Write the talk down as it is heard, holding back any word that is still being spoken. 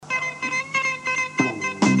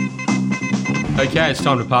Okay, it's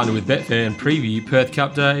time to partner with Betfair and preview Perth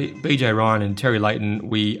Cup Day. BJ Ryan and Terry Leighton,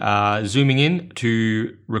 we are zooming in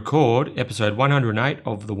to record episode 108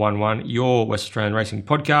 of the 1-1, your West Australian Racing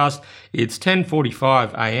podcast. It's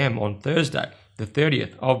 10:45 a.m. on Thursday, the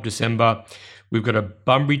 30th of December. We've got a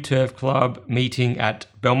Bunbury Turf Club meeting at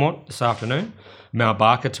Belmont this afternoon, Mount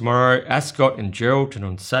Barker tomorrow, Ascot and Geraldton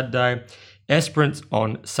on Saturday, Esperance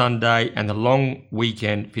on Sunday, and the long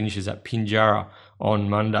weekend finishes at Pinjarra on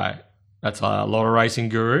Monday. That's a lot of racing,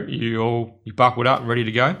 Guru. You buckled up and ready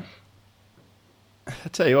to go? I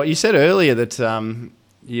tell you what, you said earlier that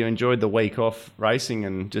you enjoyed the week off racing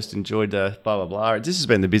and just enjoyed the blah blah blah. This has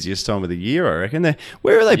been the busiest time of the year, I reckon.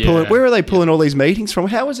 Where are they pulling all these meetings from?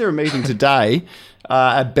 How was there a meeting today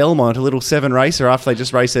at Belmont, a little 7 racer after they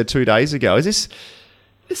just raced there 2 days ago? This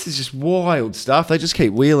is just wild stuff. They just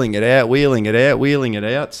keep wheeling it out.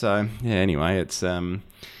 So yeah, anyway, it's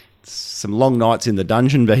some long nights in the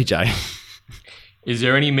dungeon, BJ. Is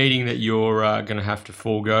there any meeting that you're going to have to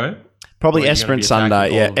forego? Probably Esperance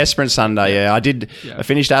Sunday. Yeah, Esperance Sunday. Yeah, I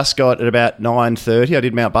finished Ascot at about 9:30. I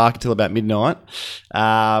did Mount Barker till about midnight.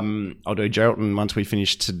 I'll do Geraldton once we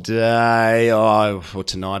finish today, or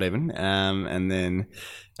tonight even, and then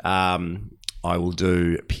I will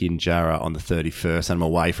do Pinjarra on the 31st. And I'm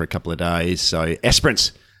away for a couple of days, so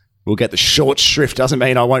Esperance will get the short shrift. Doesn't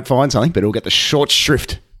mean I won't find something, but it'll get the short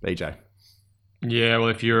shrift. BJ. Yeah, well,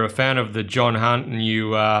 if you're a fan of the John Hunt and you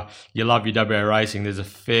love your WA racing, there's a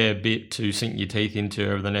fair bit to sink your teeth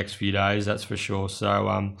into over the next few days, that's for sure.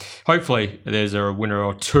 So hopefully there's a winner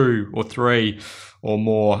or 2 or 3 or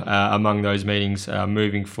more among those meetings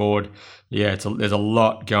moving forward. Yeah, there's a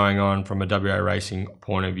lot going on from a WA racing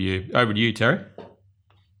point of view. Over to you, Terry.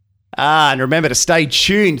 And remember to stay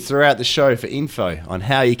tuned throughout the show for info on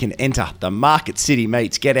how you can enter the Market City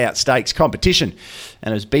Meets Get Out Stakes competition.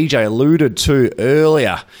 And as BJ alluded to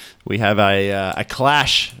earlier, we have a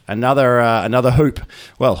clash. Another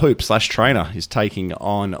hoop/trainer is taking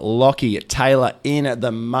on Lockie Taylor in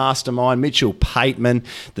the mastermind. Mitchell Pateman,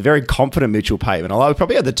 the very confident Mitchell Pateman. Although we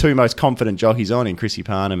probably had the 2 most confident jockeys on in Chrissy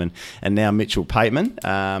Parnham and now Mitchell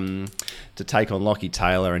Pateman. To take on Lockie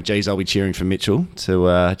Taylor, and geez, I'll be cheering for Mitchell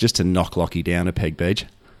to just to knock Lockie down a peg, Beach.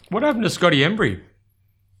 What happened to Scotty Embry?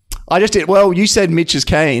 I just did. Well, you said Mitch is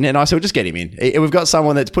keen, and I said, well, just get him in. We've got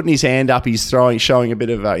someone that's putting his hand up. He's showing a bit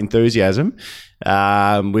of enthusiasm.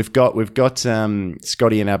 We've got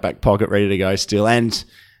Scotty in our back pocket, ready to go still. And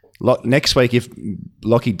next week, if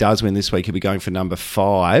Lockie does win this week, he'll be going for number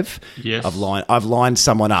 5. Yes, I've lined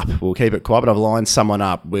someone up. We'll keep it quiet, but I've lined someone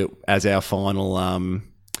up as our final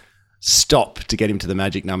stop to get him to the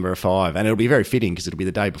magic number of 5, and it'll be very fitting because it'll be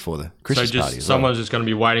the day before the Christmas party. So someone's just going to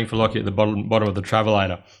be waiting for Lockie at the bottom of the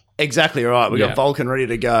travelator. Exactly right. We've got Vulcan ready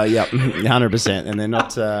to go. Yep, 100%. And they're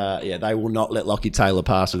not. They will not let Lockie Taylor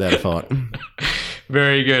pass without a fight.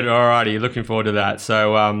 Very good. Alrighty, looking forward to that.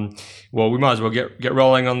 So, we might as well get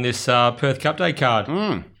rolling on this Perth Cup Day card.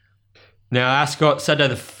 Now, Ascot, Saturday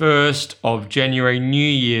the 1st of January, New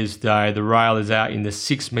Year's Day. The rail is out in the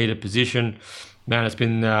 6 metre position. Man, it's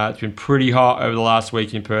been pretty hot over the last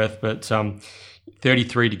week in Perth, but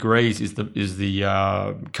 33 degrees is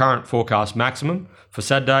the current forecast maximum for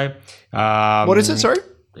Saturday. What is it? Sorry,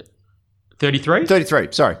 33. 33.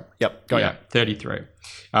 Sorry. Yep. Got you. 33.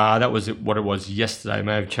 That was what it was yesterday. It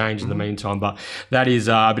may have changed in the meantime, but that is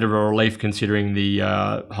a bit of a relief considering the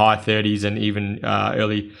high 30s and even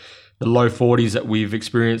the low 40s that we've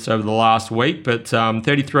experienced over the last week. But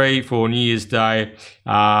 33 for New Year's Day,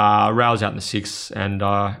 rails out in the 6, and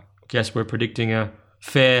I guess we're predicting a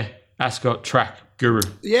fair Ascot track, Guru.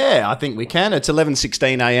 Yeah, I think we can. It's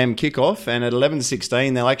 11:16 a.m. kickoff, and at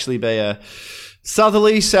 11:16 there'll actually be a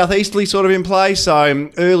southerly, southeasterly sort of in play. So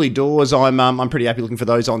early doors, I'm pretty happy looking for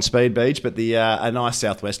those on Speed Beach, but a nice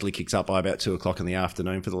southwesterly kicks up by about 2 o'clock in the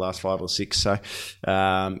afternoon for the last 5 or 6. So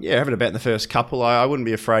having a bet in the first couple, I wouldn't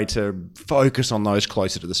be afraid to focus on those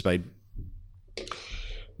closer to the speed.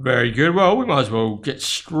 Very good. Well, we might as well get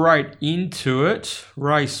straight into it.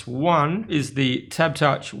 Race 1 is the Tab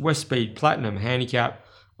Touch West Speed Platinum Handicap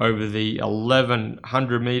over the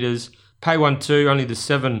 1100 metres. Pay 1-2, only the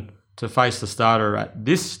 7 to face the starter at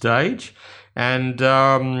this stage. And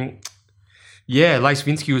Lace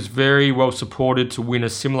Vinsky was very well supported to win a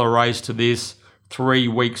similar race to this 3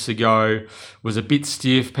 weeks ago. Was a bit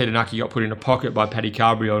stiff. Peter Nucky got put in a pocket by Paddy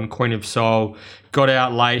Cabrio and Queen of Soul. Got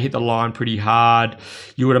out late, hit the line pretty hard.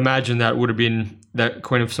 You would imagine that would have been that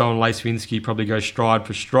Queen of Soul and Leysvinsky probably go stride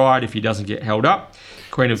for stride if he doesn't get held up.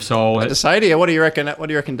 Queen of Soul. To say to you, what do you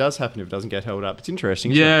reckon does happen if it doesn't get held up? It's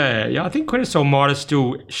interesting. Yeah. I think Queen of Soul might have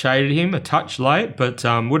still shaded him a touch late, but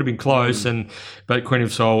would have been close. But Queen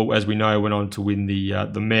of Soul, as we know, went on to win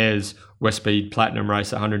the Mayor's Westmead Platinum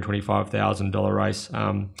race, $125,000 race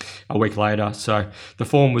a week later. So the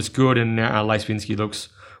form was good, and Leysvinsky looks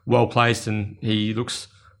well placed, and he looks,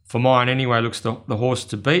 for mine anyway, looks the horse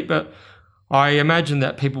to beat. But I imagine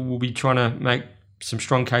that people will be trying to make some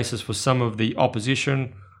strong cases for some of the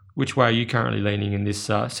opposition. Which way are you currently leaning in this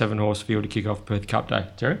 7-horse field to kick off Perth Cup Day,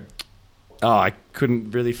 Terry? Oh, I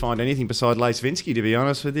couldn't really find anything beside Leysvinsky, to be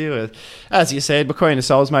honest with you. As you said, Queen of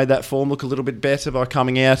Soul's made that form look a little bit better by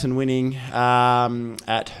coming out and winning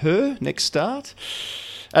at her next start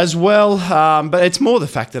as well. But it's more the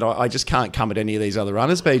fact that I just can't come at any of these other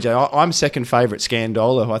runners, BJ. I'm second favourite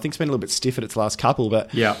Scandolo, who I think's been a little bit stiff at its last couple.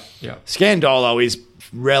 But yeah. Scandolo is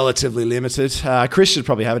relatively limited. Chris should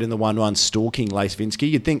probably have it in the 1-1 stalking Leysvinsky.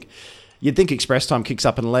 You'd think Express Time kicks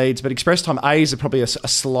up and leads, but Express Time A is probably a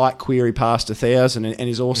slight query past 1,000 and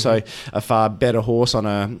is also a far better horse on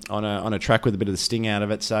a track with a bit of the sting out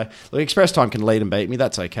of it. So look, Express Time can lead and beat me.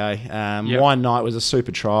 That's okay. Wine Night was a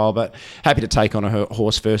super trial, but happy to take on a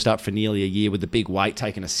horse first up for nearly a year with the big weight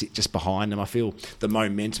taking a sit just behind him. I feel the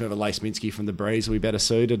momentum of a Leysvinsky from the breeze will be better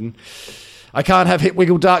suited, and I can't have hit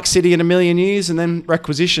Wiggle Dark City in a million years, and then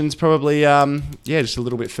Requisition's probably just a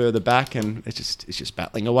little bit further back, and it's just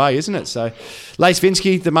battling away, isn't it? So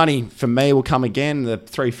Leysvinsky, the money for me will come again. The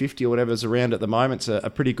 350 or whatever's around at the moment's a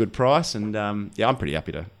pretty good price, and I'm pretty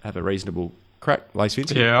happy to have a reasonable crack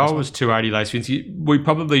Leysvinsky. Yeah, I was 280 Leysvinsky. We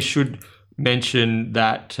probably should mention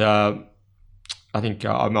that. I think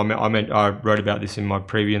I wrote about this in my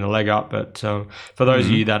preview in the leg up, but for those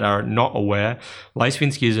of you that are not aware,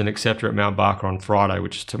 Leysvinsky is an acceptor at Mount Barker on Friday,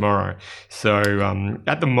 which is tomorrow. So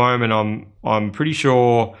at the moment, I'm pretty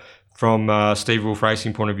sure from Steve Wolf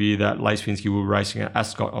Racing point of view that Leysvinsky will be racing at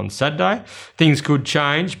Ascot on Saturday. Things could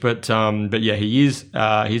change, but yeah, he's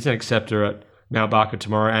an acceptor at Mount Barker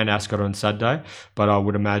tomorrow and Ascot on Saturday. But I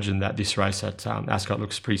would imagine that this race at Ascot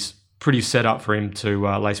looks pretty set up for him to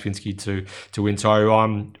Leysvinsky to win. So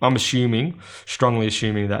I'm strongly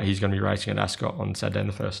assuming that he's going to be racing at Ascot on Saturday and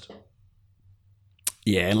the 1st.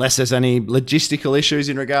 Yeah, unless there's any logistical issues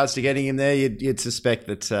in regards to getting him there, you'd suspect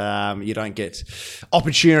that you don't get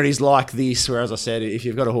opportunities like this. Where, as I said, if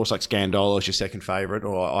you've got a horse like Scandolo as your second favourite,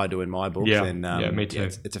 or I do in my book, then me too.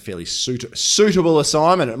 It's a fairly suitable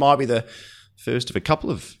assignment. It might be the first of a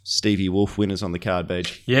couple of Stevie Wolf winners on the card,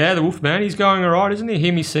 Beach. Yeah, the Wolf man, he's going all right, isn't he?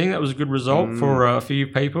 Hear me sing. That was a good result for a few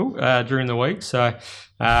people during the week. So,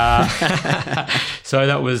 so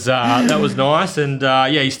that was nice, and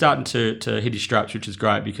he's starting to hit his straps, which is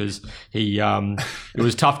great because it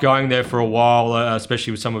was tough going there for a while,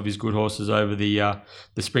 especially with some of his good horses over the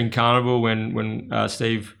Spring Carnival when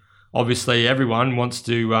Steve. Obviously, everyone wants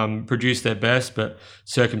to produce their best, but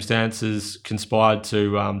circumstances conspired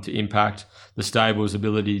to impact the stable's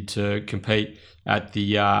ability to compete at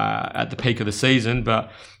the peak of the season. But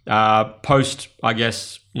post, I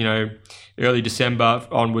guess, early December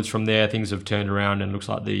onwards from there, things have turned around and looks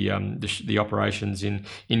like the operation's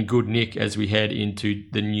in good nick as we head into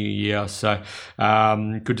the new year. So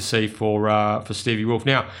good to see for Stevie Wolf.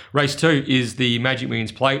 Now, race 2 is the Magic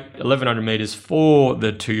Millions Plate, 1,100 metres for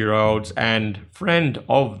the 2-year-olds, and friend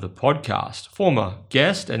of the podcast, former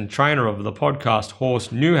guest and trainer of the podcast, Horse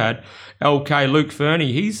Newhad, LK Luke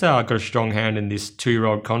Fernie. He's got a strong hand in this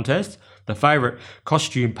 2-year-old contest. The favourite,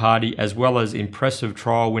 Costume Party, as well as impressive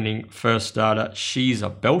trial-winning first starter, She's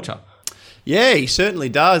a Belter. Yeah, he certainly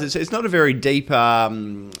does. It's not a very deep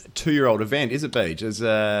 2-year-old event, is it, Beach? There's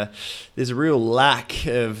a real lack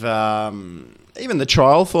of even the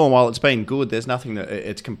trial form. While it's been good, there's nothing that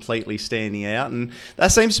it's completely standing out, and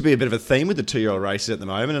that seems to be a bit of a theme with the 2-year-old races at the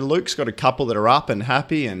moment. And Luke's got a couple that are up and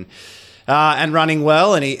happy and running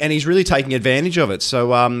well, and he's really taking advantage of it.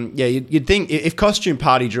 So, you'd think if Costume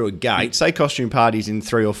Party drew a gate, say Costume Party's in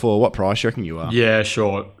 3 or 4, what price do you reckon you are? Yeah,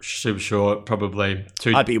 short, super short, probably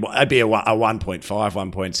 2. I'd be a 1.5,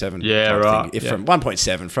 1.7. Yeah, right. If from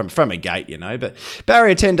 1.7 from a gate, But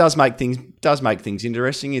barrier 10 does make things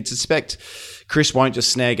interesting. You'd suspect Chris won't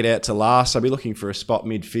just snag it out to last. I'll be looking for a spot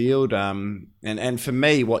midfield. And for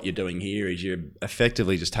me, what you're doing here is you're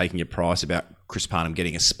effectively just taking your price about Chris Parnham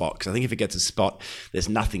getting a spot. Because I think if it gets a spot, there's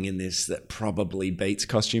nothing in this that probably beats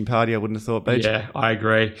Costume Party, I wouldn't have thought, Beach. Yeah, I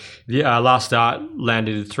agree. The last start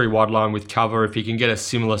landed a 3-wide line with cover. If you can get a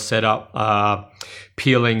similar setup,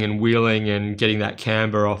 peeling and wheeling and getting that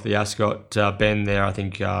camber off the Ascot bend there, I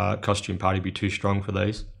think Costume Party would be too strong for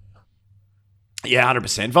these. Yeah,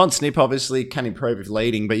 100%. Von Snip obviously can improve with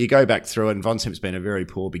leading, but you go back through it, and Von Snip's been a very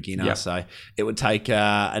poor beginner, Yep. so it would take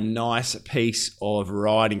a nice piece of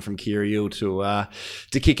riding from Kirill to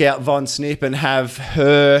kick out Von Snip and have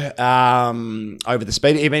her over the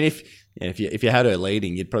speed. I mean, if you had her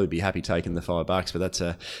leading, you'd probably be happy taking the $5, but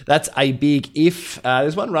that's a big if.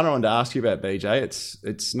 There's one runner I wanted to ask you about, BJ.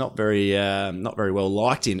 It's not very well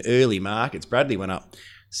liked in early markets. Bradley went up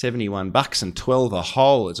 $71 and 12 a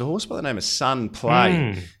hole. It's a horse by the name of Sun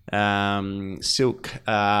Play. Silk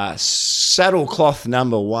Saddlecloth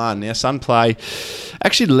number 1. Now, Sun Play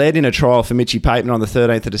actually led in a trial for Mitchie Payton on the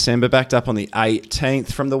 13th of December, backed up on the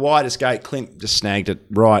 18th. From the widest gate, Clint just snagged it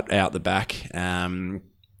right out the back.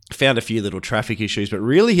 Found a few little traffic issues, but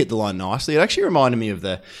really hit the line nicely. It actually reminded me of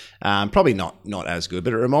the, probably not as good,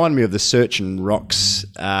 but it reminded me of the Search and Rocks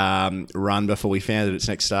run before we found that its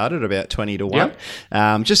next started, about 20 to 1.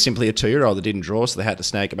 Yep. Just simply a 2-year-old that didn't draw, so they had to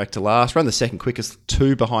snag it back to last. Run the second quickest,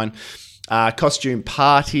 2 behind Costume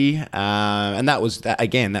Party, and that was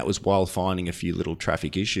while finding a few little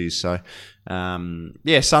traffic issues. So,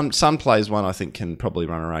 Sun Plays one I think can probably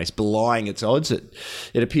run a race, belying its odds. It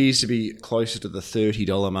appears to be closer to the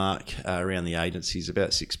 $30 mark around the agencies, about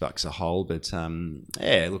 $6 a hole. But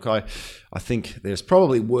look, I think there's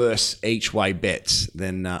probably worse each way bets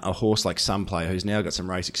than a horse like Sunplay, who's now got some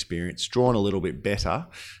race experience, drawn a little bit better.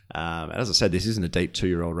 And as I said, this isn't a deep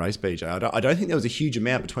 2-year-old race, BJ. I don't think there was a huge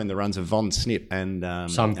amount between the runs of Von Snip and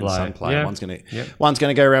Sunplay. Yeah. One's going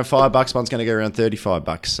to go around $5, one's going to go around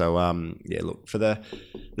 $35. So look, for the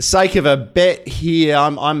sake of a bet here,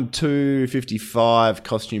 I'm $2.55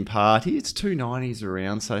 Costume Party. It's $2.90s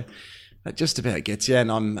around, so that just about gets you. And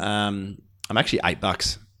I'm actually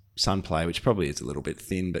 $8 Sunplay, which probably is a little bit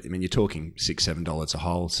thin, but I mean, you're talking $6-7 a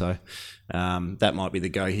hole, so that might be the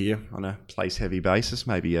go here on a place heavy basis.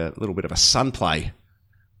 Maybe a little bit of a Sunplay,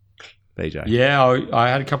 BJ. Yeah, I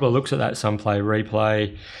had a couple of looks at that Sunplay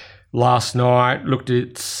replay last night. Looked at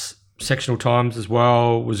its sectional times as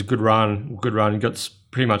well. It was a good run. Got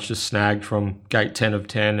pretty much just snagged from gate 10 of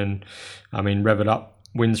 10, and I mean, rev it up,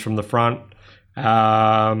 wins from the front,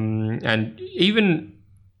 and even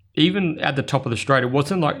at the top of the straight, it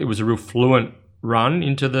wasn't like it was a real fluent run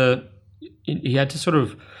into the. He had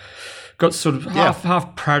to got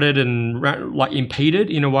half pratted and like impeded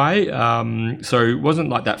in a way. So it wasn't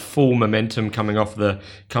like that full momentum coming off the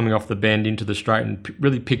bend into the straight, and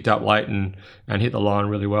really picked up late and hit the line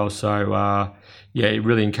really well. So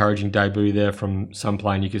really encouraging debut there from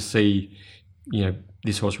Sunplay, and you could see,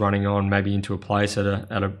 this horse running on maybe into a place at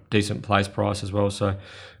a decent place price as well. So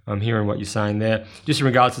I'm hearing what you're saying there. Just in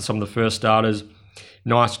regards to some of the first starters,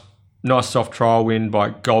 nice soft trial win by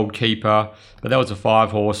Gold Keeper, but that was a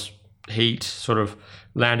 5-horse heat, sort of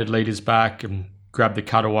landed leaders back and grabbed the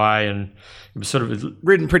cutaway, and it was sort of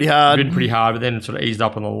ridden pretty hard, but then sort of eased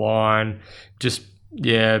up on the line. Just,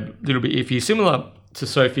 a little bit iffy. Similar to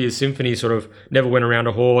Sophia's Symphony, sort of never went around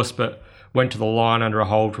a horse, but went to the line under a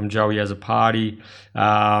hold from Joey as a party.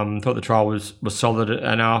 Thought the trial was solid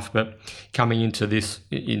enough, but coming into this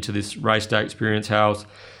race day experience house,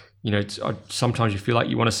 sometimes you feel like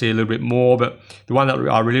you want to see a little bit more, but the one that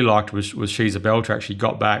I really liked was She's a Belter. Actually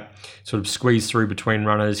got back, sort of squeezed through between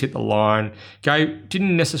runners, hit the line.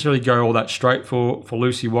 Didn't necessarily go all that straight for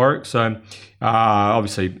Lucy Warwick, so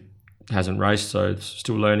obviously hasn't raced, so it's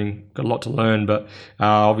still learning, got a lot to learn, but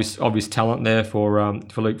obvious talent there for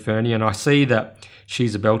Luke Fernie. And I see that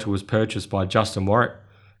She's a Belter was purchased by Justin Warwick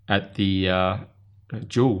at the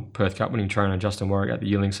dual Perth Cup winning trainer Justin Warwick at the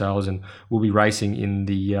yearling sales, and will be racing in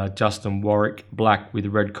the Justin Warwick black with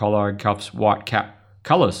red collar and cuffs, white cap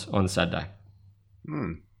colours on Saturday.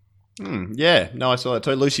 Yeah, no, I saw that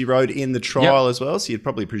too. Lucy rode in the trial as well, so you'd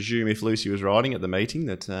probably presume if Lucy was riding at the meeting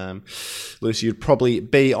that Lucy would probably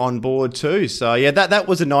be on board too. So yeah, that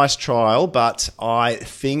was a nice trial, but I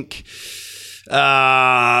think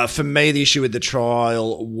for me the issue with the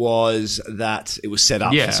trial was that it was set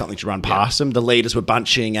up for something to run past them. The leaders were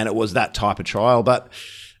bunching, and it was that type of trial, but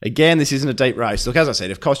again, this isn't a deep race. Look, as I said,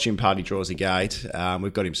 if Costume Party draws a gate,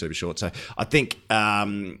 we've got him super short. So I think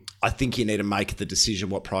you need to make the decision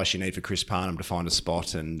what price you need for Chris Parnham to find a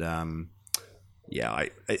spot. And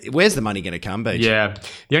where's the money going to come, Beach? Yeah,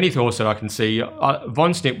 the only horse that I can see,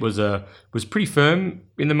 Von Snip was pretty firm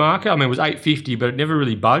in the market. I mean, it was $8.50, but it never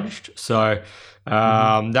really budged. So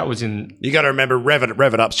That was in... You got to remember, Rev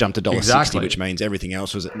It Up's jumped to $1.60, Exactly. which means everything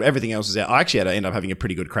else was out. I actually had to end up having a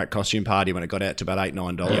pretty good crack costume party when it got out to about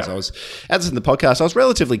 $8-9. Yeah. I was, as in the podcast, I was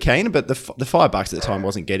relatively keen, but the $5 at the time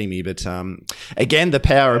wasn't getting me. But again, the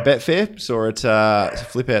power of Betfair saw it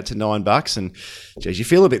flip out to $9, and geez, you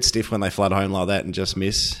feel a bit stiff when they flood home like that and just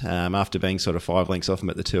miss after being sort of 5 lengths off them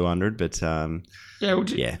at the 200. But a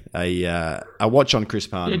watch on Chris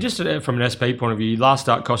Parnham. Yeah, just from an SP point of view, last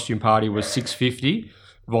start costume party was $6.50.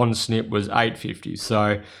 Von Snip was $8.50.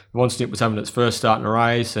 So Von Snip was having its first start in a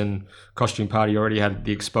race, and costume party already had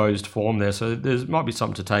the exposed form there. So there might be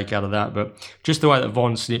something to take out of that. But just the way that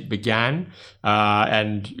Von Snip began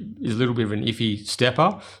and is a little bit of an iffy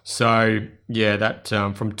stepper. So yeah, that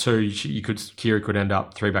from 2, Kira could end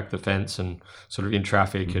up 3 back the fence and sort of in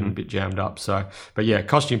traffic and a bit jammed up. So, but yeah,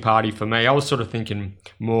 costume party for me, I was sort of thinking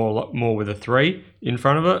more with a 3 in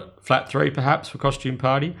front of it, flat 3 perhaps for costume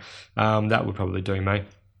party. That would probably do me.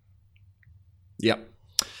 Yep.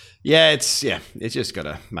 Yeah, it's just got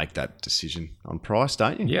to make that decision on price,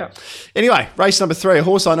 don't you? Yeah. Anyway, race number 3, a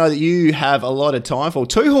horse I know that you have a lot of time for.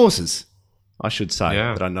 2 horses, I should say,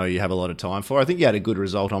 that I know you have a lot of time for. I think you had a good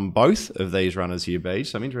result on both of these runners here,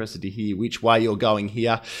 Beach. So I'm interested to hear which way you're going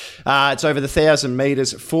here. It's over the 1,000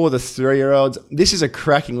 metres for the 3-year-olds. This is a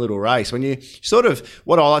cracking little race. When you sort of,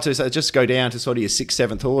 what I like to do is just go down to sort of your 6th,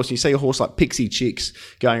 7th horse, and you see a horse like Pixie Chicks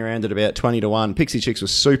going around at about 20-1. Pixie Chicks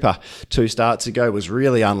was super 2 starts ago, was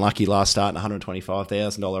really unlucky last start in a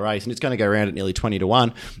 $125,000 race, and it's going to go around at nearly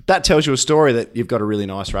 20-1. That tells you a story that you've got a really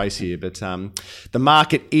nice race here. But the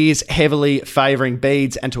market is heavily favouring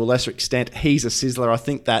Beads, and to a lesser extent, He's a Sizzler. I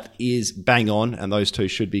think that is bang on, and those 2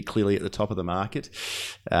 should be clearly at the top of the market.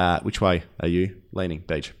 Which way are you leaning,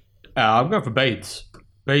 Beach? I'm going for Beads.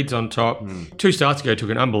 Beads on top. 2 starts ago took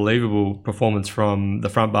an unbelievable performance from the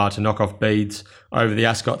front bar to knock off Beads over the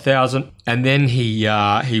Ascot 1,000. And then he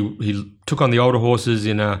took on the older horses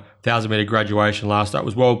in a 1,000-metre graduation last start.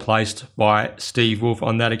 Was well placed by Steve Wolf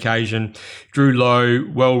on that occasion. Drew low,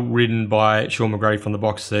 well ridden by Sean McGrady from the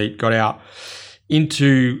box seat. Got out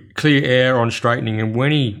into clear air on straightening, and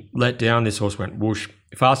when he let down, this horse went whoosh.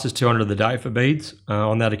 Fastest 200 of the day for Beads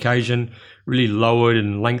on that occasion. Really lowered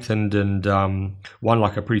and lengthened and won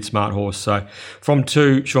like a pretty smart horse. So from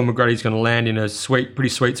 2, Sean McGrady's going to land in a pretty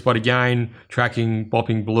sweet spot again, tracking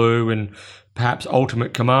Bopping Blue and perhaps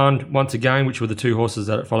Ultimate Command once again, which were the 2 horses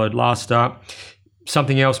that it followed last start.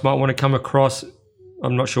 Something else might want to come across.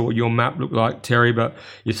 I'm not sure what your map looked like, Terry, but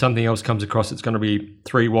if something else comes across, it's going to be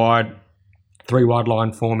 3 wide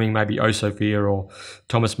line forming, maybe O Sophia or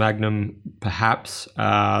Thomas Magnum, perhaps. So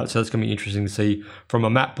that's going to be interesting to see from a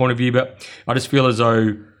map point of view. But I just feel as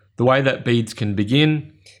though the way that Beads can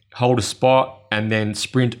begin, hold a spot, and then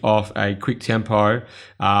sprint off a quick tempo,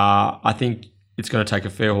 I think it's going to take a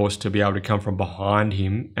fair horse to be able to come from behind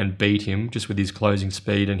him and beat him just with his closing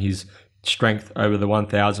speed and his strength over the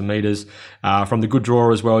 1,000 metres. From the good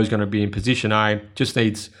drawer as well, he's going to be in position A. Just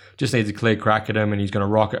needs a clear crack at him, and he's going to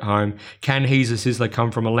rock it home. Can He's a Sizzler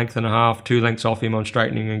come from a length and a half, 2 lengths off him on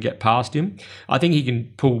straightening and get past him? I think he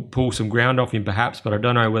can pull some ground off him perhaps, but I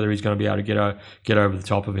don't know whether he's going to be able to get over the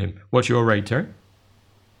top of him. What's your read, Terry?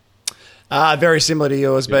 Very similar to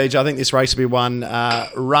yours, Beej. I think this race will be one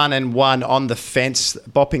run and one on the fence.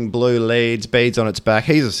 Bopping Blue leads, Beads on its back.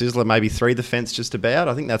 He's a Sizzler, maybe 3 the fence just about.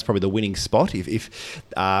 I think that's probably the winning spot.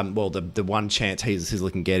 The one chance He's a Sizzler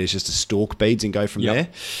can get is just to stalk Beads and go from there.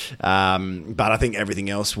 But I think everything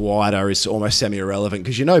else wider is almost semi-irrelevant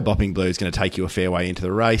because you know Bopping Blue is going to take you a fair way into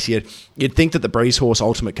the race. You'd think that the Breeze Horse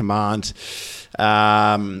Ultimate Command...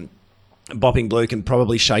 Bopping Blue can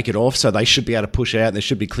probably shake it off, so they should be able to push out. And there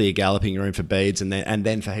should be clear galloping room for Beads, and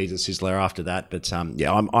then for He's a Sizzler after that. But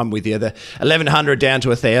I'm with you. The 1,100 down to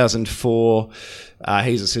 1,000 for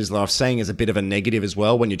He's a Sizzler I've seen as a bit of a negative as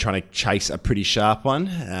well when you're trying to chase a pretty sharp one.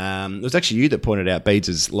 It was actually you that pointed out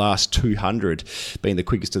Beads' last 200 being the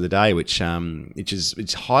quickest of the day, which is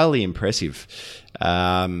it's highly impressive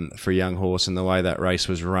for a young horse and the way that race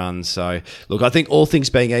was run. So, look, I think all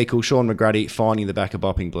things being equal, Sean McGrady finding the back of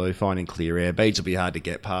Bopping Blue, finding clear air. Beads will be hard to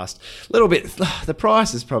get past. A little bit, the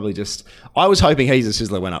price is probably just... I was hoping He's a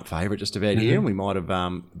Sizzler went up favourite just about here, and we might have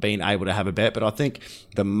been able to have a bet, but I think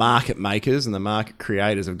the market makers and the market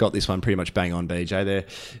creators have got this one pretty much bang on, BJ. They're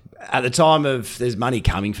at the time of... There's money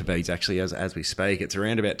coming for Beads, actually, as we speak. It's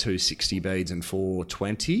around about 260 Beads and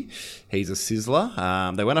 420. He's a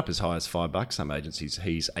Sizzler. They went up as high as $5. Some agencies,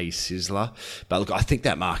 He's a Sizzler. But look, I think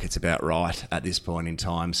that market's about right at this point in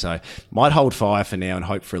time. So might hold fire for now and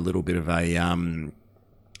hope for a little bit of a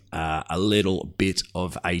a little bit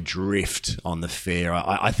of a drift on the fare.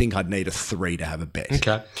 I think I'd need a 3 to have a bet.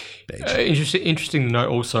 Okay. Interesting to note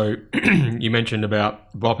also, you mentioned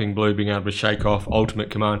about Bopping Blue being able to shake off Ultimate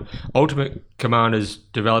Command. Ultimate Command is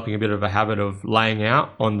developing a bit of a habit of laying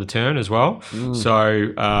out on the turn as well.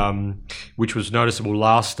 So, which was noticeable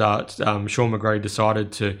last start. Sean McGrady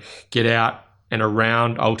decided to get out and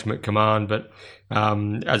around Ultimate Command, but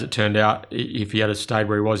as it turned out, if he had stayed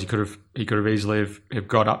where he was, he could have easily have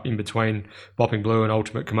got up in between Bopping Blue and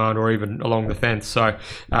Ultimate Command, or even along the fence. So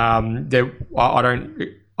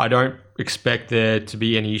I don't expect there to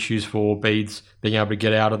be any issues for Beads being able to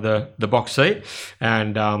get out of the box seat.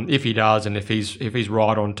 And if he does, and if he's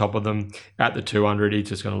right on top of them at the 200, he's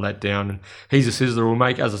just going to let down. And He's a Sizzler will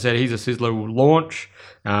make, as I said, He's a Sizzler will launch,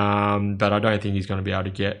 but I don't think he's going to be able to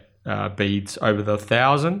get Beads over the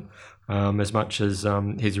 1,000. As much as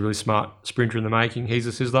he's a really smart sprinter in the making. He's a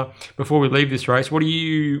Sizzler. Before we leave this race, what are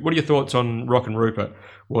your thoughts on Rock and Rupert?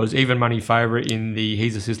 Was even money favourite in the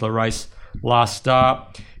He's a Sizzler race last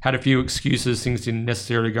start. Had a few excuses. Things didn't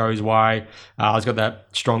necessarily go his way. He's got that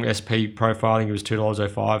strong SP profile. I think it was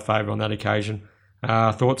 $2.05 favourite on that occasion.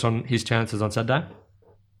 Thoughts on his chances on Saturday?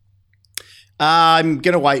 I'm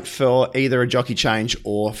going to wait for either a jockey change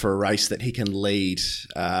or for a race that he can lead,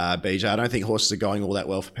 BJ. I don't think horses are going all that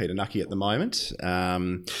well for Peter Nucky at the moment. I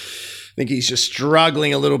think he's just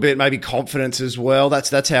struggling a little bit, maybe confidence as well.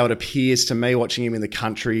 That's how it appears to me, watching him in the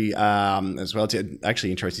country as well. It's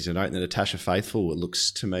actually interesting to note that Natasha Faithful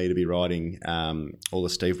looks to me to be riding all the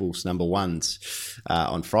Steve Wolf's number ones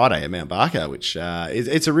on Friday at Mount Barker, which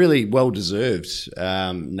it's a really well-deserved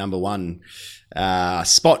number one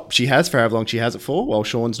spot she has for however long she has it for while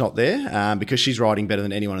Sean's not there, because she's riding better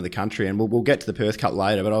than anyone in the country. And we'll get to the Perth Cup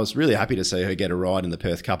later, but I was really happy to see her get a ride in the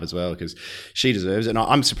Perth Cup as well, because she deserves it. And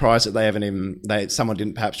I'm surprised that someone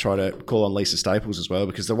didn't perhaps try to call on Lisa Staples as well,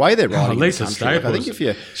 because the way they're riding Lisa in the country, Staples, I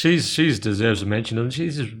think she's deserves a mention, and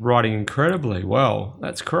she's just riding incredibly well.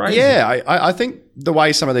 That's crazy. Yeah, I think the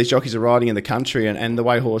way some of these jockeys are riding in the country and the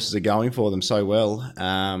way horses are going for them so well,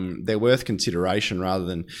 they're worth consideration rather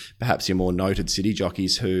than perhaps your more noted city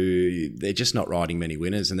jockeys who they're just not riding many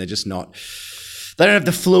winners, and they don't have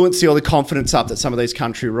the fluency or the confidence up that some of these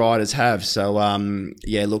country riders have. So,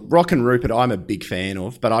 look, Rock and Rupert I'm a big fan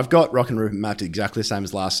of, but I've got Rock and Rupert mapped exactly the same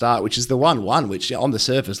as last start, which is the 1-1, which on the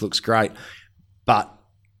surface looks great. But,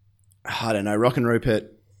 I don't know, Rock and Rupert,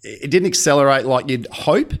 it didn't accelerate like you'd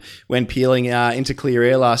hope when peeling into clear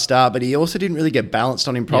air last start, but he also didn't really get balanced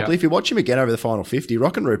on him properly. If you watch him again over the final 50,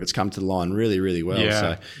 Rock and Rupert's come to the line really, really well.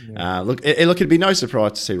 Yeah. So, look, it'd be no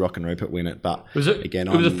surprise to see Rock and Rupert win it. But it was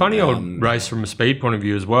a funny old race from a speed point of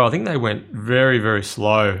view as well. I think they went very, very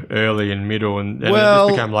slow early and middle, and it just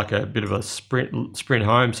became like a bit of a sprint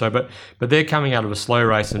home. So, but they're coming out of a slow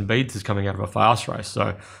race, and Beads is coming out of a fast race.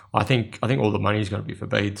 So, I think all the money is going to be for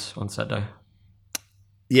Beads on Saturday.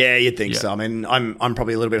 Yeah, you'd think so. I mean, I'm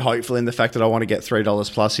probably a little bit hopeful in the fact that I want to get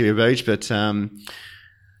 $3 plus here, Beach, but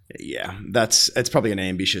it's probably an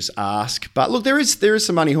ambitious ask. But look, there is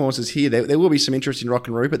some money horses here. There will be some interest in Rock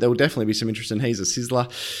and Rupert. There will definitely be some interest in He's a Sizzler.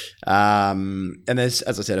 And there's,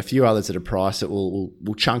 as I said, a few others at a price that will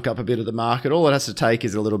chunk up a bit of the market. All it has to take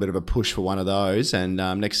is a little bit of a push for one of those, and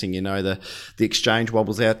next thing you know, the exchange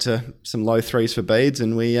wobbles out to some low threes for Beads,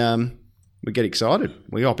 and we get excited.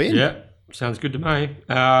 We hop in. Yeah. Sounds good to me.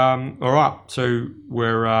 All right, so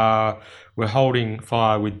we're holding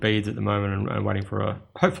fire with Beads at the moment and waiting for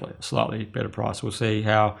hopefully a slightly better price. We'll see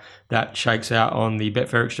how that shakes out on the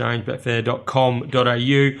Betfair exchange,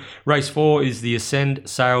 betfair.com.au. Race 4 is the Ascend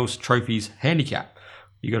Sales Trophies Handicap.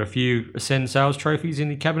 You got a few Ascend Sales Trophies in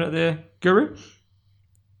the cabinet there, Guru?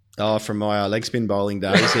 Oh, from my leg spin bowling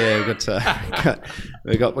days, yeah,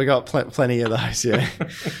 we got plenty of those. Yeah,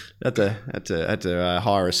 had to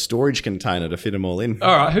hire a storage container to fit them all in.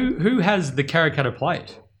 All right, who has the Caracatta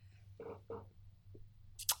plate?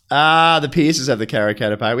 The Pierces have the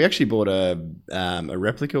Caracatta plate. We actually bought a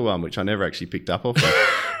replica one, which I never actually picked up off,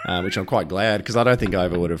 which I'm quite glad, because I don't think I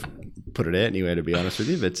ever would have put it out anywhere, to be honest with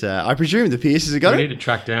you. But I presume the Pierces have got it. We need to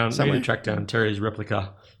track down Terry's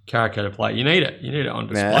replica Caracatta plate. You need it on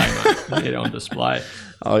display, mate. You need it on display.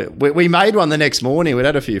 Oh, we made one the next morning. We'd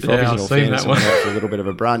had a few frothies in all fairness, and went out for a little bit of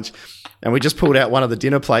a brunch. And we just pulled out one of the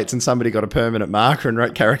dinner plates, and somebody got a permanent marker and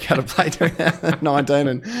wrote Caracatta plate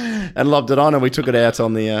 2019 and lobbed it on, and we took it out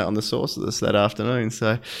on the sauce of this that afternoon.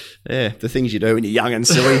 So, yeah, the things you do when you're young and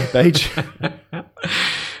silly, Beach.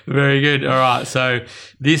 Very good. All right, so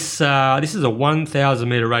this is a 1,000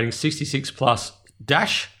 metre rating, 66 plus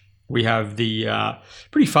dash. We have the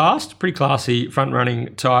pretty fast, pretty classy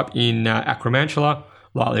front-running type in Acromantula,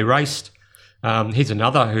 lightly raced. He's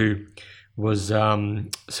another who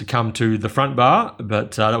succumbed to the front bar,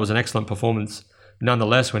 but that was an excellent performance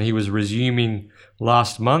nonetheless when he was resuming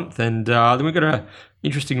last month. And then we've got an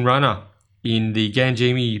interesting runner in the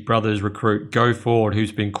Ganjimi brothers recruit, Go Forward,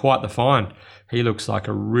 who's been quite the find. He looks like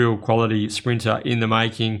a real quality sprinter in the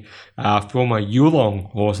making. Former Yulong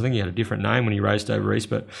horse. I think he had a different name when he raced over east,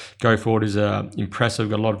 but Go Forward is impressive.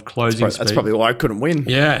 Got a lot of closing speed. That's probably why I couldn't win.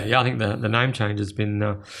 Yeah. I think the name change has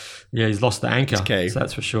been, he's lost the anchor. So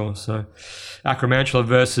that's for sure. So Acromantula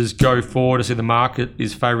versus Go Forward. I see the market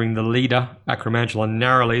is favouring the leader, Acromantula,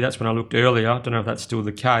 narrowly. That's when I looked earlier. I don't know if that's still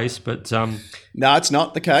the case, but no, it's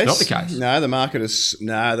not the case. Not the case. No, the market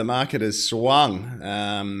has swung.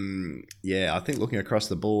 I think looking across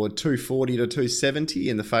the board, 240 to 270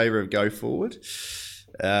 in the favour of Go Forward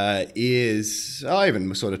is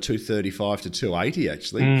even sort of 235 to 280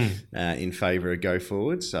 actually in favour of Go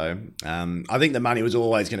Forward. So I think the money was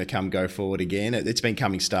always going to come Go Forward again. It's been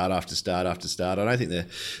coming start after start after start. I don't think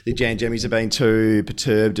the Jan Jemmies have been too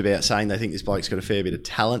perturbed about saying they think this bloke's got a fair bit of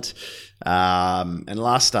talent. And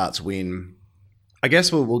last start's win, I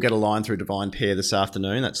guess we'll get a line through Divine Pair this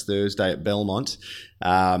afternoon. That's Thursday at Belmont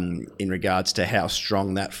in regards to how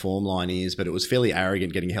strong that form line is. But it was fairly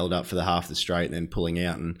arrogant getting held up for the half the straight and then pulling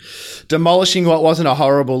out and demolishing what wasn't a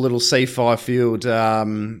horrible little C5 field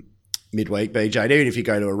midweek, BJ. And even if you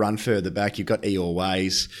go to a run further back, you've got Eeyore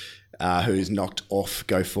Ways, who's knocked off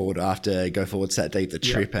Go Forward after Go Forward sat deep the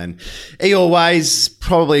trip. And Eeyore Ways,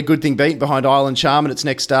 probably a good thing beaten behind Island Charm at its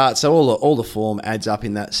next start. So all the form adds up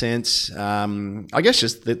in that sense. I guess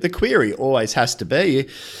just the query always has to be,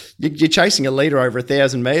 you're chasing a leader over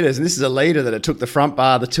 1,000 metres, and this is a leader that it took the front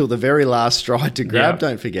bar till the very last stride to grab,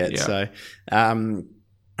 don't forget. So,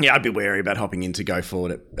 I'd be wary about hopping in to Go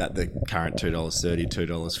Forward at the current $2.30,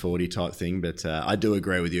 $2.40 type thing. But I do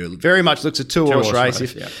agree with you. It very much looks a two-horse race.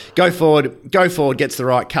 If Go Forward gets the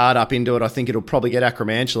right card up into it, I think it'll probably get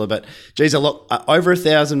Acromantula. But, geez, over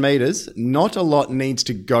 1,000 metres, not a lot needs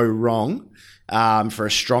to go wrong for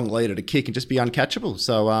a strong leader to kick and just be uncatchable.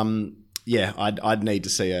 So, I'd need to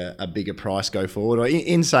see a bigger price Go Forward. Or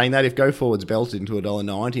in saying that, if Go Forward's belted into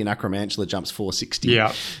 $1.90 and Acromantula jumps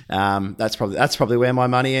 $4.60, that's probably where my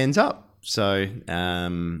money ends up. So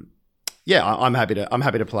I'm happy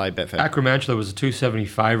to play Betfair. Acromantula was a 270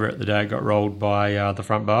 favourite the day it got rolled by the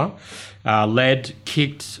front bar. Led,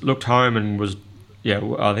 kicked, looked home and was. Yeah,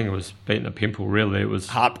 I think it was beating a pimple. Really, it was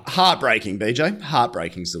heartbreaking. BJ,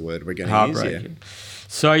 heartbreaking's the word we're going to use. Heartbreaking.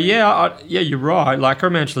 So, you're right. Like,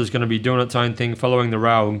 Acromantula is going to be doing its own thing, following the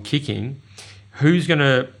rail and kicking.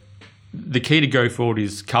 The key to Go Forward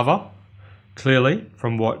is cover, clearly,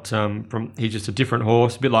 from he's just a different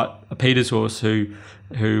horse, a bit like a Peters horse who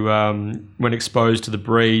when exposed to the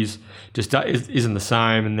breeze, just isn't the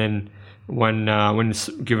same. And then when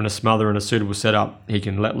given a smother and a suitable setup, he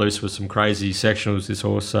can let loose with some crazy sectionals, this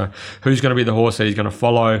horse. So, who's going to be the horse that he's going to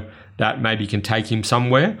follow that maybe can take him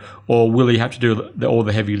somewhere, or will he have to do all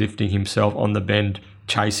the heavy lifting himself on the bend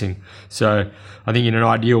chasing? So I think in an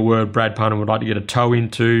ideal world, Brad Punham would like to get a toe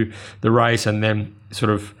into the race and then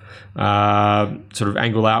sort of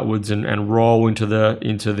angle outwards and roll into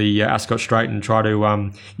the Ascot Straight and try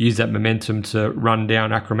to use that momentum to run down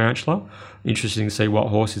Acromantula. Interesting to see what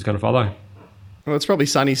horse he's going to follow. Well, it's probably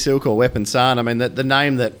Sunny Silk or Weapon Sun. I mean, the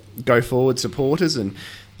name that Go Forward supporters and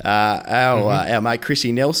our mate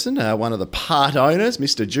Chrissy Nelson, one of the part owners,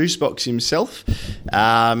 Mr. Juicebox himself,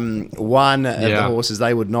 one of the horses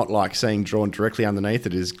they would not like seeing drawn directly underneath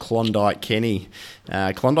it is Klondike Kenny.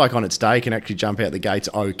 Klondike on its day can actually jump out the gates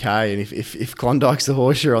okay, and if Klondike's the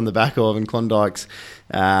horse you're on the back of and Klondike's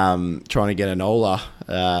trying to get an Ola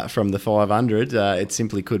from the 500, it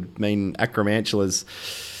simply could mean Acromantula's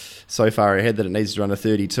so far ahead that it needs to run a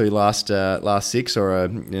 32 last six or a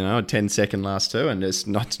 10-second last two, and it's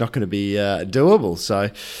not going to be doable. So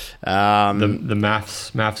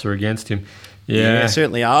the maths are against him. Yeah,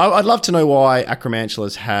 certainly are. I'd love to know why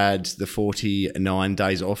Acromantula's had the 49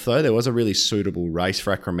 days off, though. There was a really suitable race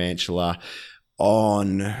for Acromantula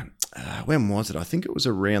on... when was it? I think it was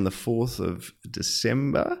around the 4th of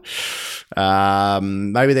December.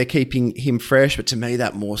 Maybe they're keeping him fresh, but to me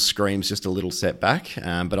that more screams just a little setback.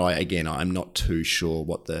 But I'm not too sure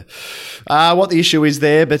what the issue is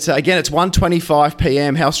there. But again, it's 1:25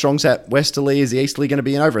 p.m. How strong's that westerly? Is the easterly going to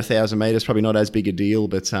be in over 1,000 metres? Probably not as big a deal,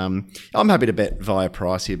 but I'm happy to bet via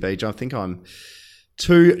price here, BJ. I think I'm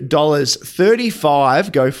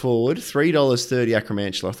 $2.35 Go Forward, $3.30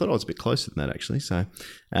 Acromantula. I thought I was a bit closer than that, actually. So,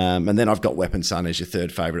 and then I've got Weapon Sun as your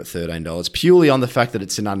third favourite at $13, purely on the fact that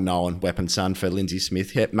it's an unknown Weapon Sun for Lindsay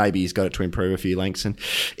Smith. Maybe he's got it to improve a few lengths, and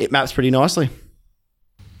it maps pretty nicely.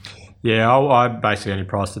 Yeah, I basically only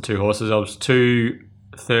priced the two horses. I was too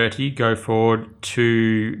 30, go forward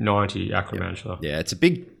 290 Acromantula. Yeah, it's a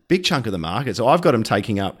big chunk of the market. So I've got them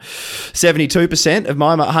taking up 72% of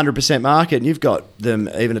my 100% market, and you've got them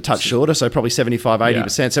even a touch shorter, so probably 75,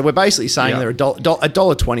 80%. Yeah. So we're basically saying they're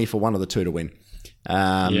 $1.20 for one of the two to win.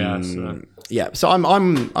 So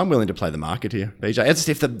I'm willing to play the market here, BJ. It's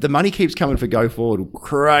if the money keeps coming for go forward,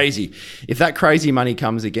 crazy. If that crazy money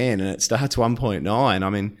comes again and it starts 1.9, I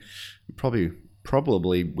mean, probably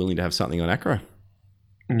willing to have something on Acro.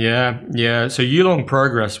 Yeah. So Yulong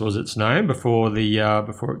Progress was its name before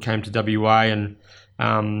it came to WA, and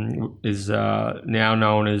is now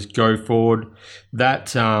known as Go Forward.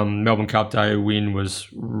 That Melbourne Cup Day win was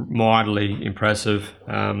mightily impressive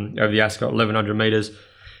over the Ascot 1100 metres.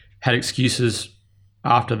 Had excuses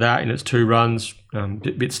after that in its two runs.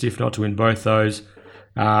 Bit stiff not to win both those.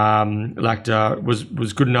 Lactar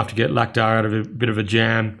was good enough to get Lactar out of a bit of a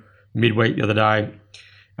jam midweek the other day.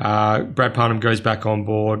 Brad Parnham goes back on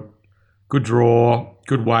board. Good draw,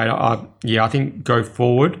 good weight. I think Go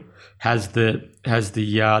Forward has the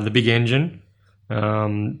big engine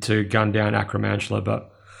to gun down Acromantula, but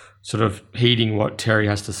sort of heeding what Terry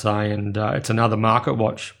has to say, and it's another market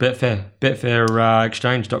watch.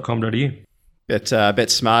 betfairexchange.com.au. Bet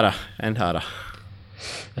smarter and harder.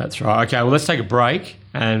 That's right. Okay, well, let's take a break,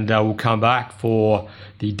 and we'll come back for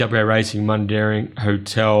the WA Racing Mundaring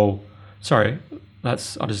Hotel. Sorry. I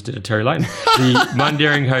just did a Terry Leighton. The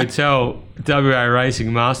Mundaring Hotel WA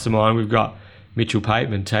Racing Mastermind. We've got Mitchell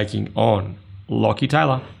Pateman taking on Lockie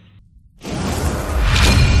Taylor.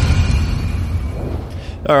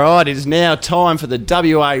 All right, it is now time for the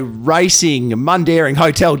WA Racing Mundaring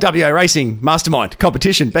Hotel WA Racing Mastermind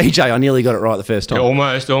competition. BJ, I nearly got it right the first time.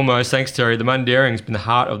 Almost. Thanks, Terry. The Mundaring's been the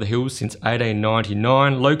heart of the hills since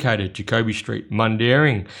 1899, located Jacoby Street,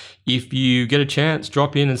 Mundaring. If you get a chance,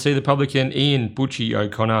 drop in and see the publican Ian Butchie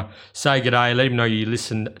O'Connor. Say g'day, let him know you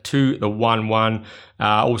listened to the 1-1.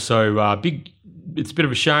 It's a bit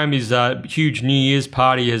of a shame. His huge New Year's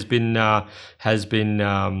party has been I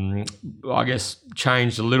guess,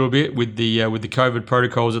 changed a little bit with the COVID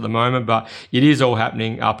protocols at the moment, but it is all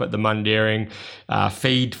happening up at the Mundaring.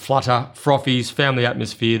 Feed, flutter, frothies, family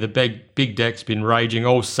atmosphere. The big deck's been raging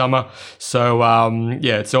all summer, so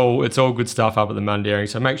it's all good stuff up at the Mundaring.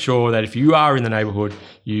 So make sure that if you are in the neighbourhood,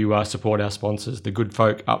 you support our sponsors, the good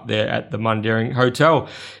folk up there at the Mundaring Hotel.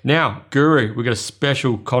 Now, Guru, we've got a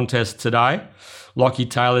special contest today. Lockie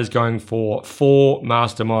Taylor's going for 4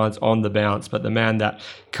 masterminds on the bounce, but the man that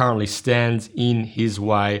currently stands in his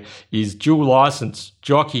way is dual licence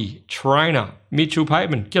jockey, trainer, Mitchell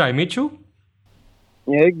Pateman. G'day, Mitchell.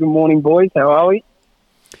 Yeah, good morning, boys. How are we?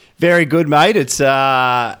 Very good, mate. It's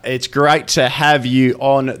great to have you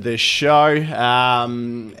on the show.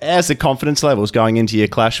 How's the confidence levels going into your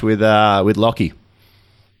clash with Lockie?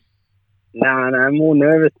 No, more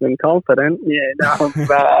nervous than confident. I've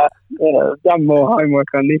done more homework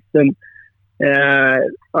on this than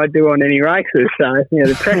I do on any races, so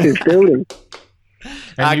the pressure's building.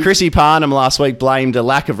 Chrissy Parnham last week blamed a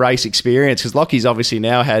lack of race experience because Lockie's obviously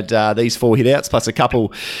now had these 4 hit-outs plus a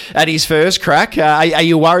couple at his first crack. Are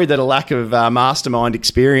you worried that a lack of mastermind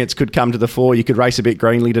experience could come to the fore? You could race a bit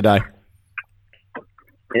greenly today.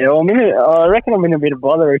 Yeah, well, I reckon I'm in a bit of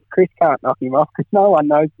bother if Chris can't knock him off because no one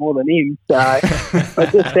knows more than him. So I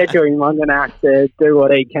just said to him, I'm going to have to do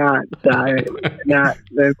what he can't. So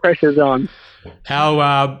the pressure's on.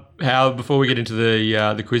 How before we get into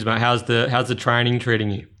the quiz, mate, how's the training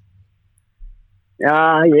treating you?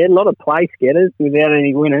 A lot of place getters without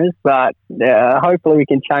any winners, but hopefully we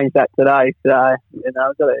can change that today. So I've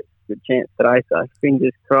got a good chance today, so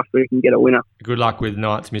fingers crossed we can get a winner. Good luck with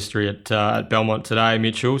Knight's Mystery at Belmont today,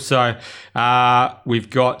 Mitchell. So we've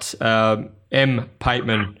got M.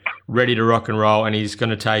 Pateman ready to rock and roll, and he's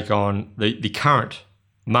going to take on the current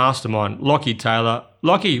mastermind, Lockie Taylor.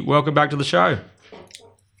 Lockie, welcome back to the show.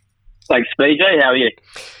 Thanks, BJ. How are you?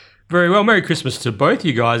 Very well. Merry Christmas to both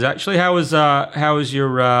you guys, actually. How was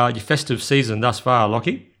your festive season thus far,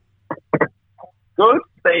 Lockie? Good.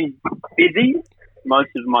 It's been busy. Most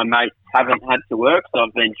of my mates haven't had to work, so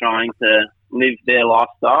I've been trying to live their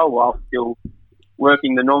lifestyle while still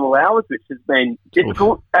working the normal hours, which has been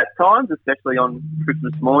difficult at times, especially on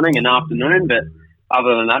Christmas morning and afternoon, but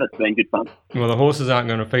other than that, it's been good fun. Well, the horses aren't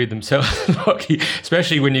going to feed themselves, Lockie,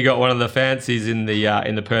 especially when you got one of the fancies in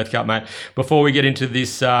the Perth Cup, mate. Before we get into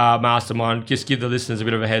this mastermind, just give the listeners a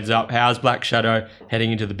bit of a heads up. How's Black Shadow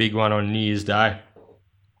heading into the big one on New Year's Day?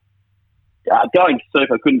 Going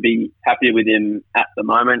super, couldn't be happier with him at the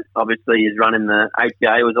moment. Obviously, his run in the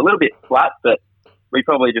ATA was a little bit flat, but we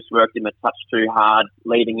probably just worked him a touch too hard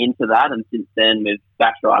leading into that, and since then we've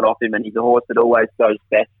backed right off him, and he's a horse that always goes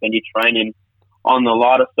best when you train him on the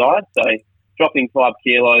lighter side. So dropping 5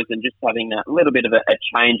 kilos and just having that little bit of a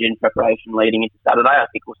change in preparation leading into Saturday, I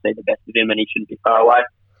think we'll see the best of him and he shouldn't be far away.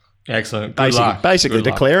 Excellent. Good luck. Basically Good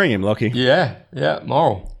luck. declaring him, Lockie. Yeah,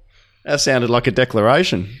 moral. That sounded like a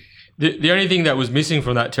declaration. The only thing that was missing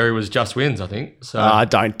from that, Terry, was just wins, I think. So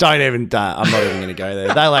don't even. I'm not even going to go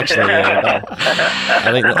there. They'll actually.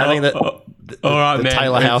 I think that all right, the man.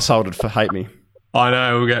 Taylor household would hate me. I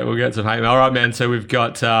know we'll get some hate. All right, man. So we've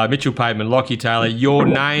got Mitchell Pateman, Lockie Taylor. Your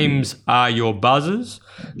names are your buzzers,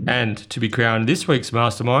 and to be crowned this week's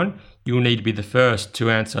mastermind, you will need to be the first to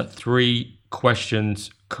answer 3 questions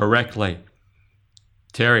correctly.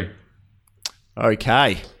 Terry.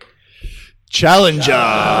 Okay. Challenger,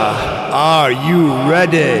 are you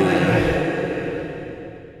ready?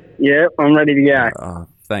 Yeah, I'm ready to go. Oh,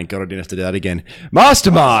 thank God I didn't have to do that again.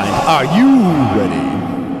 Mastermind, are you ready?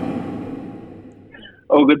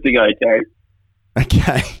 All good to go, Terry.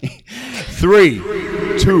 Okay. 3,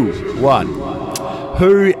 2, 1.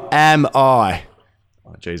 Who am I?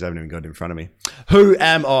 Oh, geez, I haven't even got it in front of me. Who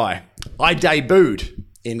am I? I debuted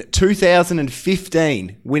in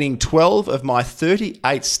 2015, winning 12 of my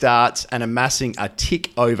 38 starts and amassing a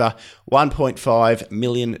tick over $1.5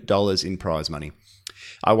 million in prize money.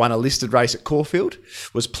 I won a listed race at Caulfield,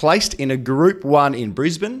 was placed in a Group 1 in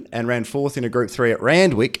Brisbane and ran 4th in a Group 3 at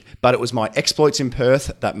Randwick, but it was my exploits in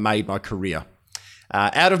Perth that made my career.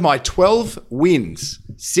 Out of my 12 wins,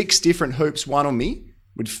 6 different hoops won on me,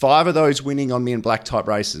 with 5 of those winning on me in black type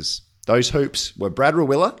races. Those hoops were Brad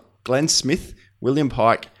Rawiller, Glenn Smith, William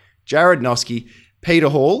Pike, Jared Noski, Peter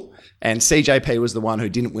Hall, and CJP was the one who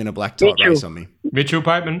didn't win a black type race on me. Mitchell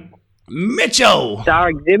Pateman. Mitchell! Star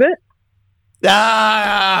Exhibit.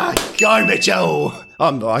 Go Mitchell!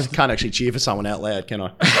 I can't actually cheer for someone out loud, can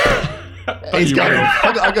I?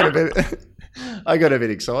 I got a bit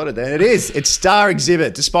excited then. It's Star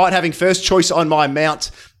Exhibit. Despite having first choice on my mount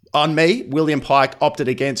on me, William Pike opted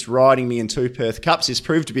against riding me in 2 Perth Cups. This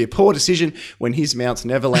proved to be a poor decision when his mounts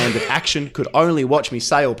never landed action, could only watch me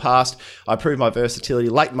sail past. I proved my versatility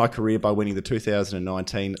late in my career by winning the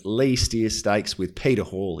 2019 Lee Steer Stakes with Peter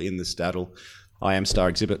Hall in the saddle. I am Star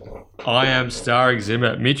Exhibit. I am Star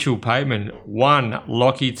Exhibit. Mitchell Pateman, 1.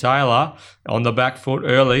 Lockie Taylor on the back foot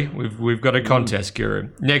early. We've got a contest, Guru.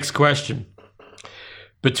 Next question.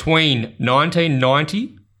 Between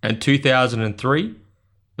 1990 and 2003,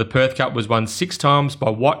 the Perth Cup was won 6 times by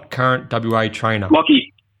what current WA trainer?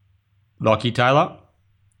 Lockie Taylor.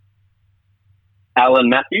 Alan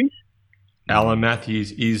Matthews. Alan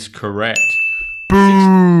Matthews is correct.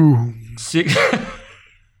 Boo! 6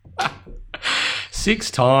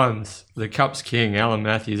 times the Cup's king, Alan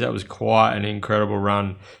Matthews. That was quite an incredible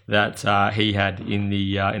run that he had in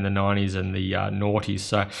the 90s and the noughties.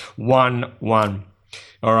 So 1-1.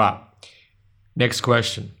 All right. Next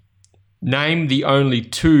question. Name the only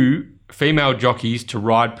 2 female jockeys to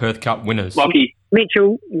ride Perth Cup winners. Lockie.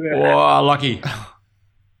 Mitchell. Oh, Lucky.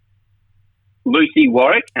 Lucy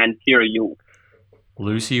Warwick and Kira Yule.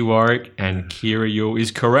 Lucy Warwick and Kira Yule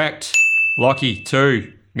is correct. Lockie,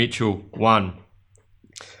 2. Mitchell, 1.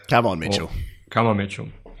 Come on, Mitchell. Come on, Mitchell.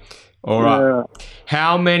 All right.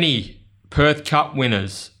 How many Perth Cup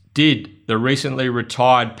winners did the recently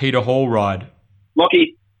retired Peter Hall ride?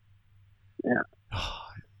 Lockie. Yeah.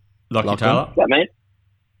 Lockie Taylor? Is that me?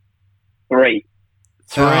 3.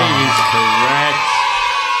 3 is correct.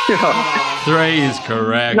 3 is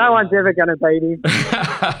correct. No one's ever going to beat him.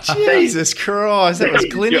 Jesus Christ, that was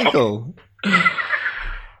clinical. These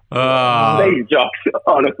jocks,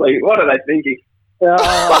 honestly, what are they thinking? Yeah.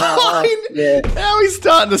 Now he's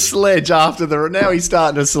starting to sledge after now he's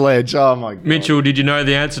starting to sledge. Oh my God. Mitchell, did you know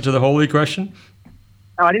the answer to the Hawley question?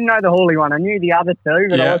 I didn't know the Hawley one. I knew the other 2,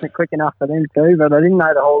 but Yeah. I wasn't quick enough for them 2. But I didn't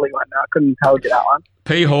know the Hawley one. I couldn't tell you that one.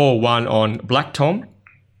 P. Hall won on Black Tom,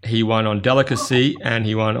 he won on Delicacy, and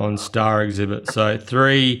he won on Star Exhibit. So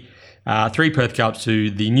 3 Perth Cups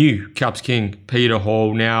to the new Cups King, Peter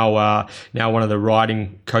Hall, now one of the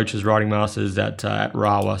riding masters at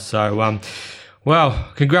Rawa. So,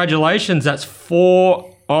 well, congratulations. That's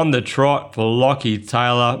 4 on the trot for Lockie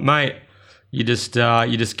Taylor. Mate, you're just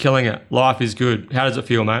killing it. Life is good. How does it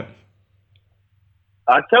feel, mate?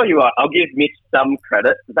 I tell you what, I'll give Mitch some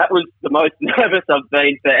credit. That was the most nervous I've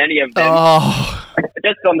been for any of them. Oh,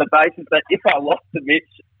 Just on the basis that if I lost to Mitch,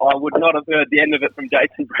 I would not have heard the end of it from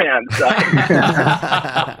Jason Brown. So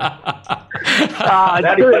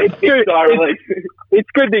that is a big sigh of relief. It's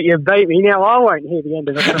good that you beat me. Now I won't hear the end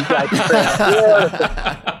of it from Jason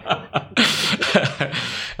Brown.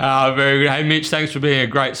 Very good. Hey, Mitch, thanks for being a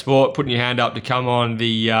great sport, putting your hand up to come on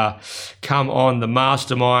the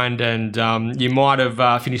mastermind, and you might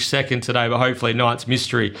have finished second today, but hopefully Knight's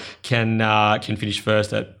Mystery can finish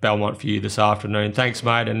first at Belmont for you this afternoon. Thanks,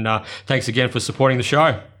 mate, and thanks again for supporting the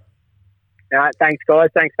show. Thanks, guys.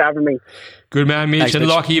 Thanks for having me. Good man, Mitch. Thanks, and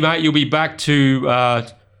Mitch. Lockie, mate, you'll be back to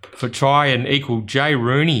for try and equal Jay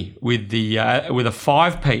Rooney with a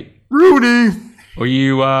 5-peat. Rooney. Are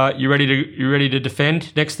you ready to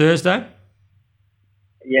defend next Thursday?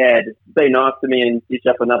 Yeah, just be nice to me and dish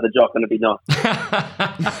up another jock and it'll be nice.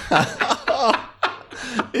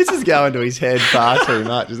 This is going to his head far too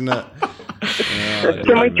much, isn't it?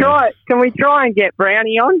 Can we try and get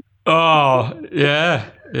Brownie on? Oh, yeah.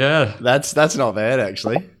 That's not bad,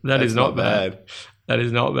 actually. That's not bad. That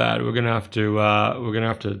is not bad. We're gonna have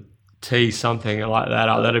to tee something like that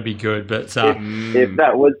up. That'd be good. But if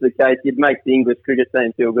that was the case, you'd make the English cricket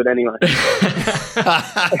team feel good anyway.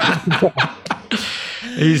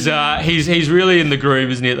 He's really in the groove,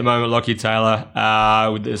 isn't he, at the moment, Lockie Taylor,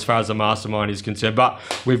 as far as the mastermind is concerned. But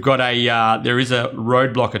we've got there is a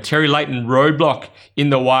roadblock, a Terry Leighton roadblock in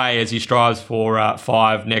the way as he strives for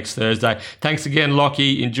 5 next Thursday. Thanks again,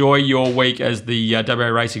 Lockie. Enjoy your week as the WA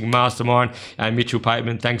Racing Mastermind. And Mitchell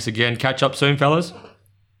Pateman, thanks again. Catch up soon, fellas.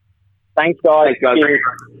 Thanks, guys. Cheers.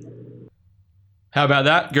 How about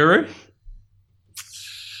that, Guru?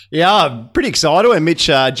 Yeah, I'm pretty excited when Mitch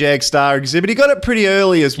Jag Star Exhibit. He got it pretty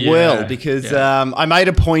early as well because I made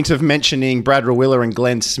a point of mentioning Brad Rawiller and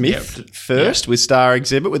Glenn Smith first with Star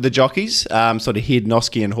Exhibit with the jockeys, sort of Hid,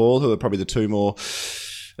 Noski and Hall, who are probably the two more,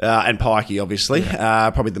 and Pikey, obviously,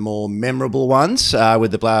 probably the more memorable ones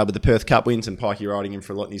with the Perth Cup wins and Pikey riding him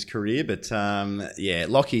for a lot in his career. But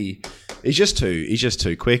Lockie, he's just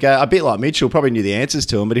too quick. A bit like Mitchell, probably knew the answers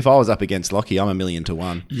to him. But if I was up against Lockie, I'm 1,000,000 to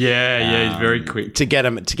 1. Yeah, he's very quick to get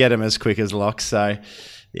him as quick as Lock. So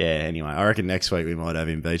anyway, I reckon next week we might have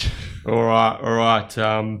him beat. All right.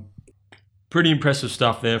 Pretty impressive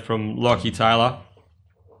stuff there from Lockie Taylor.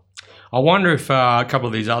 I wonder if a couple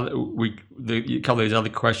of these other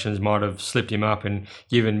questions might have slipped him up and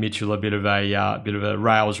given Mitchell a bit of a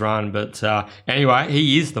rails run. But anyway,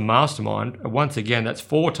 he is the mastermind. Once again, that's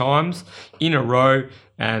 4 times in a row,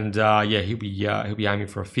 and he'll be aiming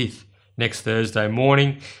for a 5th next Thursday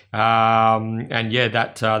morning.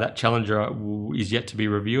 That challenger is yet to be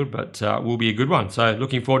revealed, but will be a good one. So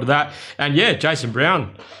looking forward to that. And Jason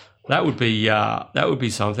Brown. That would be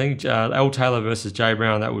something. L. Taylor versus Jay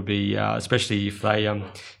Brown. That would be, especially if they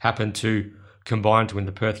happen to combine to win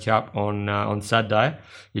the Perth Cup on Saturday.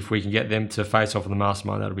 If we can get them to face off in the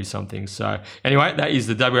mastermind, that'll be something. So anyway, that is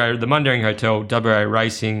the Mundaring Hotel WA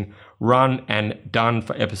Racing Run and Done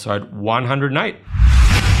for episode 108.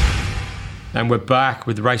 And we're back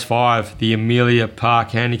with race 5, the Amelia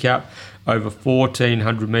Park Handicap, over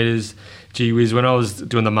 1,400 metres. Gee whiz, when I was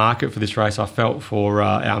doing the market for this race, I felt for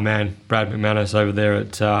our man Brad McManus over there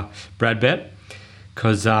at Bradbet,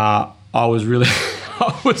 because I was really,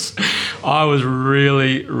 I was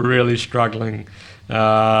really struggling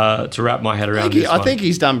to wrap my head around this one. I think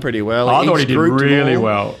he's done pretty well. I thought he did really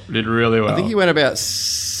well. I think he went about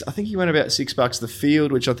 $6 the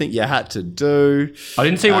field, which I think you had to do. I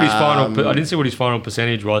didn't see what his final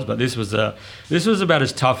percentage was, but this was about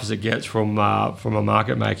as tough as it gets from a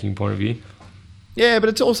market making point of view. Yeah, but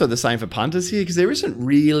it's also the same for punters here because there isn't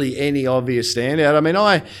really any obvious standout. I mean,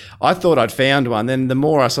 I thought I'd found one. Then the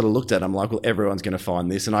more I sort of looked at it, I'm like, well, everyone's going to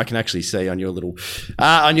find this. And I can actually see on your little,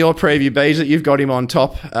 on your preview, Bees, that you've got him on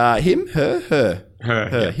top. Him, her,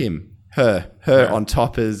 him, her on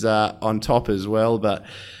top as well. But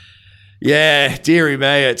yeah, dearie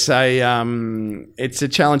me, it's a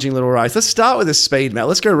challenging little race. Let's start with the speed, Matt.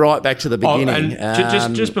 Let's go right back to the beginning.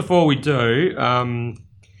 And just before we do,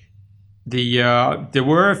 there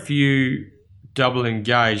were a few double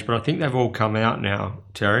engaged, but I think they've all come out now,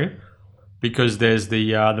 Terry, because there's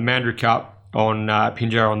the Mandurah Cup on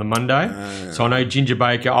Pinjarra on the Monday. So I know Ginger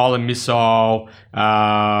Baker, Island Missile,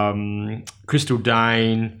 Crystal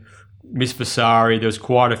Dane, Miss Vasari. There's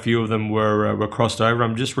quite a few of them were crossed over.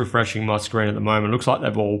 I'm just refreshing my screen at the moment. Looks like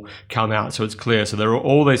they've all come out, so it's clear. So they're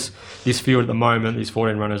all this field at the moment. These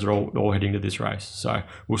 14 runners are all heading to this race. So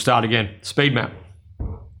we'll start again. Speed map.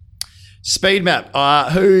 Speed map.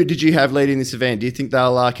 Who did you have leading this event? Do you think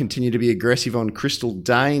they'll continue to be aggressive on Crystal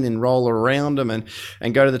Dane and roll around them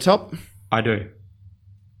and go to the top? I do.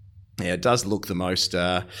 Yeah, it does look the most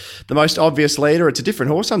obvious leader. It's a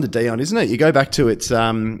different horse under Dion, isn't it? You go back to its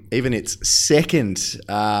even its second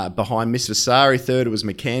behind Miss Vasari, third it was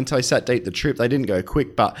McCanto, sat deep the trip. They didn't go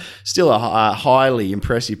quick, but still a highly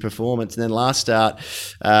impressive performance. And then last start,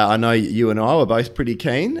 I know you and I were both pretty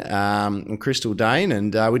keen on Crystal Dane,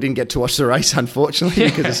 and we didn't get to watch the race unfortunately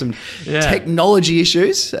because of some technology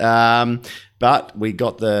issues. But we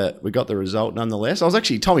got the result nonetheless. I was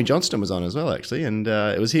actually, Tommy Johnston was on as well, actually, and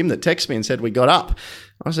it was him that texted me and said we got up.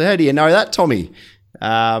 I said, how do you know that, Tommy?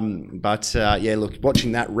 Look,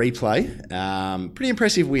 watching that replay, pretty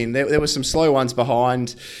impressive win. There were some slow ones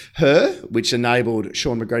behind her, which enabled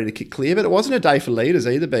Sean McGrady to kick clear, but it wasn't a day for leaders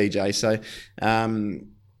either, BJ. So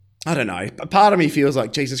I don't know. Part of me feels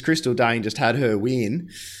like, Jesus, Crystal Dane just had her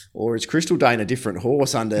win. Or is Crystal Dane a different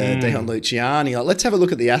horse under Dion Luciani? Like, let's have a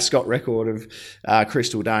look at the Ascot record of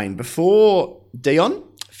Crystal Dane. Before Dion,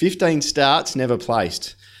 15 starts, never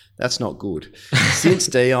placed. That's not good. Since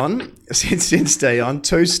Dion,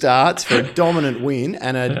 2 starts for a dominant win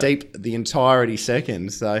and a deep the entirety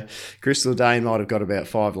second. So Crystal Dane might have got about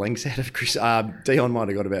 5 lengths out of Dion might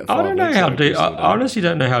have got about 5 I don't know lengths. I honestly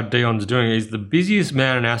don't know how Dion's doing. He's the busiest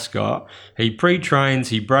man in Ascot. He pre-trains,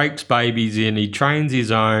 he breaks babies in, he trains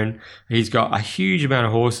his own. He's got a huge amount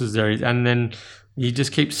of horses there, and then he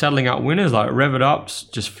just keeps settling up winners like Rev It Up's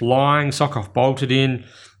just flying. Sockhoff bolted in.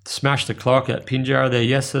 Smashed the clock at Pinjarra there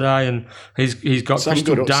yesterday, and he's got some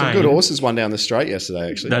Crystal Dane. Some good horses won down the straight yesterday,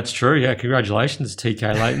 actually. That's true, yeah. Congratulations,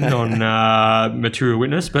 TK Leighton, on Material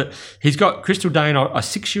Witness. But he's got Crystal Dane, a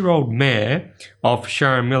 6-year-old mare off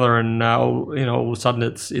Sharon Miller, and all of a sudden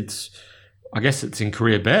it's I guess it's in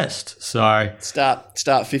career best. So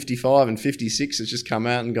start 55 and 56 has just come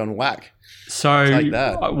out and gone whack. So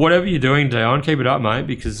whatever you're doing, Dion, keep it up, mate,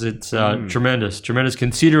 because it's tremendous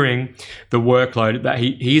considering the workload that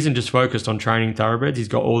he isn't just focused on training thoroughbreds. He's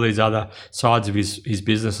got all these other sides of his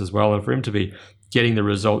business as well. And for him to be getting the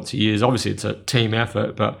results he is, obviously it's a team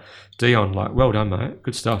effort, but Dion, well done, mate.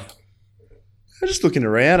 Good stuff. I'm just looking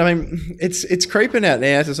around. I mean, it's creeping out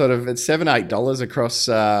now to sort of it's $7-8 across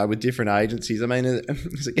with different agencies. I mean,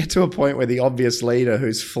 does it get to a point where the obvious leader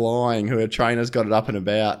who's flying, who a trainer's got it up and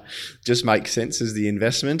about, just makes sense as the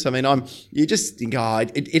investment? I mean, you just think,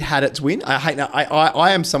 it had its win. I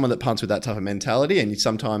am someone that punts with that type of mentality, and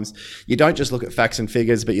sometimes you don't just look at facts and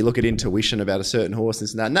figures, but you look at intuition about a certain horse,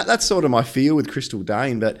 this and that. And that's sort of my feel with Crystal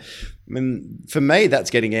Dane, but I mean, for me, that's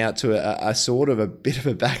getting out to a sort of a bit of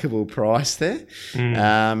a backable price there.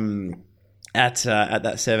 At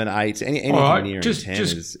that 7-8, anything right, near just 10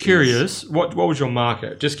 just curious. What was your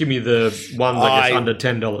market? Just give me the one that gets under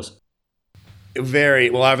 $10.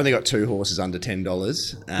 Well, I've only got 2 horses under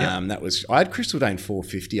 $10. That was I had Crystal Dane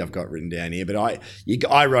 450. I've got written down here, but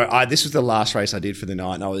I wrote this was the last race I did for the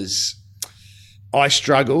night, and I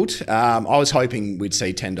struggled. I was hoping we'd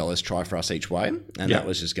see $10 try for us each way, and that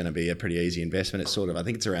was just going to be a pretty easy investment. It's I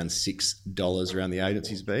think it's around $6 around the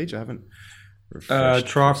agency's beach. I haven't refreshed.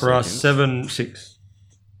 Try for us 7-6.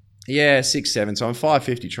 Yeah, 6-7. So I'm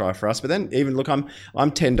 550 try for us. But then even look, I'm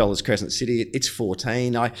 $10 Crescent City. It's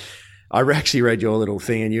 14. I actually read your little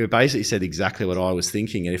thing, and you basically said exactly what I was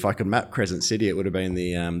thinking. And if I could map Crescent City, it would have been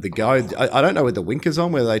the go. I don't know with the winkers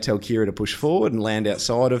on, whether they tell Kira to push forward and land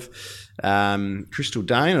outside of Crystal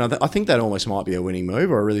Dane. And I think that almost might be a winning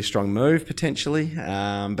move or a really strong move potentially.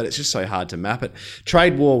 But it's just so hard to map it.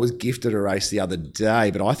 Trade War was gifted a race the other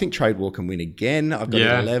day, but I think Trade War can win again. I've got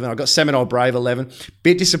 11. I've got Seminole Brave 11.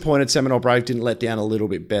 Bit disappointed Seminole Brave didn't let down a little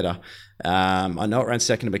bit better. I know it ran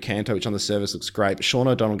second to Bacanto, which on the surface looks great, but Sean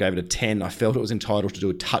O'Donnell gave it a 10. I felt it was entitled to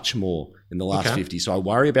do a touch more in the last 50. So I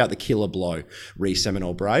worry about the killer blow,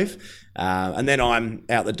 Seminole Brave. And then I'm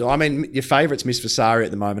out the door. I mean, your favourite's Miss Vasari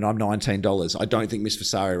at the moment. I'm $19. I don't think Miss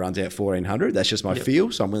Vasari runs out $1,400. That's just my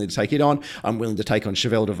feel. So I'm willing to take it on. I'm willing to take on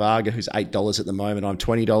Chevelle de Varga, who's $8 at the moment. I'm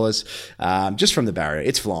 $20. Just from the barrier.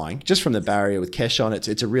 It's flying. Just from the barrier with Kesh on.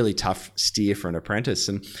 It's a really tough steer for an apprentice.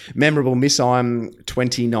 And Memorable Miss, I'm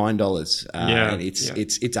 $29. And it's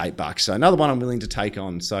 $8. So another one I'm willing to take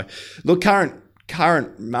on. So look,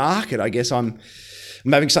 current market, I guess I'm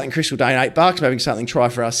having something Crystal Dane $8. I'm having something Try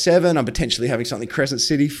for Us 7. I'm potentially having something Crescent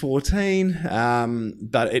City 14.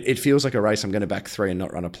 But it feels like a race I'm going to back 3 and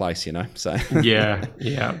not run a place, So yeah,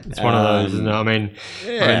 it's one of those. Isn't it? I mean,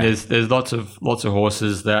 there's lots of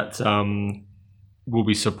horses that will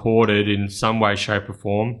be supported in some way, shape, or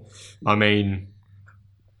form. I mean,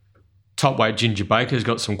 top weight Ginger Baker's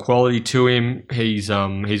got some quality to him. He's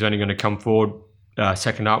only going to come forward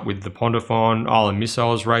second up with the Pondaphon. Island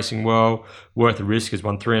Missiles racing well. Worth a Risk has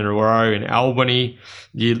won 3 in a row in Albany.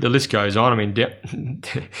 The list goes on. I mean,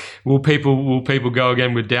 will people go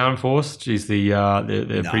again with Downforce? Geez,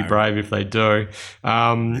 they're pretty brave if they do.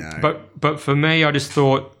 No. But for me, I just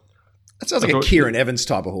thought. That sounds like a Kieran Evans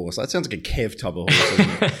type of horse. That sounds like a Kev type of horse.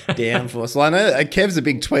 Downforce. Well, I know Kev's a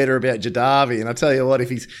big tweeter about Jadavi, and I tell you what,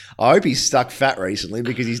 I hope he's stuck fat recently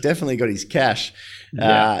because he's definitely got his cash.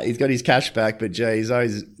 Yeah. He's got his cash back, but geez,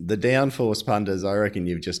 the Downforce punters, I reckon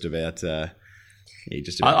you've just about. I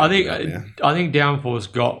think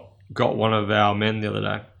Downforce got one of our men the other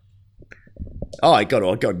day. Oh, I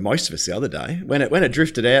got most of us the other day when it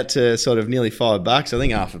drifted out to sort of nearly $5. I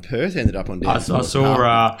think half of Perth ended up on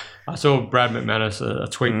Downforce. I saw Brad McManus a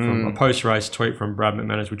tweet from a post race tweet from Brad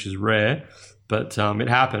McManus, which is rare, but it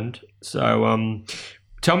happened. So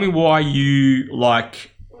tell me why you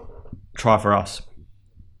like Try For Us.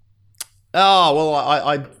 Oh, well,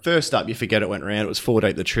 I first up, you forget it went round. It was 4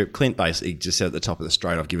 deep the trip. Clint basically just said at the top of the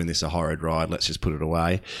straight, I've given this a horrid ride. Let's just put it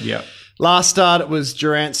away. Yeah. Last start, it was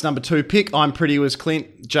Durant's number 2 pick. I'm Pretty was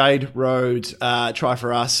Clint. Jade rode Try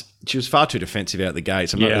For Us. She was far too defensive out the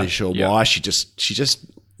gates. I'm not really sure why. She just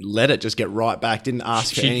let it just get right back. Didn't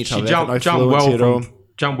ask for any type of effort.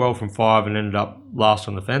 Jumped well from 5 and ended up last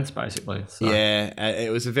on the fence, basically. So. Yeah, it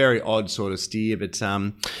was a very odd sort of steer, but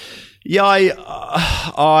yeah, I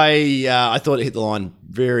thought it hit the line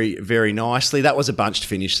very, very nicely. That was a bunched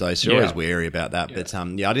finish, though, so you're always wary about that. Yeah. But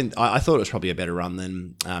I thought it was probably a better run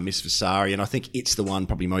than Miss Vasari, and I think it's the one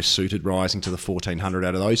probably most suited rising to the 1400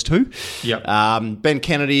 out of those two. Yep. Ben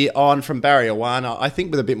Kennedy on from barrier 1. I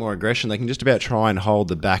think with a bit more aggression, they can just about try and hold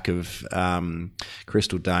the back of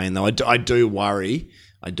Crystal Dane. Though I do worry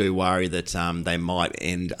that they might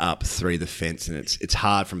end up through the fence, and it's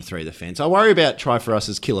hard from through the fence. I worry about Try For Us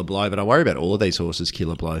as Killer Blow, but I worry about all of these horses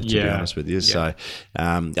Killer Blow, to be honest with you. Yeah. So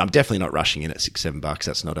I'm definitely not rushing in at $6-7.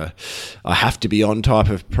 That's not I have to be on type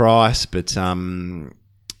of price, but I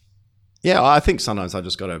think sometimes I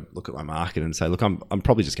just got to look at my market and say, look, I'm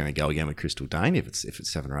probably just going to go again with Crystal Dane if it's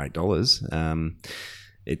 $7 or $8.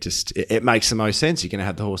 It makes the most sense. You're going to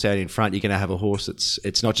have the horse out in front. You're going to have a horse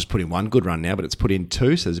it's not just put in one good run now, but it's put in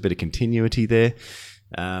 2. So there's a bit of continuity there.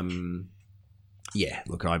 Look,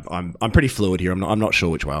 I'm pretty fluid here. I'm not sure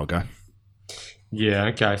which way I'll go. Yeah.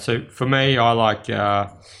 Okay. So for me, I like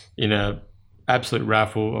in a absolute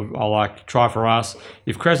raffle. I like Try For Us.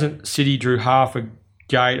 If Crescent City drew half a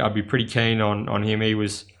gate, I'd be pretty keen on him. He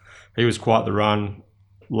was quite the run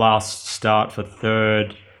last start for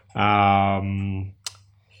 3rd.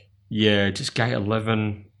 Just gate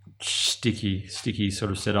 11, sticky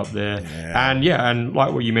sort of setup there. Yeah. And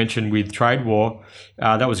like what you mentioned with Trade War,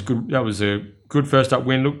 that was good. That was a good first up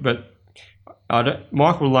win. Look, but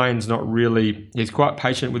Michael Lane's not really. He's quite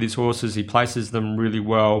patient with his horses. He places them really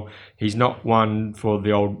well. He's not one for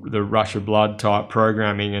the rush of blood type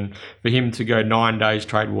programming. And for him to go 9 days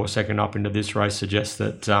Trade War second up into this race suggests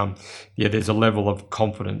that there's a level of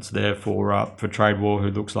confidence there for Trade War, who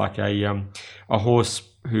looks like a horse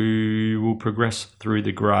who will progress through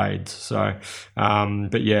the grades. So,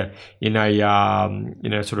 but yeah, in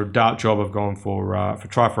a sort of dark job of going for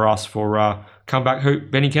Try For Us for comeback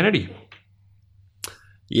hoop Benny Kennedy.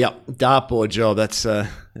 Yep, dartboard job. That's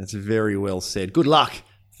very well said. Good luck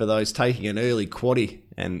for those taking an early quaddie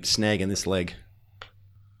and snagging this leg.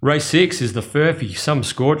 Race 6 is the Furphy Some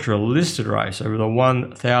Scorcher listed race over the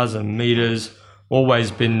 1,000 metres.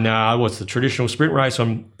 Always been what's the traditional sprint race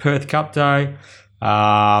on Perth Cup Day.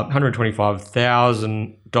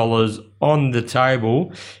 $125,000 on the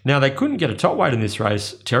table. Now, they couldn't get a top weight in this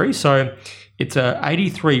race, Terry, so it's a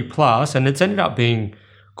 83 plus, and it's ended up being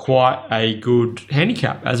quite a good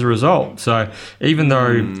handicap as a result. So even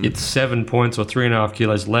though it's 7 points or 3.5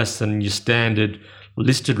 kilos less than your standard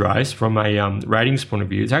listed race from a ratings point of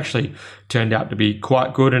view, it's actually turned out to be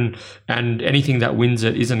quite good, and anything that wins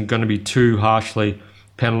it isn't going to be too harshly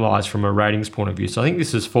penalised from a ratings point of view. So I think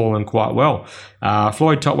this has fallen quite well.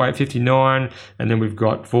 Floyd top weight 59, and then we've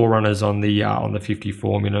got 4 runners on the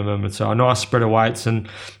 54 minimum. And so a nice spread of weights and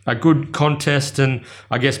a good contest. And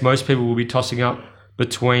I guess most people will be tossing up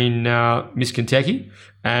between Miss Kentucky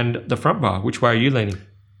and the front bar. Which way are you leaning? A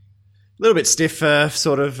little bit stiff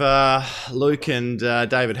sort of Luke and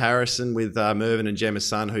David Harrison with Mervyn and Gemma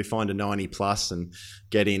Sun, who find a 90 plus and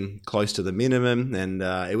get in close to the minimum. And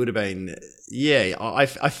it would have been, I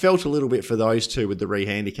felt a little bit for those two with the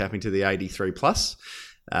re-handicapping to the 83 plus.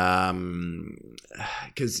 Because,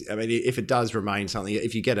 I mean, if it does remain something,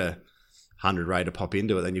 if you get a 100 rate to pop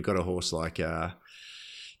into it, then you've got a horse like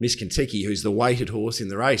Miss Kentucky, who's the weighted horse in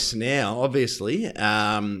the race. Now, obviously,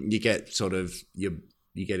 you get sort of, you're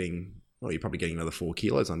getting well, you're probably getting another 4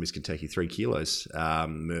 kilos on Miss Kentucky, 3 kilos,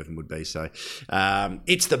 Mervyn would be. So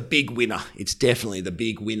it's the big winner. It's definitely the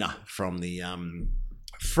big winner from the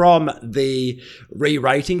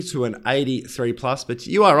re-rating to an 83 plus. But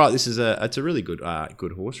you are right. It's a really good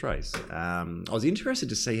horse race. I was interested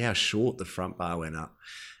to see how short the front bar went up.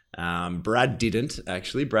 Brad didn't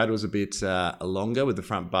actually. Brad was a bit longer with the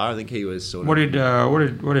front bar. I think he was sort of. What did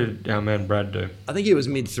our man Brad do? I think he was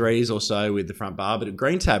mid threes or so with the front bar, but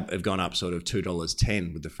Green Tab have gone up sort of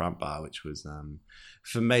 $2.10 with the front bar, which was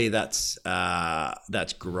for me that's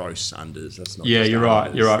gross unders. That's not. Yeah, you're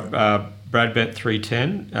right. You're right. Brad bet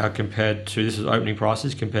 $3.10 compared to this is opening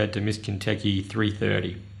prices compared to Miss Kentucky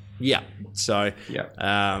 $3.30. Yeah. So yeah,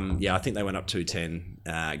 I think they went up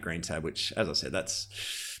 $2.10 Green Tab, which, as I said,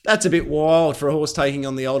 that's a bit wild for a horse taking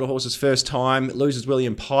on the older horse's first time. It loses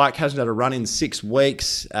William Pike, hasn't had a run in 6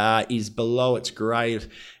 weeks, is below its grade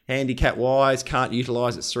handicap-wise, can't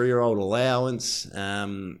utilise its 3-year-old allowance.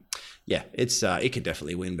 It could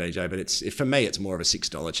definitely win, BJ, but for me, it's more of a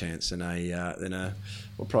 $6 chance than a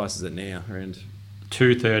what price is it now? Around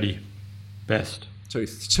 $2.30 best.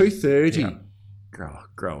 $2.30. Yeah.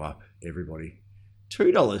 Grow up, everybody.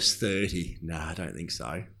 $2.30. Nah, I don't think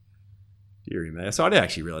so. Deary me. So I didn't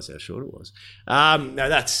actually realise how short it was. No,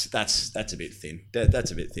 that's a bit thin. That's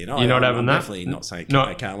a bit thin. You're not having that? Definitely not saying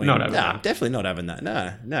I can't win. Not having that. Definitely not having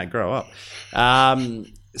that. No, grow up.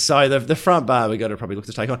 So the front bar we got to probably look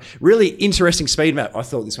to take on. Really interesting speed map, I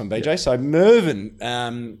thought, this one, BJ. So Mervyn,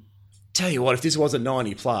 tell you what, if this was a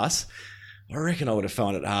 90 plus, I reckon I would have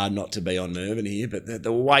found it hard not to be on Mervyn here. But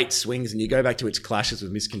the weight swings, and you go back to its clashes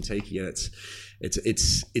with Miss Kentucky, and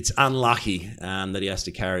it's unlucky that he has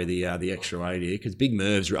to carry the extra weight here, because Big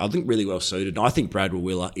Merv's, I think, really well suited. And I think Brad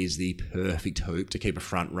Willa is the perfect hoop to keep a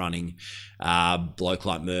front running bloke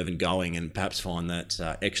like Mervyn going and perhaps find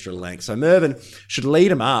that extra length. So Mervyn should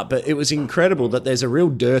lead him up, but it was incredible that there's a real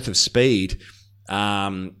dearth of speed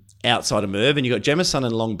outside of Mervyn. You've got Jemison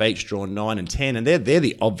and Long Beach drawn 9 and 10, and they're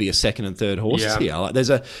the obvious second and third horses here. Like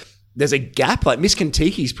there's a gap. Like Miss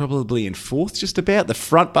Kentucky's probably in 4th just about. The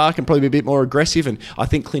front bar can probably be a bit more aggressive, and I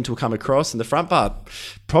think Clint will come across, and the front bar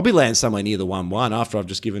probably lands somewhere near the 1-1 after I've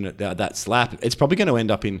just given it that slap. It's probably going to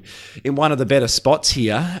end up in one of the better spots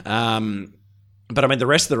here. But I mean, the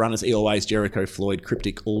rest of the runners, Earlways, Jericho, Floyd,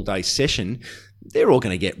 Cryptic, All Day Session, they're all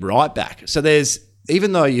going to get right back. So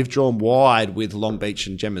even though you've drawn wide with Long Beach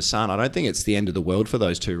and Gemma's Son, I don't think it's the end of the world for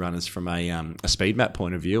those two runners from a speed map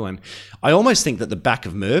point of view. And I almost think that the back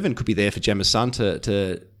of Mervyn could be there for Gemma's Son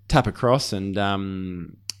to tap across and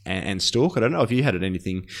stalk. I don't know if you had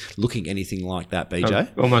anything like that, BJ.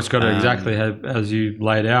 I've almost got it exactly as you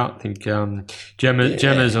laid out. I think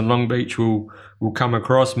Gemma's and Long Beach will come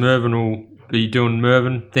across. Mervyn will be doing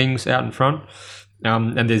Mervyn things out in front.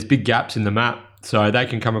 And there's big gaps in the map. So they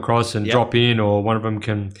can come across and drop in, or one of them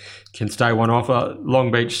can stay one off. Long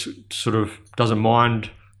Beach sort of doesn't mind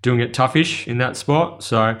doing it toughish in that spot.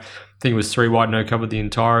 So I think it was 3 wide, no cover the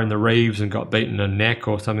entire in the Reeves and got beaten a neck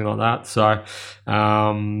or something like that. So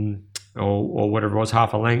or whatever it was,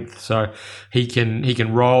 half a length. So he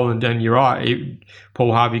can roll, and you're right.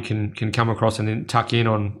 Paul Harvey can come across and then tuck in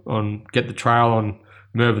on get the trail on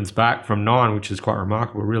Mervyn's back from 9, which is quite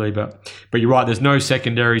remarkable, really. But you're right. There's no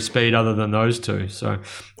secondary speed other than those two. So,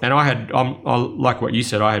 and I like what you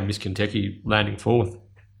said. I had Miss Kentucky landing 4th.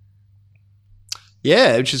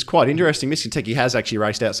 Yeah, which is quite interesting. Miss Kentucky has actually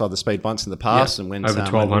raced outside the speed once in the past and went over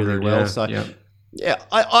 1,200 really well. Yeah, so. Yeah,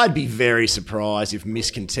 I'd be very surprised if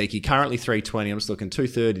Miss Kentucky, currently 320, I'm just looking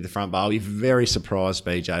 230 the front bar. I'll be very surprised,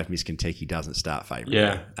 BJ, if Miss Kentucky doesn't start favourite.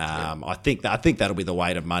 Yeah. I think that'll be the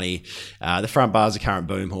weight of money. The front bar's a current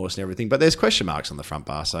boom horse and everything, but there's question marks on the front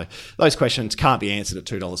bar. So those questions can't be answered at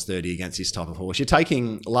 $2.30 against this type of horse. You're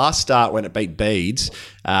taking last start when it beat Beads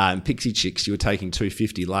and Pixie Chicks, you were taking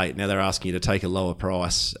 $2.50 late. Now they're asking you to take a lower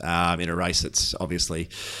price in a race that's obviously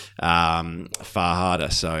far harder.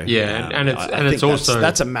 So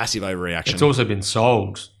that's a massive overreaction. It's also been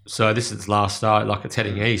sold, so this is last start, like it's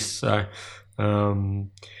heading east. So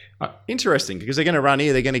interesting, because they're going to run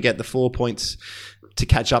here. They're going to get the 4 points to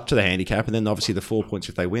catch up to the handicap, and then obviously the 4 points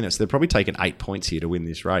if they win it. So they're probably taking 8 points here to win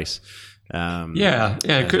this race. It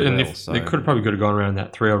could, well, and they could have gone around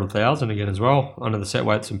that 300,000 again as well under the set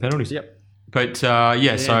weights and penalties. Yep. But so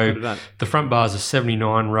the front bar's a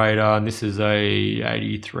 79 rater, and this is a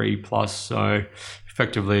 83 plus. So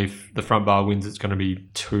effectively, if the front bar wins, it's going to be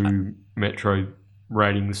 2 Metro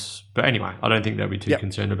ratings. But anyway, I don't think they'll be too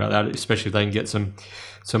concerned about that, especially if they can get some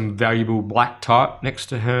valuable black type next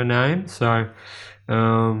to her name. So,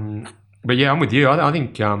 but yeah, I'm with you. I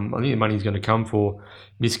think the money's going to come for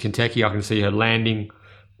Miss Kentucky. I can see her landing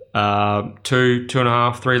two and a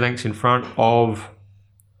half, 3 lengths in front of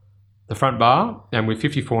the front bar, and with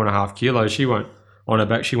 54.5 kilos, she won't on her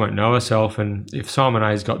back. She won't know herself. And if Simon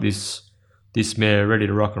A's got this mare ready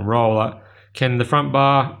to rock and roll, can the front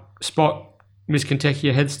bar spot Miss Kentucky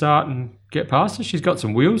a head start and get past her? She's got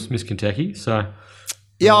some wheels, Miss Kentucky. So.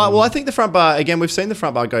 Yeah, well, I think the front bar, again, we've seen the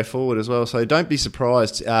front bar go forward as well, so don't be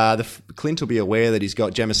surprised. Clint will be aware that he's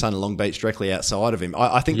got Gemma Sun and Long Beach directly outside of him.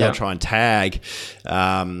 I think they'll try and tag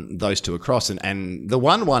those two across, and the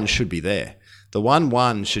 1-1 should be there. The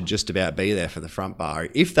 1-1 should just about be there for the front bar.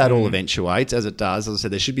 If that all eventuates, as it does, as I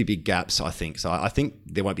said, there should be big gaps, I think. So I think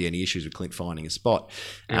there won't be any issues with Clint finding a spot.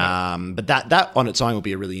 Yeah. But that on its own will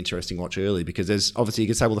be a really interesting watch early, because there's obviously, you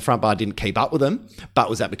could say, well, the front bar didn't keep up with them, but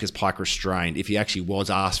was that because Pike restrained? If he actually was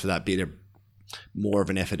asked for that bit of more of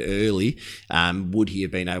an effort early, would he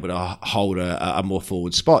have been able to hold a more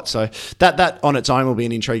forward spot? So that on its own will be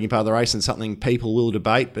an intriguing part of the race and something people will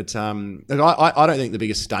debate. But I don't think the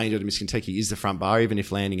biggest danger to Miss Kentucky is the front bar, even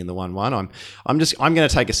if landing in the 1-1. I'm going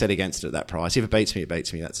to take a set against it at that price. If it beats me, it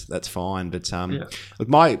beats me. That's fine. But look,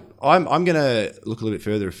 I'm going to look a little bit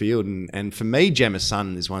further afield, and for me, Gemma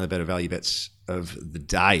Sun is one of the better value bets of the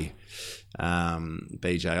day.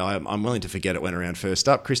 BJ, I'm willing to forget it went around first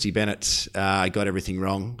up. Christy Bennett got everything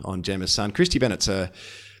wrong on Gemma's Son. Christy Bennett's a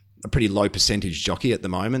pretty low percentage jockey at the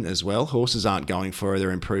moment as well. Horses aren't going for her.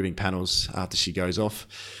 They're improving panels after she goes off.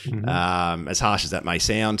 As harsh as that may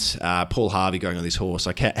sound, Paul Harvey going on this horse,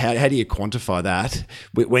 like how do you quantify that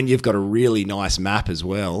when you've got a really nice map as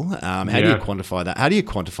well? How do you quantify that? How do you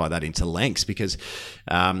quantify that into lengths? Because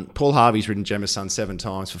Paul Harvey's ridden Gemma's Son 7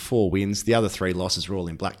 times for 4 wins. The other 3 losses were all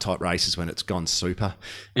in black type races when it's gone super.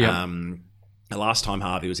 The last time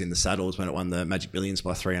Harvey was in the saddle was when it won the Magic Millions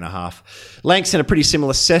by 3.5 lengths in a pretty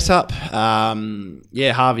similar setup. Harvey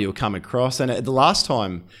will come across. And the last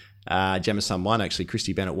time Gemma Sun won, actually,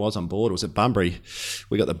 Christy Bennett was on board. It was at Bunbury.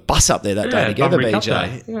 We got the bus up there that day together, Bunbury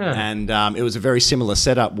BJ. And it was a very similar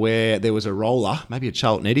setup where there was a roller, maybe a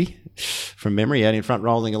Charlton Eddy from memory, out in front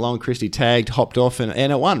rolling along. Christy tagged, hopped off, and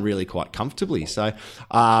it won really quite comfortably. So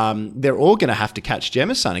they're all going to have to catch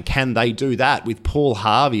Gemma Sun. And can they do that with Paul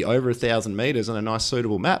Harvey over 1,000 metres on a nice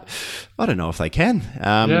suitable map? I don't know if they can.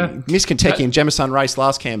 Miss Kentucky and Gemma Sun raced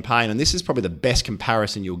last campaign, and this is probably the best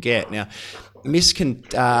comparison you'll get. Now, Miss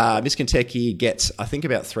Kentucky gets, I think,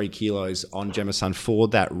 about 3 kilos on Gemma Sun for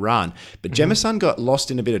that run. But Gemma Sun got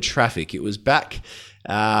lost in a bit of traffic. It was back,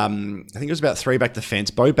 I think it was about 3 back the fence.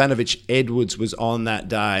 Bo Banovich Edwards was on that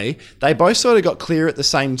day. They both sort of got clear at the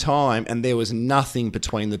same time, and there was nothing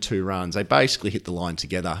between the 2 runs. They basically hit the line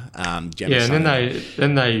together. Gemma Sun. And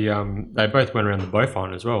then they both went around the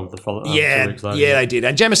Beaufort as well. 2 weeks later. They did.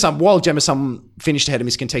 And while Gemma Sun finished ahead of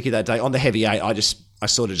Miss Kentucky that day on the heavy 8, I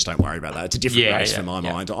sort of just don't worry about that. It's a different race for my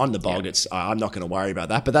mind. On the bog, I'm not going to worry about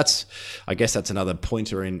that. But I guess that's another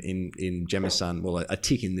pointer in Gemma Sun. Well, a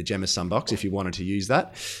tick in the Gemma Sun box if you wanted to use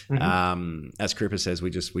that. As Cripper says, we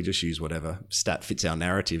just use whatever stat fits our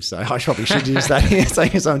narrative. So I probably should use that here,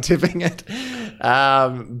 saying as I'm tipping it. I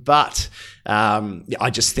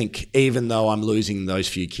just think even though I'm losing those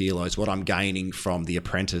few kilos, what I'm gaining from the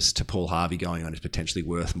apprentice to Paul Harvey going on is potentially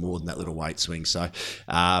worth more than that little weight swing. So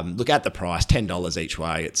look at the price, $10 each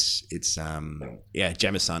way. It's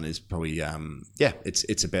Gemma Sun is probably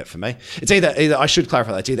it's a bet for me. It's either I should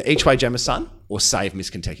clarify that, it's either each way Gemma Sun or save Miss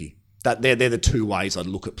Kentucky. That they're the 2 ways I'd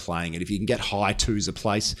look at playing it. If you can get high 2s a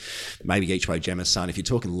place, maybe each way Gemma Sun. If you're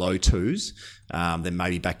talking low 2s, then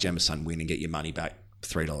maybe back Gemma Sun win and get your money back.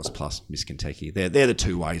 $3 plus Miss Kentucky. They're the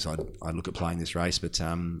 2 ways I'd look at playing this race, but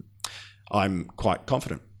I'm quite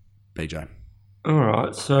confident, BJ. All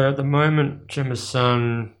right. So at the moment, Gemma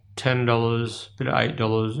Sun $10, bit of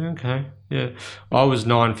 $8. Okay, yeah. I was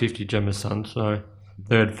 $9.50 Gemma Sun, so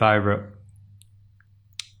 3rd favourite.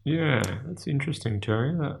 Yeah, that's interesting,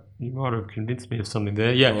 Terry. That you might have convinced me of something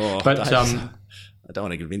there. Yeah, but I don't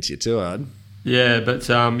want to convince you too hard. Yeah, but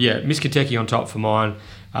Miss Kentucky on top for mine.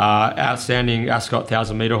 Outstanding Ascot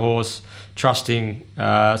 1,000-metre horse. Trusting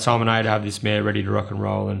Simon A to have this mare ready to rock and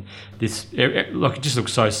roll, and it just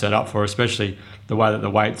looks so set up for her, especially the way that the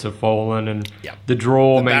weights have fallen, and the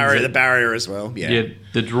draw the barrier as well. Yeah,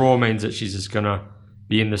 the draw means that she's just gonna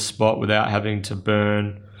be in the spot without having to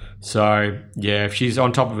burn. So if she's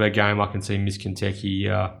on top of her game, I can see Miss Kentucky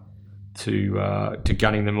to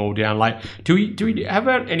gunning them all down late. Do we have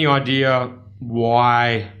any idea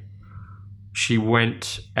why she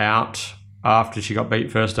went out after she got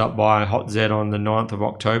beat first up by Hot Z on the 9th of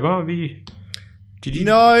October? Did you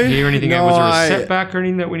hear anything? Was there a setback or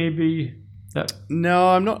anything that we need to be No,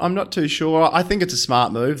 I'm not too sure. I think it's a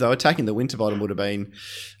smart move, though. Attacking the Winterbottom would have been,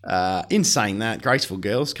 in saying that, Graceful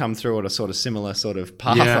Girls come through at a sort of similar sort of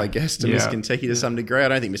path, I guess, to Miss Kentucky to some degree. I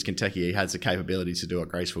don't think Miss Kentucky has the capability to do what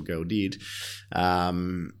Graceful Girl did.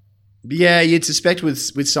 But yeah, you'd suspect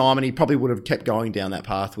with Simon, he probably would have kept going down that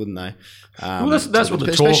path, wouldn't they? Well, that's what the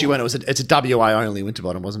talk... Especially when it's a WA only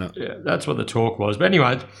Winterbottom, wasn't it? Yeah, that's what the talk was. But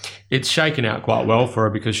anyway, it's shaken out quite well for her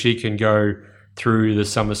because she can go through the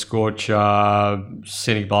Summer Scorch,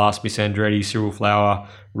 Scenic Blast, Miss Andretti, Cyril Flower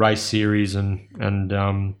race series, so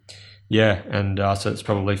it's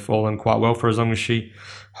probably fallen quite well for her as long as she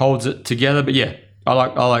holds it together. But yeah, I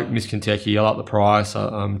like Miss Kentucky. I like the price.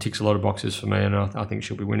 Ticks a lot of boxes for me, and I think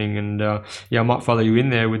she'll be winning. And I might follow you in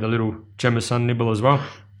there with a little Gemma Sun nibble as well.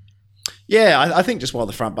 Yeah, I think just while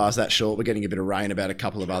the front bar's that short, we're getting a bit of rain about a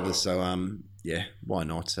couple of others. So why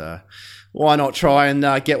not? Why not try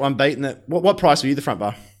and get one beaten? What price were you the front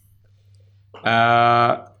bar?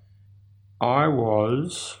 I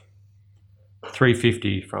was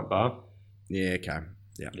 $350 front bar. Yeah. Okay.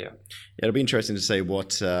 Yeah. It'll be interesting to see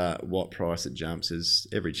what price it jumps. There's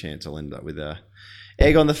every chance I'll end up with a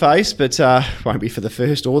egg on the face, but won't be for the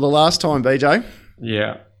first or the last time, BJ.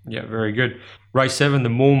 Yeah, very good. Race 7, the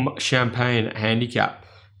Mulm Champagne Handicap.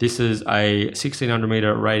 This is a 1,600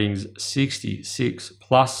 metre ratings 66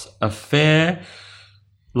 plus affair.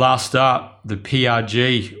 Last start, the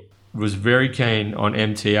PRG was very keen on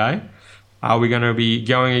MTA. Are we going to be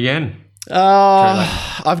going again?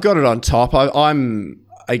 I've got it on top.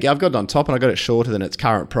 I've got it on top, and I got it shorter than its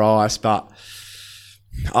current price. But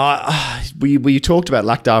we talked about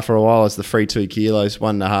Lactar for a while as the free 2 kilos,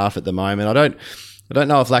 1.5 at the moment. I don't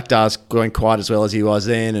know if Lactar's going quite as well as he was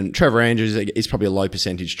then, and Trevor Andrews is probably a low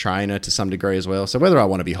percentage trainer to some degree as well. So whether I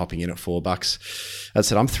want to be hopping in at $4, as I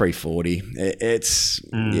said, I'm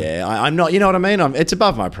 $340. I'm not. You know what I mean? It's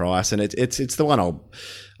above my price, and it's the one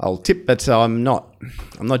I'll tip, but I'm not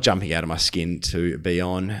jumping out of my skin to be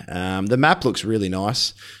on. The map looks really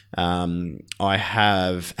nice. I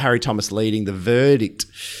have Harry Thomas leading the Verdict,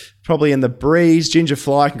 probably in the breeze. Ginger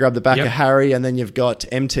Fly can grab the back of Harry, and then you've got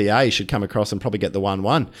MTA should come across and probably get the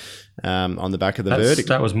 1-1 on the back of the Verdict.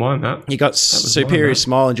 That was my map. You got Superior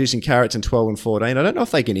Smile and Juicing Carrots in 12 and 14. I don't know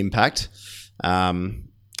if they can impact. I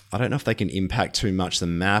don't know if they can impact too much the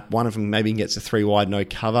map. One of them maybe gets a 3 wide no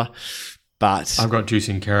cover. But I've got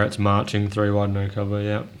Juicing Carrots marching 3 wide no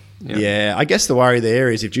cover, Yeah, I guess the worry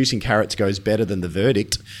there is if Juicing Carrots goes better than the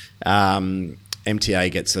Verdict, MTA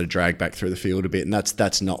gets sort of dragged back through the field a bit, and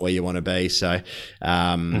that's not where you want to be. So,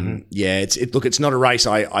 it's not a race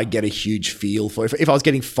I get a huge feel for. If I was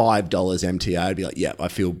getting $5 MTA, I'd be like, I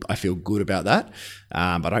feel good about that.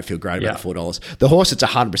 But I don't feel great about the $4. The horse that's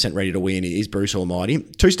 100% ready to win is Bruce Almighty.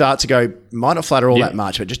 2 starts ago, might not flatter all that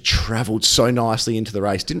much, but just travelled so nicely into the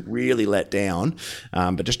race. Didn't really let down,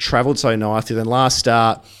 but just travelled so nicely. Then last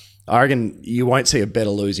start, I reckon you won't see a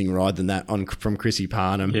better losing ride than that from Chrissy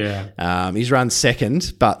Parnham. Yeah. He's run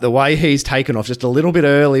second, but the way he's taken off just a little bit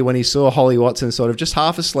early when he saw Holly Watson sort of just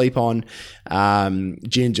half asleep on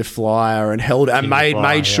Ginger Flyer and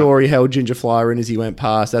made sure he held Ginger Flyer in as he went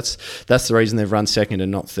past. That's the reason they've run second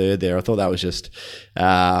and not third there. I thought that was just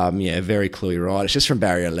a very cluey ride. It's just from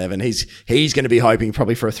barrier 11. He's going to be hoping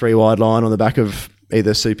probably for a 3 wide line on the back of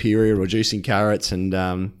either Superior or Juicing Carrots, and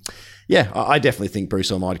I definitely think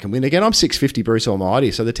Bruce Almighty can win. Again, I'm $650 Bruce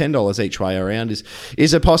Almighty, so the $10 each way around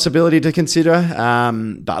is a possibility to consider.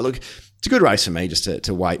 But look, it's a good race for me just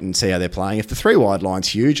to wait and see how they're playing. If the 3 wide line's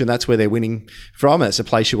huge and that's where they're winning from, it's a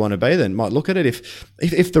place you want to be, then might look at it.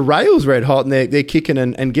 If the rail's red hot and they're kicking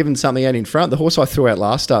and giving something out in front, the horse I threw out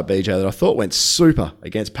last start, BJ, that I thought went super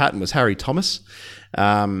against Patton was Harry Thomas.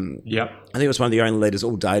 I think it was one of the only leaders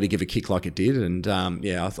all day to give a kick like it did, and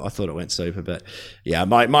I thought it went super. But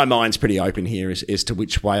my mind's pretty open here as to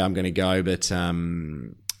which way I'm going to go. But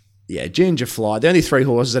Ginger Fly, the only 3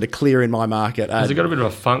 horses that are clear in my market. Has it got a bit of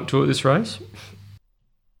a funk to it this race?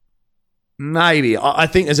 Maybe. I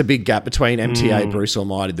think there's a big gap between MTA, Bruce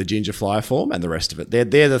Almighty, the Ginger Flyer form, and the rest of it.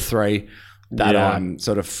 They're the 3 that I'm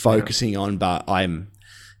sort of focusing on, but I'm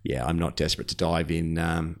not desperate to dive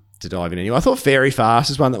in. Anyway, I thought Fairy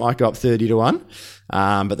Fast is one that might go up 30 to 1,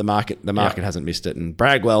 but the market hasn't missed it. And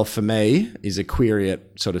Bragwell for me is a query at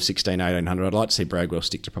sort of 1,800. I'd like to see Bragwell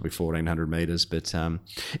stick to probably 1,400 metres, but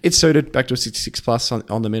it's suited back to a 66 plus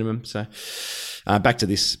on the minimum. So back to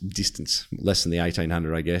this distance, less than the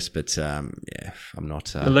 1,800, I guess. But I'm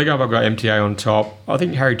not. The leg up, I've got MTA on top. I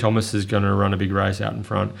think Harry Thomas is going to run a big race out in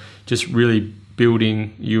front. Just really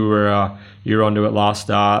building. You were onto it last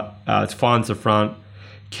start. It finds the front.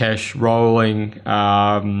 Kesh, rolling,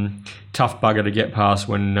 tough bugger to get past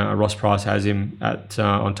when Ross Price has him at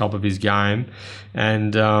on top of his game.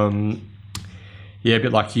 And, a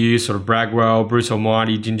bit like you, sort of Bragwell, Bruce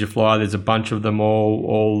Almighty, Ginger Fly, there's a bunch of them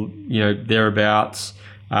all thereabouts.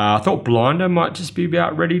 I thought Blinder might just be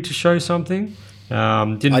about ready to show something.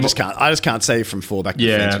 I just can't say from 4 back to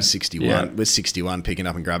the fence with 61. Yeah. With 61 picking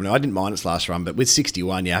up and grabbing it. I didn't mind its last run, but with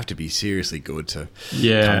 61 you have to be seriously good to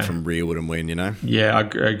come from Rearwood and win, Yeah, I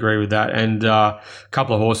agree with that. And a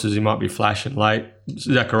couple of horses who might be flashing late,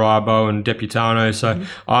 Zachariah Bow and Deputano. So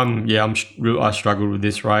I struggled with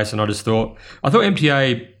this race, and I thought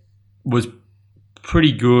MTA was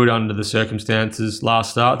pretty good under the circumstances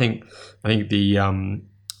last start. I think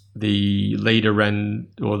the leader ran,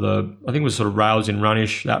 I think it was sort of rails in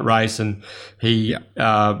runish that race, and he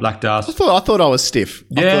Black Dust. I thought I was stiff.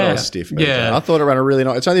 I thought it ran a really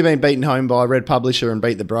nice. It's only been beaten home by Red Publisher and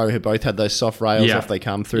Beat the Bro, who both had those soft rails off they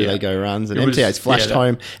come through. They go runs, and MTA's flashed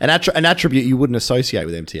home an attribute you wouldn't associate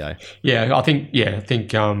with MTA. Yeah, I think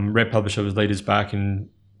Red Publisher was leaders back, and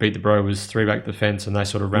Beat the Bro was 3 back the fence, and they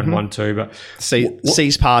sort of ran 1-2. But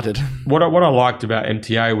seas parted. What I liked about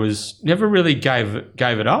MTA was never really gave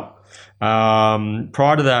it up.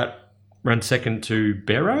 Prior to that, ran second to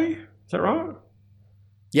Beret. Is that right?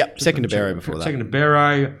 Yep, second to Beret before that. Second to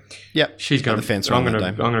Beret. Yep, she's going the fence. I'm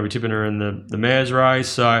going to be tipping her in the mares race.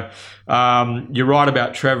 So you're right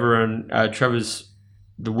about Trevor, and Trevor's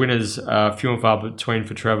the winners few and far between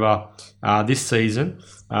for Trevor this season.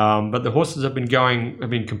 But the horses have been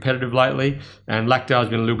competitive lately, and Lactar's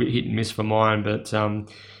been a little bit hit and miss for mine. But I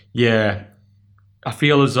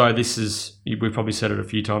feel as though this is, we've probably said it a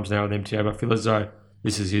few times now with MTA, but I feel as though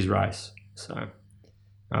this is his race. So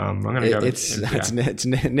I'm going to go with MTA. It's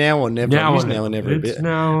now or never. I've used now or never a bit.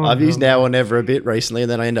 I've used now or never a bit recently,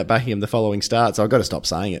 and then I end up backing him the following start. So I've got to stop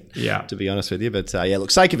saying it, to be honest with you. But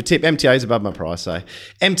look, sake of a tip, MTA is above my price. So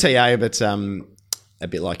MTA, but a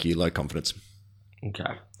bit like you, low confidence.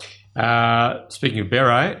 Okay. Speaking of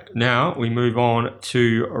Beret, now we move on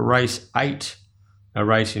to race 8, a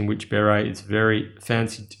race in which Beret is very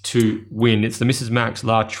fancied to win. It's the Mrs. Max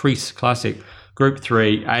La Trice Classic, Group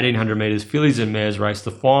 3, 1,800 metres, fillies and mares race,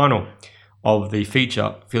 the final of the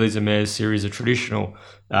feature fillies and mares series, a traditional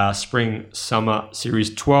spring summer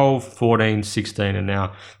series 12, 14, 16, and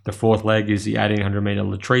now the fourth leg is the 1,800 metre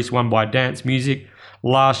Latrice, won by Dance Music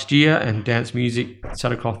last year, and Dance Music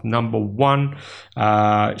Saddlecloth number 1.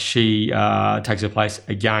 She takes her place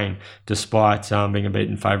again despite being a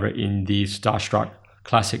beaten favourite in the Starstruck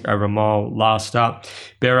Classic over a mile last start.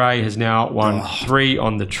 Beret has now won 3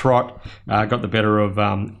 on the trot, got the better of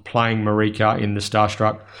playing Marika in the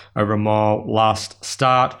Starstruck over a mile last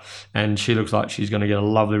start, and she looks like she's going to get a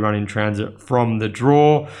lovely run in transit from the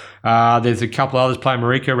draw. There's a couple others. Playing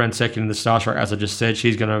Marika ran second in the Starstruck, as I just said.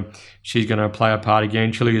 She's going to play a part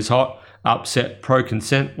again. Chili is hot, upset Pro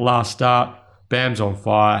Consent last start. Bam's on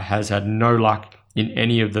fire, has had no luck in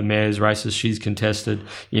any of the mares races she's contested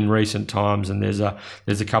in recent times, and there's a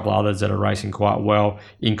couple others that are racing quite well,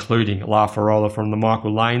 including La Farola from the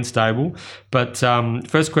Michael Lane stable. But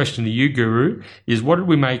first question to you, Guru, is what did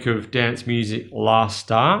we make of Dance Music last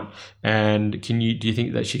start, and do you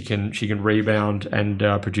think that she can rebound and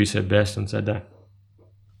produce her best on Saturday?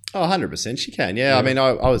 Oh, 100% she can, yeah. I mean,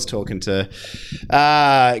 I was talking to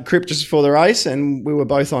Crip just before the race, and we were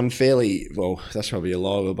both on that's probably a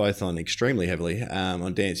lie, we were both on extremely heavily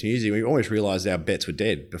on Dance Music. We almost realised our bets were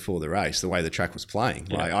dead before the race, the way the track was playing.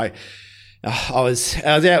 Yeah. Like I was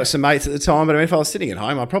out with some mates at the time, but I mean, if I was sitting at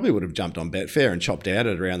home, I probably would have jumped on Betfair and chopped out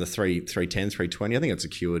at around the 310, 320. I think it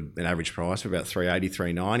secured an average price of about 380,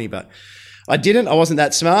 390, but I didn't. I wasn't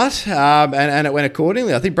that smart, and it went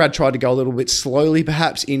accordingly. I think Brad tried to go a little bit slowly,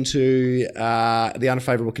 perhaps into the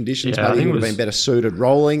unfavourable conditions. Yeah, maybe he would have been better suited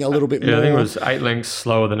rolling a little bit more. I think it was 8 lengths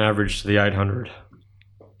slower than average to the 800.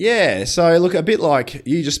 Yeah, so look, a bit like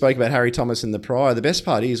you just spoke about Harry Thomas in the prior, the best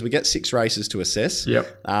part is we get 6 races to assess.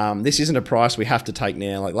 Yep. This isn't a price we have to take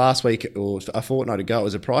now. Like last week or a fortnight ago, it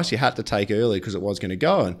was a price you had to take early because it was going to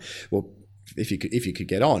go. And well, if you could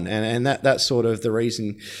get on, and that's sort of the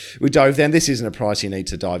reason we dove down. This isn't a price you need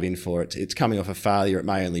to dive in for. It's coming off a failure. It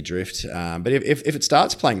may only drift, but if it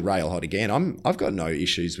starts playing rail hot again, I've got no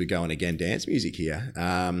issues with going again Dance Music here.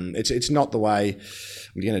 It's not the way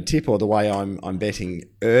I'm going to tip or the way I'm betting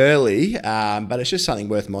early, but it's just something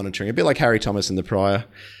worth monitoring. A bit like Harry Thomas in the prior,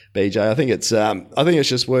 BJ. I think it's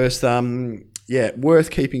just worth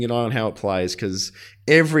keeping an eye on how it plays, because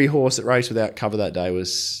every horse that raced without cover that day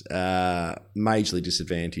was majorly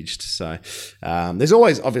disadvantaged. So there's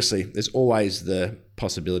always the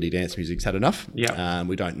possibility Dance Music's had enough. Yeah.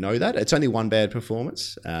 We don't know that. It's only one bad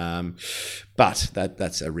performance, but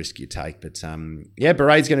that's a risk you take. But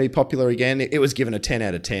Beret's going to be popular again. It was given a 10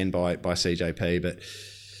 out of 10 by CJP, but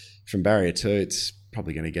from barrier 2, it's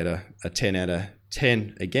probably going to get a 10 out of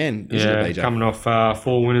 10 again. Isn't it, BJ? Coming off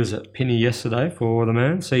 4 winners at Penny yesterday for the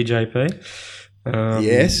man, CJP.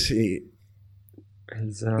 Yes. He's,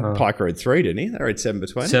 Pike rode 3, didn't he? They rode 7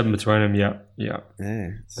 between. 7 between them, yeah.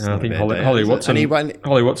 I think Holly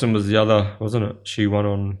Watson was the other, wasn't it? She won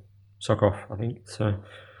on Sock Off, I think. So,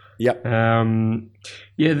 yep.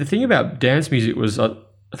 The thing about Dance Music was I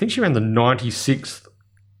think she ran the 96th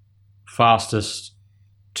fastest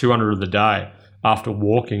 200 of the day after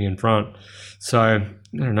walking in front. So, I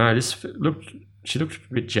don't know, she looked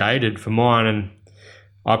a bit jaded for mine, and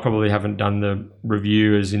I probably haven't done the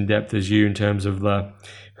review as in-depth as you in terms of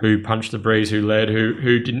who punched the breeze, who led,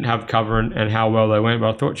 who didn't have cover and how well they went,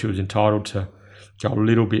 but I thought she was entitled to go a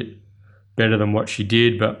little bit better than what she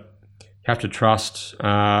did, but you have to trust.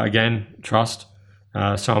 Simon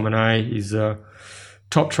A. is a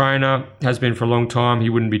top trainer, has been for a long time. He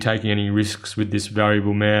wouldn't be taking any risks with this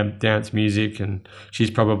valuable mare, Dance Music, and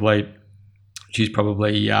she's probably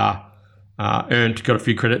got a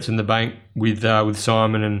few credits in the bank with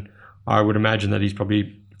Simon, and I would imagine that he's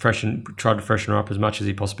probably tried to freshen her up as much as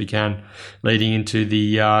he possibly can, leading into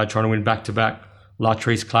the trying to win back-to-back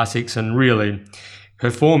Latrice Classics. And really,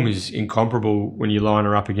 her form is incomparable when you line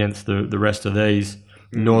her up against the rest of these.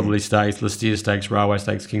 Northerly Stakes, Listia Stakes, Railway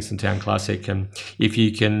Stakes, Kingston Town Classic. And if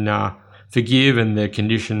you can forgive and the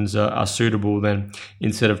conditions are suitable, then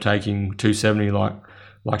instead of taking 270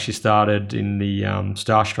 like she started in the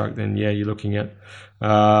Starstruck, then you're looking at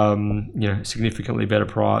significantly better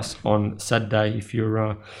price on Saturday if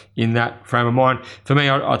you're in that frame of mind. For me,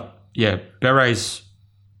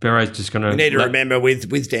 Beret's just going to... We need to remember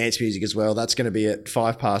with Dance Music as well, that's going to be at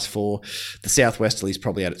 4:05. The Southwesterly's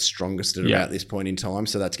probably at its strongest at about this point in time,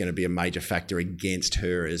 so that's going to be a major factor against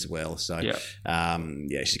her as well. So, she's going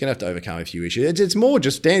to have to overcome a few issues. It's more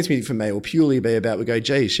just Dance Music for me will purely be about, we go,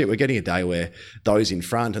 geez, shit, we're getting a day where those in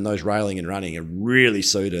front and those railing and running are really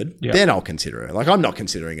suited. Yeah. Then I'll consider her. Like, I'm not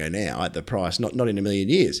considering her now at the price, not in a million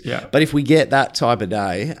years. Yeah. But if we get that type of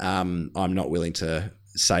day, I'm not willing to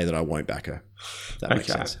say that I won't back her. That makes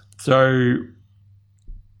sense. So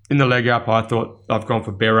in the leg up, I thought I've gone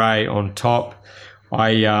for Beret on top.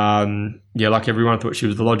 I like everyone, thought she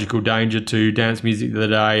was the logical danger to Dance Music the other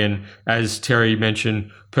day, and as Terry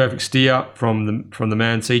mentioned, perfect steer from the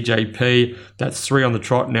man CJP. That's 3 on the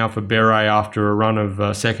trot now for Beret after a run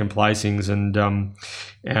of second placings, and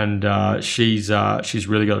she's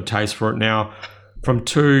really got a taste for it now. From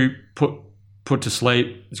 2, put to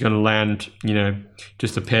sleep, is going to land,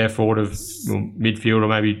 just a pair forward of midfield, or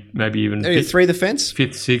maybe even 3 the fence,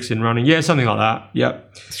 5th, 6th in running. Yeah, something like that.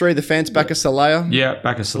 Yep. 3 the fence, back of Salaya. Yeah,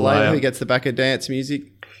 back of Salaya. Who gets the back of Dance Music?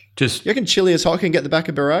 You Just reckon Chili is Hot can get the back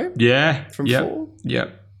of Beret? Yeah. From 4?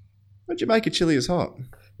 Yep. What'd you make of Chili is Hot?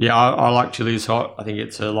 Yeah, I like Chili is Hot. I think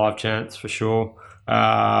it's a live chance for sure.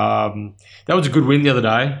 That was a good win the other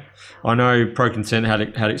day. I know Pro Consent had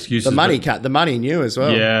excuses. The money knew as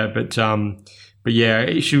well. Yeah, but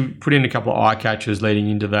she put in a couple of eye catchers leading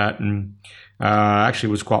into that, and actually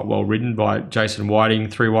was quite well ridden by Jason Whiting,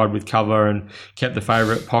 3 wide with cover, and kept the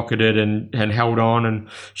favourite pocketed and held on, and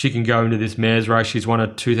she can go into this mares race. She's won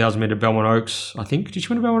a 2,000 metre Belmont Oaks, I think. Did she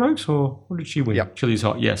win a Belmont Oaks, or what did she win? Yep. Chili's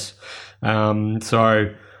Hot, yes.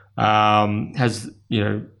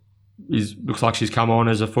 Looks like she's come on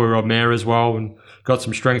as a 4-year-old mare as well, and got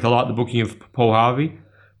some strength. I like the booking of Paul Harvey.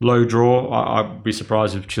 Low draw. I'd be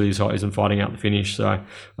surprised if Chili's Hot isn't fighting out the finish. So,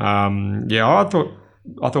 I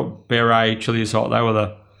thought Beret, Chili's Hot,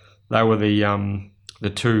 they were the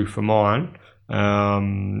 2 for mine.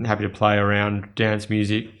 Happy to play around Dance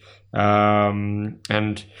Music,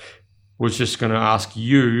 and was just going to ask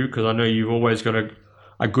you, because I know you've always got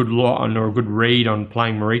a good lot or a good read on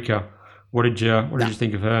playing Marika. What did you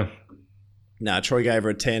think of her? No, Troy gave her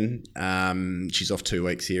a 10. She's off 2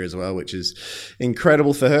 weeks here as well, which is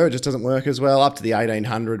incredible for her. It just doesn't work as well. Up to the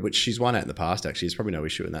 1,800, which she's won out in the past, actually. There's probably no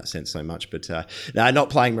issue in that sense so much. But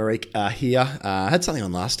not playing Marique here. Had something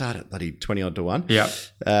on last start at bloody 20-odd to 1. Yeah.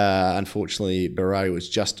 Unfortunately, Beret was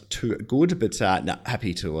just too good. But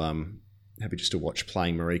happy just to watch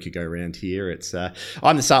playing Marika go around here. It's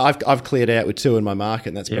I'm the same. I've cleared out with 2 in my market,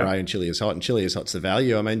 and that's Beret and Chili is Hot. And Chili is Hot's the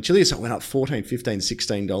value. I mean, Chili is Hot went up $14, $15,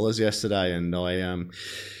 $16 yesterday, and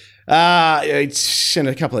I sent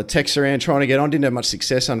a couple of texts around trying to get on. Didn't have much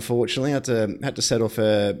success, unfortunately. Had to settle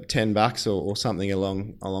for $10 or something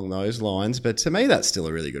along those lines. But to me, that's still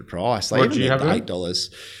a really good price. Like, What did you have?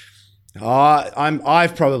 $8.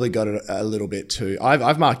 I've probably got it a little bit too.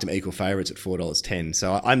 I've marked them equal favourites at $4.10.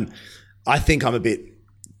 So I think I'm a bit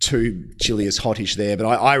too Chilius hottish there, but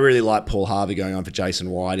I really like Paul Harvey going on for Jason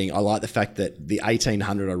Whiting. I like the fact that the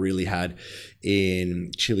 1800 I really had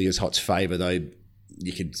in Chilius Hot's favour, though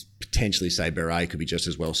you could potentially say Beret could be just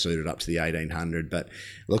as well suited up to the 1800. But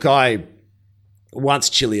look, once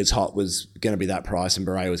Chilius Hot was going to be that price and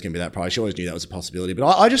Beret was going to be that price, you always knew that was a possibility.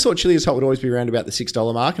 But I just thought Chilius Hot would always be around about the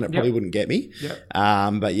 $6 mark, and it probably wouldn't get me.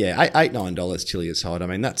 But yeah, $8-9 Chilius Hot. I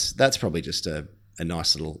mean, that's probably just a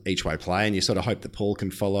nice little each-way play, and you sort of hope that Paul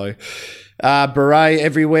can follow Beret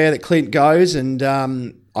everywhere that Clint goes. And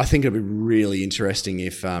I think it'll be really interesting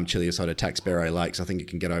if Chilius Hot attacks Beret Lakes. I think it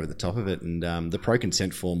can get over the top of it, and the pro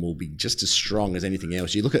consent form will be just as strong as anything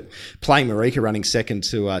else. You look at Playing Marika running second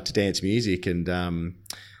to Dance Music and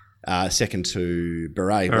second to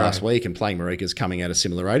Beret last week, and Playing Marika's coming out of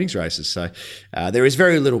similar ratings races. So there is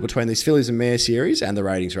very little between these fillies and mare series and the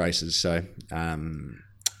ratings races. So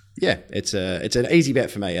yeah, it's an easy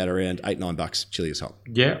bet for me at around $8-9 Chilius Hot.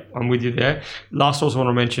 Yeah, I'm with you there. Last horse I want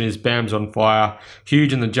to mention is Bam's on Fire.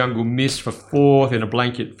 Huge in the Jungle, missed for fourth in a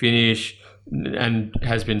blanket finish and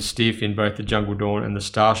has been stiff in both the Jungle Dawn and the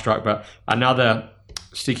Starstruck. But another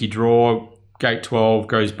sticky draw. Gate 12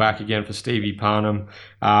 goes back again for Stevie Parnham.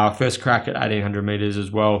 First crack at 1,800 metres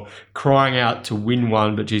as well. Crying out to win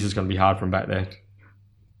one, but geez, it's going to be hard from back there.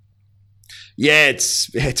 Yeah,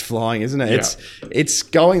 it's flying, isn't it? Yeah. It's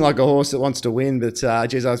going like a horse that wants to win. But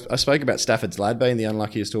geez, I spoke about Stafford's Lad being the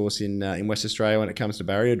unluckiest horse in West Australia when it comes to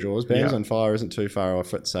barrier draws. Bam's on Fire isn't too far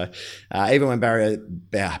off it. So even when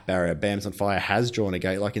Bam's on Fire has drawn a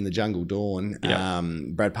gate, like in the Jungle Dawn,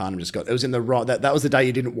 Brad Parnham just got it was in the right. That was the day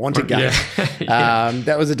you didn't want a gate.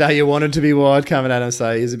 That was the day you wanted to be wide coming at him.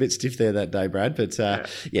 So he was a bit stiff there that day, Brad. But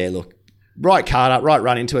look. Right card up, right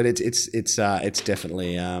run into it. It's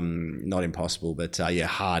definitely not impossible, but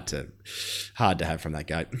hard to have from that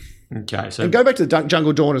gate. Okay, so and go back to the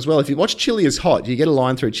Jungle Dawn as well. If you watch Chilius Hot, you get a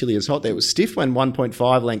line through Chilius Hot there. It was stiff when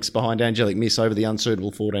 1.5 lengths behind Angelic Miss over the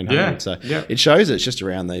unsuitable 1400. It shows it's just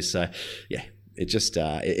around these. So it just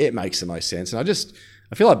it makes the most sense. And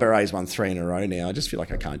I feel like Beret's won 3 in a row now. I just feel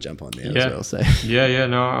like I can't jump on now as well. So. No,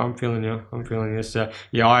 I'm feeling you. this.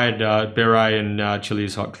 I had Beret and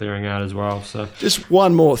Chilius Hot clearing out as well. So just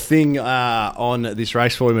one more thing on this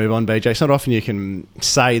race before we move on, BJ. It's not often you can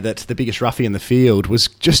say that the biggest roughie in the field was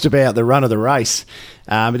just about the run of the race.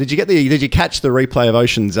 But did you catch the replay of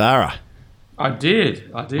Ocean Zara? I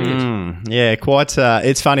did. Quite.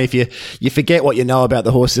 It's funny if you forget what you know about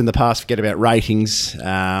the horses in the past, forget about ratings,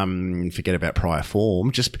 forget about prior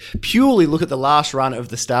form. Just purely look at the last run of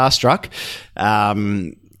the Starstruck.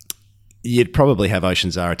 You'd probably have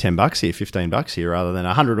Ocean Zara $10 here, $15 here, rather than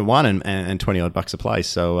 101 and $20 a place.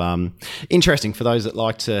 So interesting for those that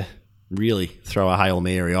like to really throw a Hail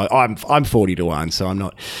Mary. I'm 40-1, so I'm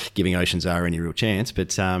not giving Ocean Zara any real chance. But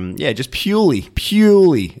just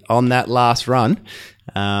purely on that last run,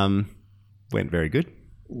 went very good.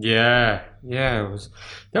 Yeah, it was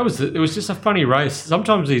just a funny race.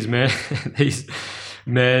 Sometimes these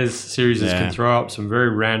mares series can throw up some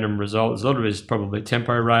very random results. A lot of it is probably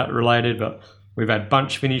tempo related, but we've had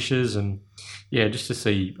bunch finishes, and just to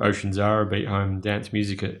see Ocean Zara beat home Dance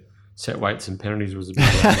Music at set weights and penalties was a bit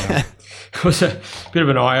it was a bit of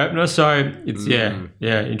an eye opener. So it's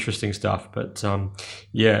interesting stuff. But it's going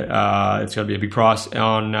to be a big price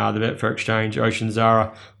on the Betfair Exchange. Ocean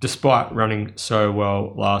Zara, despite running so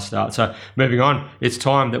well last start. So moving on, it's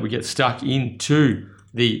time that we get stuck into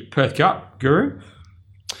the Perth Cup, Guru.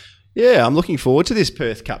 Yeah, I'm looking forward to this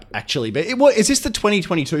Perth Cup, actually. But is this the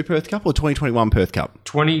 2022 Perth Cup or 2021 Perth Cup?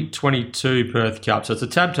 2022 Perth Cup. So it's a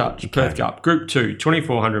Tab Touch Perth Cup. Group 2,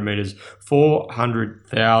 2,400 metres,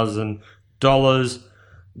 $400,000.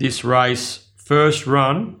 This race, first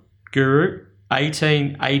run, Guru,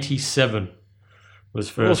 1887 was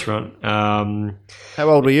first run. How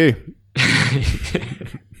old were you?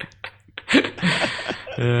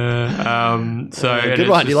 Good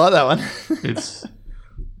one. You like that one?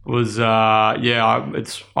 I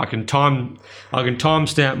can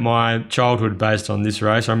timestamp my childhood based on this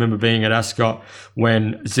race. I remember being at Ascot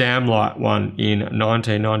when Zamlight won in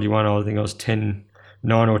 1991. I think I was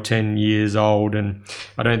 9 or 10 years old, and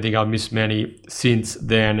I don't think I've missed many since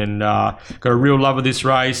then. And got a real love of this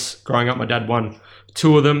race. Growing up, my dad won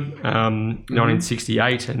 2 of them,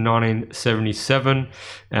 1968 and 1977,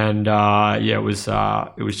 and it was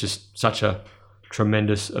just such a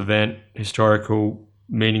tremendous event, historical,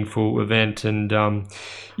 meaningful event. And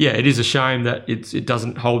it is a shame that it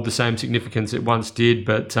doesn't hold the same significance it once did,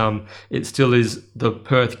 but it still is the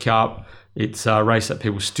Perth Cup. it's a race that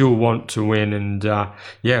people still want to win. And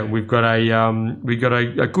we've got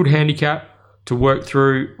a good handicap to work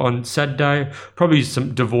through on Saturday. Probably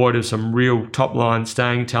some devoid of some real top line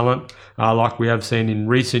staying talent like we have seen in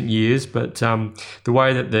recent years. But the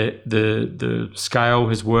way that the scale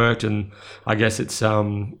has worked, and I guess it's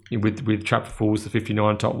with Trap for Fools, the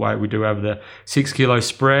 59 top weight, we do have the 6 kilo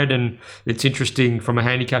spread, and it's interesting from a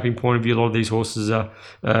handicapping point of view. A lot of these horses a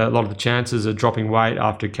lot of the chances are dropping weight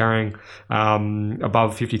after carrying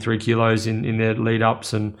above 53 kilos in their lead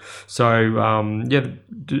ups, and so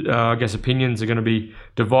I guess opinions are going to be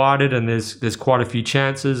divided, and there's quite a few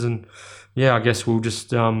chances, and I guess we'll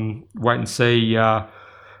just wait and see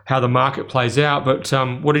how the market plays out. But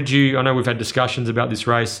what did you? I know we've had discussions about this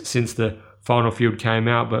race since the final field came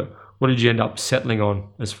out, but what did you end up settling on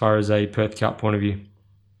as far as a Perth Cup point of view?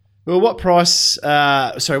 Well, what price?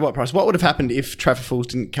 What would have happened if Traffic Fools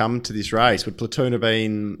didn't come to this race? Would Platoon have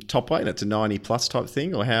been top weight? It's a 90 plus type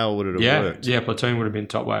thing, or how would it have worked? Yeah, Platoon would have been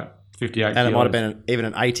top weight. 58 and kilos. It might have been even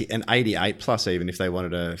an 88 plus, even if they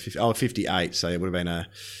wanted 58, so it would have been a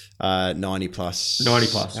 90 plus. 90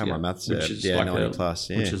 plus, how my maths? Which is 90 plus,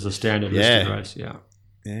 which is the standard listed race,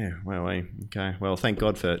 Yeah, well, okay. Well, thank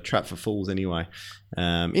God for Trap for Fools anyway.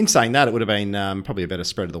 In saying that, it would have been probably a better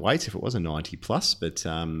spread of the weights if it was a 90 plus, but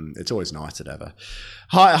it's always nice to have a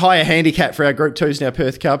higher handicap for our Group 2s and our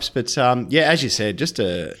Perth Cups. But as you said, just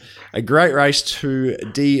a great race to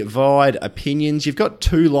divide opinions. You've got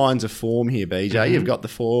two lines of form here, BJ. Mm-hmm. You've got the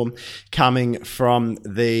form coming from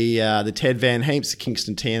the Ted Van Heemps, the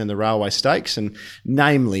Kingston 10 and the Railway Stakes, and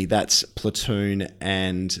namely that's Platoon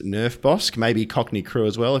and Nerf Bosk, maybe Cockney Crew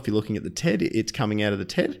as well. If you're looking at the Ted, it's coming out of the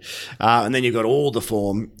Ted. And then you've got all the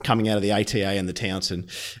form coming out of the ATA and the Townsend,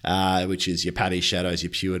 which is your Paddy Shadows,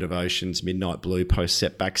 your Pure Devotions, Midnight Blue, Post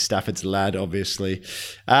Setback, Stafford's Lad, obviously,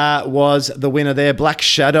 was the winner there. Black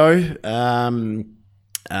Shadow, and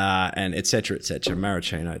et cetera,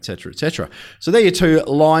 Maricino, et cetera. So they're your two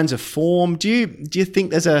lines of form. Do you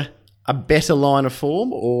think there's a better line of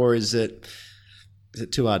form, or is it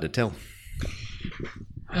too hard to tell?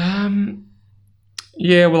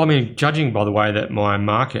 Yeah, well, I mean, judging by the way that my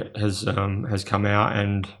market has come out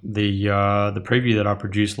and the preview that I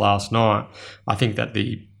produced last night, I think that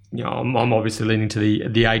I'm obviously leaning to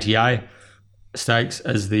the ATA stakes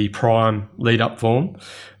as the prime lead-up form.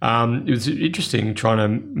 It was interesting trying to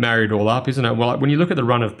marry it all up, isn't it? Well, when you look at the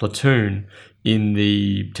run of Platoon in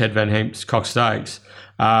the Ted Van Heemps Cox Stakes,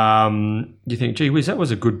 you think, gee whiz, that was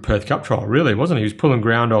a good Perth Cup trial, really, wasn't it? He was pulling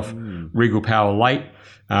ground off Regal Power late,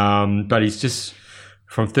 but he's just...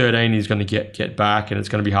 From 13, he's going to get back, and it's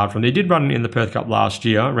going to be hard for him. He did run in the Perth Cup last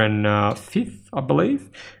year, ran 5th, I believe,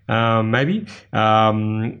 maybe.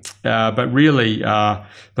 But really,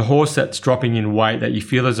 the horse that's dropping in weight that you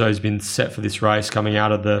feel as though has been set for this race coming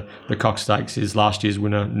out of the Cox Stakes is last year's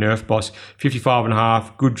winner, Nerf Boss,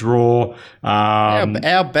 55.5, good draw.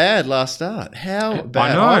 How bad last start? How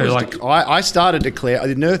bad? I know. I started to declare,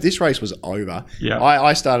 this race was over. Yeah.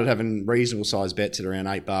 I started having reasonable sized bets at around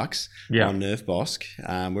 $8 on Nerf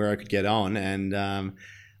Bosk, where I could get on, and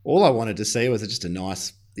all I wanted to see was just a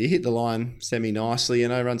nice... You hit the line semi-nicely,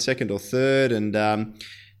 run second or third, and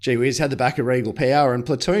gee whiz, had the back of Regal Power, and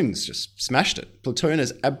Platoon's just smashed it. Platoon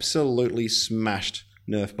has absolutely smashed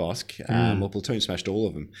Nerf Bosk. Well, Platoon smashed all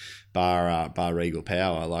of them, bar Regal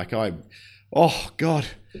Power. Oh, God.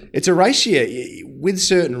 It's a race here. With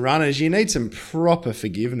certain runners, you need some proper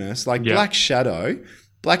forgiveness. Black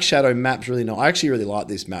Shadow map's really nice. I actually really like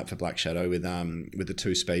this map for Black Shadow with the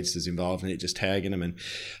two speedsters involved and it just tagging them and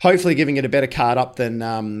hopefully giving it a better card up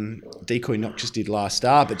than Decoy Noxious did last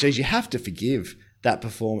start. But geez, you have to forgive that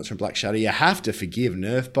performance from Black Shadow. You have to forgive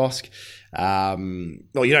Nerf Bosk.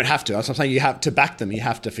 Well, you don't have to. I'm saying you have to back them. You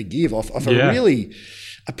have to forgive off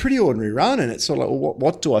a pretty ordinary run, and it's sort of like, well,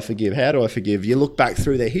 what do I forgive? How do I forgive? You look back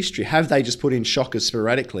through their history. Have they just put in shockers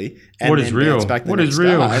sporadically and then bounce back the next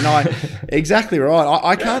real? And exactly right.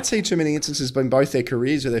 I can't see too many instances in both their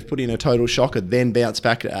careers where they've put in a total shocker, then bounce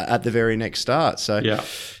back at the very next start. So yeah,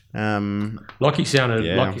 Lockie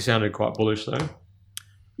sounded quite bullish though.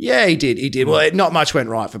 Yeah, he did. Well, not much went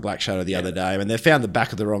right for Black Shadow the other day. I mean, they found the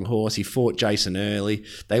back of the wrong horse. He fought Jason early.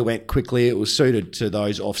 They went quickly. It was suited to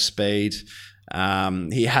those off speed.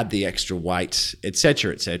 He had the extra weight, et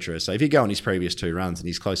cetera, et cetera. So if you go on his previous two runs, and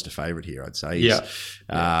he's close to favourite here, I'd say.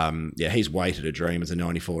 He's weighted a dream as a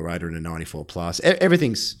 94 rater and a 94 plus.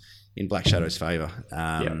 Everything's in Black Shadow's favour.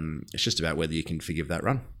 It's just about whether you can forgive that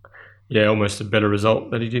run. Yeah, almost a better result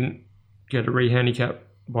that he didn't get a re-handicap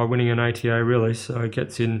by winning an ATA, really. So he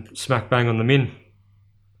gets in smack bang on the min.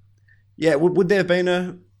 Yeah, would there have been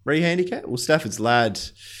a re-handicap? Well, Stafford's Lad...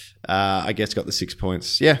 I guess got the 6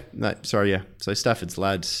 points. Yeah. So Stafford's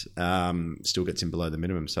Lad still gets in below the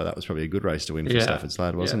minimum. So that was probably a good race to win for Stafford's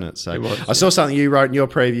Lad, wasn't it? So it was, I saw something you wrote in your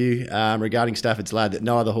preview regarding Stafford's Lad that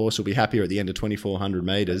no other horse will be happier at the end of 2,400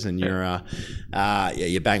 metres, and you're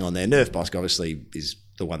bang on there. Nerf Bosk obviously is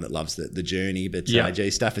the one that loves the journey, but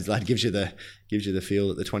Stafford's Lad gives you the feel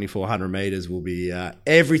that the 2,400 metres will be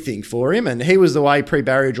everything for him, and he was the way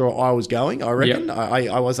pre-barrier draw I was going. I reckon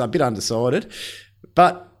I was a bit undecided,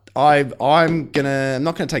 but I'm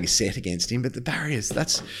not gonna take a set against him. But the barriers,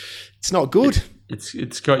 it's not good.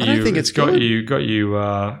 It's got you. I don't think it's got you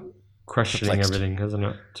questioning everything, hasn't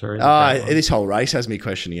it, Terry? This whole race has me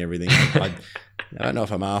questioning everything. I don't know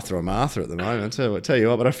if I'm Arthur or Martha at the moment. I tell you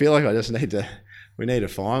what, but I feel like I just need to. We need to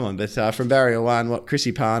find one. But from barrier one,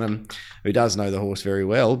 Chrissy Parnham, who does know the horse very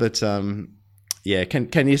well, but can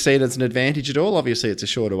you see it as an advantage at all? Obviously, it's a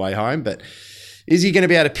shorter way home, but is he going to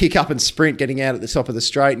be able to pick up and sprint getting out at the top of the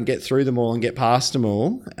straight and get through them all and get past them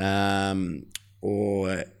all?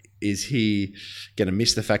 Or is he going to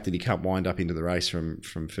miss the fact that he can't wind up into the race from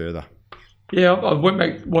further? Yeah, I went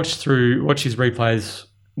back, watch his replays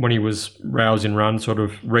when he was rousing run sort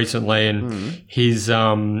of recently, and he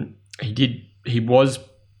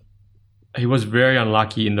was very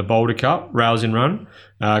unlucky in the Boulder Cup rousing run,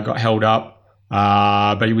 got held up.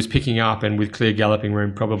 But he was picking up, and with clear galloping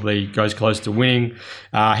room, probably goes close to winning.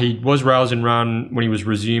 He was rouse and run when he was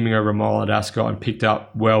resuming over a mile at Ascot and picked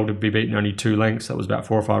up well to be beaten only 2 lengths. That was about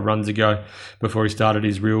 4 or 5 runs ago before he started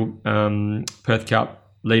his real Perth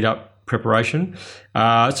Cup lead-up preparation.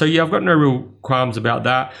 I've got no real qualms about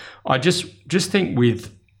that. I just think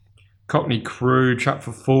with Cockney Crew, Trap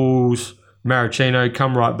for Fools, Maraschino,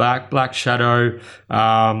 Come Right Back, Black Shadow.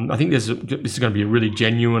 I think this is going to be a really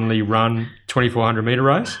genuinely run 2,400 metre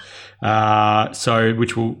race.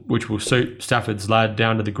 Which will suit Stafford's Lad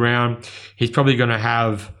down to the ground. He's probably going to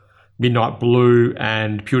have Midnight Blue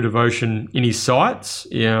and Pure Devotion in his sights.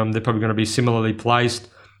 They're probably going to be similarly placed.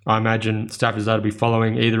 I imagine Stafford's Lad will be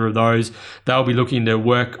following either of those. They'll be looking to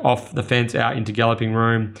work off the fence out into galloping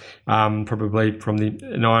room, probably from the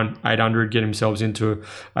 9-800, get themselves into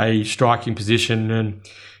a striking position. And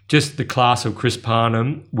just the class of Chris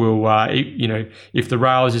Parnham will, if the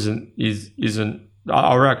rails isn't,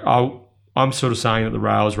 I'm sort of saying that the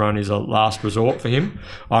rails run is a last resort for him.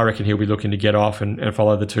 I reckon he'll be looking to get off and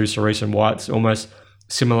follow the 2 Cerise and Whites almost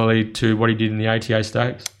similarly to what he did in the ATA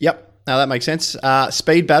Stakes. Yep. No, that makes sense.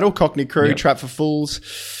 Speed battle, Cockney Crew, Trap for Fools.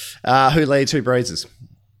 Who leads, who breezes?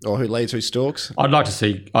 Or who leads, who stalks? I'd like to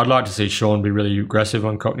see Sean be really aggressive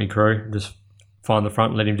on Cockney Crew. Just find the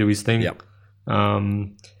front and let him do his thing. Yep.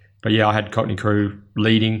 But I had Cockney Crew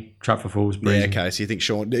leading, Trap for Fools breezing. Yeah, okay. So you think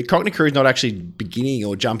Sean... Cockney Crew's not actually beginning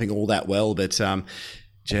or jumping all that well, but...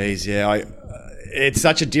 it's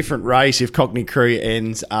such a different race if Cockney Crew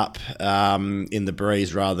ends up in the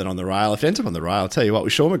breeze rather than on the rail. If it ends up on the rail, I'll tell you what,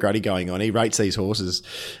 with Sean McGrady going on, he rates these horses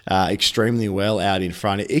extremely well out in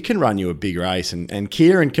front. It can run you a big race, and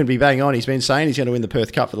Kieran can be bang on. He's been saying he's going to win the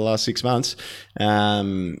Perth Cup for the last 6 months.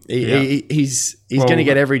 He's going to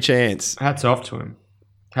get every chance. Hats off to him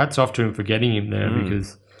for getting him there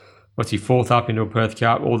because... What's he, 4th up into a Perth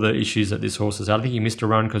Cup? All the issues that this horse has had. I think he missed a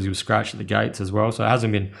run because he was scratched at the gates as well. So it's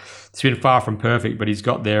been far from perfect, but he's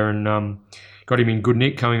got there and got him in good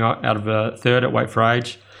nick coming out of a 3rd at Weight for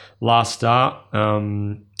Age last start.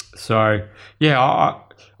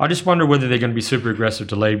 I just wonder whether they're going to be super aggressive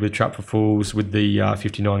to lead with Trap for Fools with the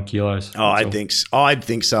 59 kilos. I'd think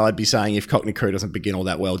so. I'd be saying if Cockney Crew doesn't begin all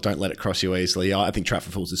that well, don't let it cross you easily. I think Trap for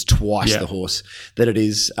Fools is twice the horse that it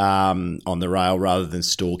is on the rail rather than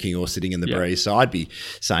stalking or sitting in the breeze. So I'd be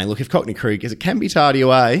saying, look, if Cockney Crew, because it can be tardy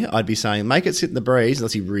away, I'd be saying make it sit in the breeze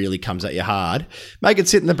unless he really comes at you hard. Make it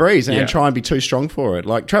sit in the breeze and try and be too strong for it.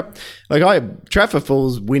 Trap for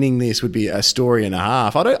Fools winning this would be a story and a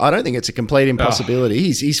half. I don't think it's a complete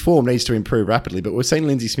impossibility. His form needs to improve rapidly, but we've seen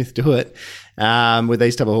Lindsay Smith do it with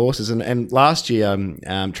these type of horses. And last year,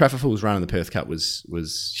 Trap for Fools' run in the Perth Cup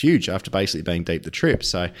was huge after basically being deep the trip.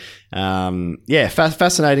 So,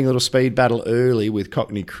 fascinating little speed battle early with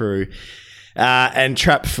Cockney Crew and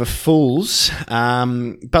Trap for Fools.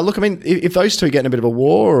 But look, I mean, if those two get in a bit of a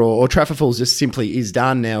war or Trap for Fools just simply is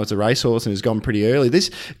done now as a racehorse and has gone pretty early, this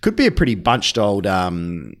could be a pretty bunched old...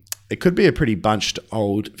 It could be a pretty bunched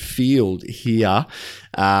old field here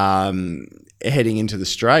heading into the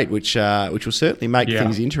straight, which will certainly make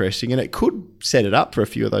things interesting, and it could set it up for a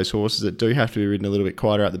few of those horses that do have to be ridden a little bit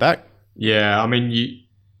quieter at the back. Yeah, I mean,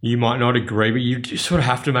 you might not agree, but you sort of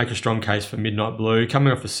have to make a strong case for Midnight Blue.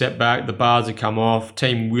 Coming off a setback, the bars have come off.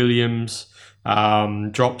 Team Williams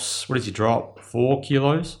drops, what does he drop? 4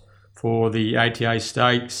 for the ATA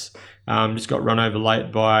Stakes. Just got run over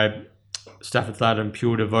late by Stafford's Lad and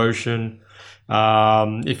Pure Devotion.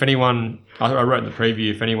 If anyone, I wrote in the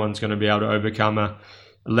preview, if anyone's going to be able to overcome a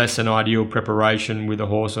less than ideal preparation with a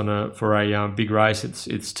horse for a big race,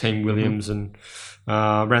 it's Team Williams, and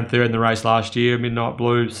ran third in the race last year, Midnight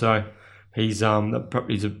Blue. So he's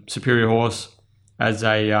a superior horse as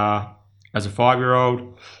a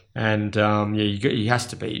 5-year-old, and he has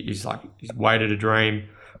to be. He's weighted a dream.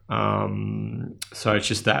 So it's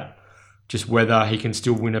just whether he can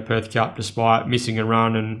still win a Perth Cup despite missing a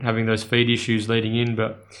run and having those feed issues leading in.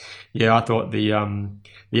 But yeah, I thought the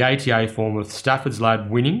ATA form of Stafford's Lad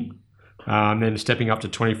winning, then stepping up to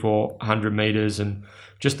 2,400 metres, and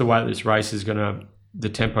just the way that this race is the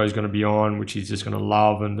tempo is going to be on, which he's just going to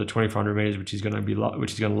love, and the 2,400 metres, which he's going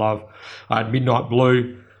to love. I had Midnight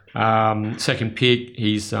Blue, second pick.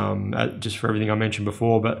 He's just for everything I mentioned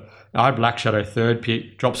before, but I had Black Shadow third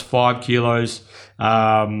pick, drops 5 kilos.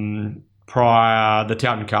 Prior, the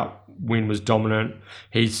Towton Cup win was dominant.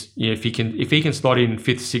 If he can slot in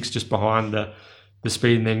 5th, 6th, just behind the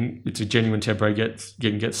speed, and then it's a genuine tempo, gets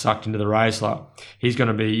sucked into the race. He's going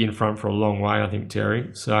to be in front for a long way, I think,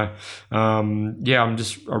 Terry. So I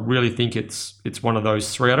really think it's one of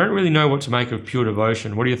those three. I don't really know what to make of Pure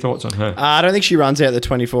Devotion. What are your thoughts on her? I don't think she runs out the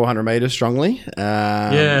 2,400 metres strongly.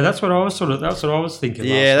 That's what I was thinking.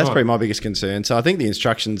 Yeah, that's probably my biggest concern. So I think the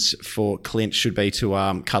instructions for Clint should be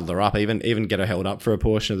to cuddle her up, even get her held up for a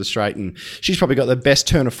portion of the straight, and she's probably got the best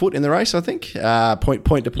turn of foot in the race, I think, point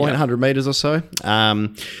to point, 100 metres or so.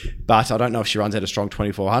 But I don't know if she runs out a strong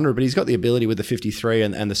 2,400, but he's got the ability with the 53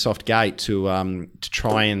 and the soft gate to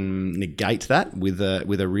try and negate that with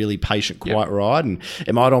a really patient, quiet ride. And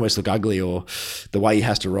it might almost look ugly, or the way he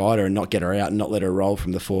has to ride her and not get her out and not let her roll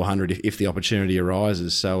from the 400 if the opportunity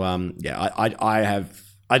arises. So, I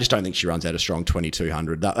just don't think she runs out a strong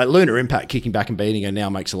 2,200. That Lunar Impact kicking back and beating her now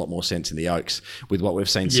makes a lot more sense in the Oaks with what we've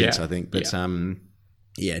seen since, I think. But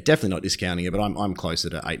definitely not discounting it, but I'm closer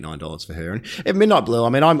to $8-9 for her. And Midnight Blue, I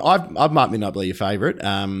mean, I've marked Midnight Blue your favourite.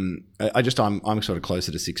 I'm sort of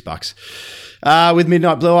closer to $6 with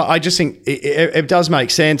Midnight Blue. I just think it does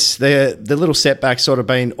make sense. The little setback's sort of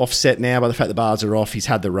been offset now by the fact the bars are off. He's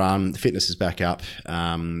had the run, the fitness is back up.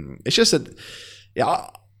 It's just that,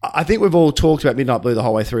 I think we've all talked about Midnight Blue the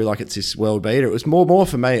whole way through like it's this world beater. It was more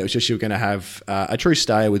for me, it was just you were going to have a true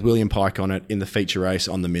stayer with William Pike on it in the feature race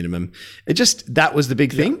on the minimum. That was the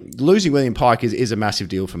big thing. Losing William Pike is a massive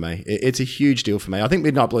deal for me. It's a huge deal for me. I think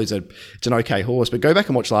Midnight Blue's it's an okay horse, but go back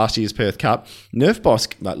and watch last year's Perth Cup. Nerf Boss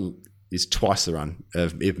is twice the run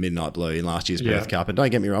of Midnight Blue in last year's Perth Cup. And don't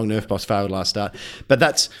get me wrong, Nerf Boss failed last start, but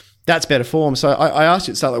that's better form. So I asked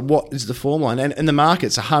you to start, what is the form line? And the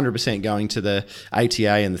market's 100% going to the ATA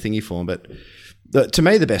and the thingy form. But to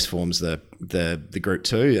me, the best form's the Group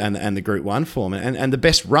 2 and the Group 1 form. And the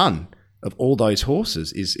best run of all those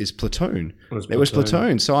horses is Platoon. It was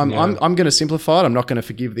Platoon. So I'm going to simplify it. I'm not going to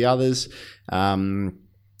forgive the others.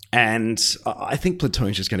 And I think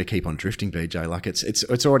Platoon's just going to keep on drifting, BJ. Like it's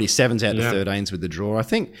already 7s out to 13s with the draw. I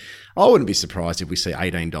think I wouldn't be surprised if we see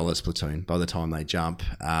 $18 Platoon by the time they jump.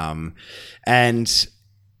 And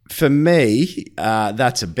for me,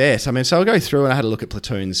 that's a bet. I mean, so I'll go through and I had a look at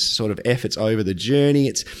Platoon's sort of efforts over the journey.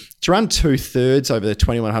 It's run 2/3 over the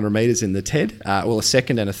 2,100 metres in the TED, a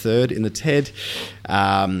second and a third in the TED.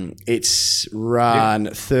 It's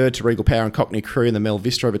run third to Regal Power and Cockney Crew in the Mel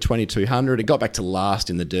Vista over 2,200. It got back to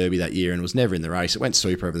last in the Derby that year and was never in the race. It went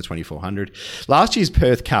super over the 2,400. Last year's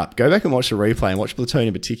Perth Cup, go back and watch the replay and watch Platoon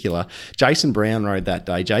in particular. Jason Brown rode that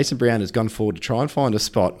day. Jason Brown has gone forward to try and find a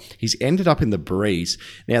spot. He's ended up in the breeze.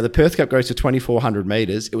 Now, the Perth Cup goes to 2,400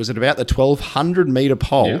 metres. It was at about the 1,200 metre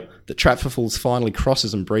pole that Trapful finally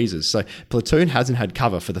crosses and breezes. So Platoon hasn't had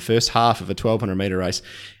cover for the first half of a 1,200 metre race.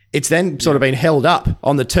 It's then sort of been held up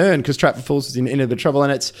on the turn because Trapful is in a bit of trouble,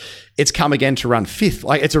 and it's come again to run 5th.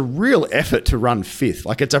 Like, it's a real effort to run 5th.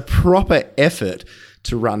 Like, it's a proper effort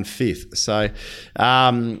to run 5th. So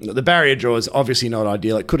the barrier draw is obviously not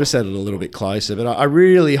ideal. It could have settled a little bit closer, but I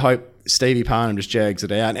really hope Stevie Parnham just jags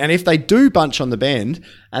it out. And if they do bunch on the bend,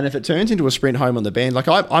 and if it turns into a sprint home on the bend, like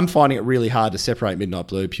I'm finding it really hard to separate Midnight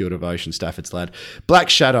Blue, Pure Devotion, Stafford's Lad, Black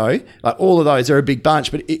Shadow. Like, all of those are a big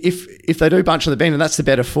bunch. But if they do bunch on the bend, and that's the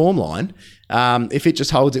better form line, if it just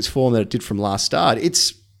holds its form that it did from last start,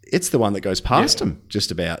 it's the one that goes past them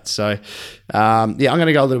just about. So, I'm going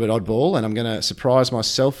to go a little bit oddball, and I'm going to surprise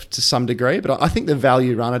myself to some degree. But I think the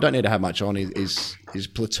value run, I don't need to have much on, is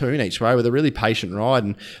Platoon each way with a really patient ride,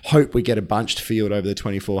 and hope we get a bunched field over the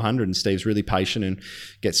 2,400. And Steve's really patient and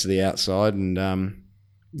gets to the outside, and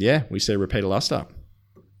we see a repeat of last up.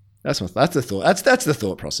 That's the thought. That's the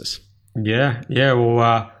thought process. Yeah.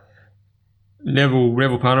 Well,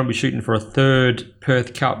 Neville Parnham will be shooting for a third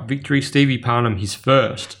Perth Cup victory. Stevie Parnham, his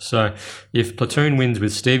first. So if Platoon wins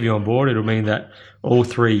with Stevie on board, it'll mean that all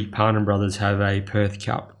three Parnham brothers have a Perth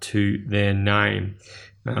Cup to their name.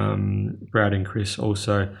 Brad and Chris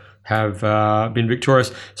also have been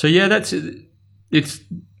victorious. So yeah, that's going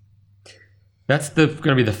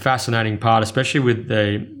to be the fascinating part, especially with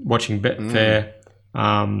watching Betfair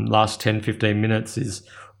last 10, 15 minutes is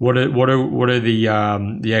what are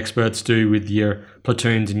the experts do with your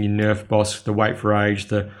Platoons and your Nerf Boss, the Wait for Age,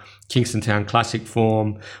 the Kingston Town Classic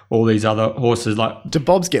form, all these other horses like. Do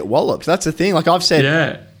Bobs get walloped? That's the thing. Like I've said,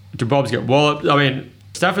 yeah. Do Bobs get walloped? I mean,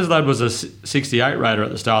 Stafford's Lad was a 68 rater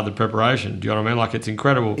at the start of the preparation. Do you know what I mean? Like, it's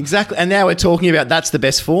incredible. Exactly. And now we're talking about that's the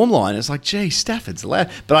best form line. It's like, gee, Stafford's Lad.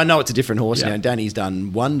 But I know it's a different horse now. Danny's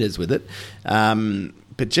done wonders with it.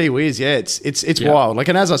 But gee whiz, yeah, it's wild. Like,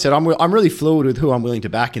 and as I said, I'm really fluid with who I'm willing to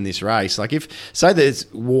back in this race. Like, say there's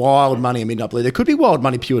wild money in Midnight Blue, there could be wild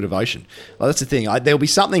money Pure Devotion. Like, that's the thing. There'll be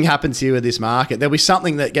something happens here with this market. There'll be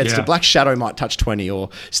something that gets to Black Shadow might touch 20, or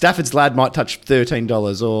Stafford's Lad might touch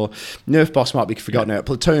 $13, or Nerf Boss might be forgotten out.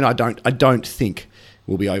 Platoon, I don't think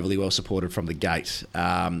will be overly well supported from the gate.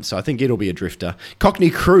 So I think it'll be a drifter. Cockney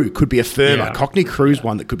Crew could be a firmer. Yeah. Cockney Crew's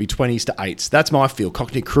one that could be 20s to 8s. That's my feel.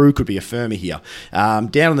 Cockney Crew could be a firmer here.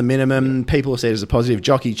 Down on the minimum, people have said it's a positive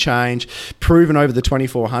jockey change, proven over the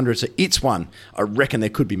 2400. So it's one I reckon there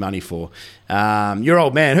could be money for. Your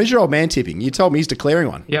old man. Who's your old man tipping? You told me he's declaring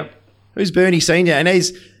one. Yep. Who's Bernie Senior? And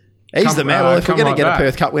he's the man. Well, if we're going to get a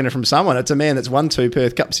Perth Cup winner from someone, it's a man that's won 2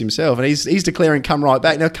 Perth Cups himself, and he's declaring come right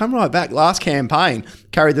back. Now, come right back last campaign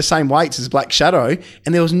carried the same weights as Black Shadow,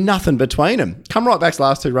 and there was nothing between them. Come right back's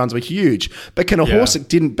last 2 runs were huge, but can a horse that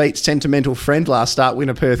didn't beat Sentimental Friend last start win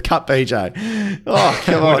a Perth Cup, BJ? Oh,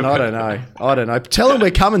 come on, I don't know. Tell him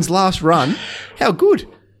we're Cummins' last run. How good.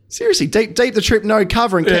 Seriously, deep the trip, no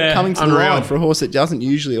cover, and kept coming to the line for a horse that doesn't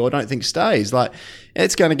usually, or I don't think stays. Like,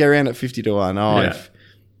 it's going to go around at 50 to 1. I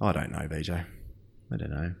don't know, BJ. I don't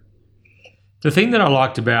know. The thing that I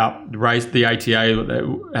liked about the ATA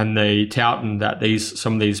and the touting that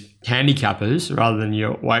some of these handicappers, rather than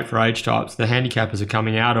your Wait for Age types, the handicappers are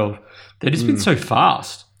coming out of, they've just been so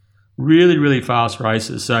fast. Really, really fast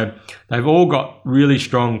races. So they've all got really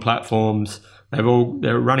strong platforms. They're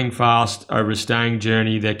running fast over a staying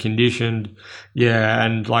journey. They're conditioned. Yeah,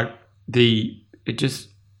 and like you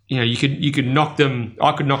could knock them.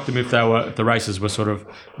 I could knock them if the races were sort of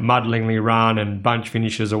muddlingly run and bunch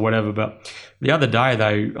finishes or whatever. But the other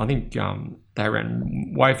day, I think they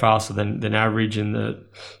ran way faster than average in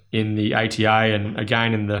the ATA and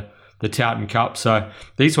again in the Towton Cup. So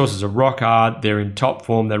these horses are rock hard. They're in top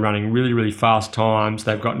form. They're running really, really fast times.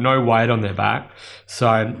 They've got no weight on their back.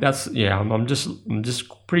 So that's I'm just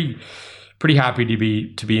pretty happy to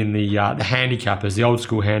be in the handicappers, the old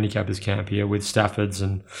school handicappers camp here with Staffords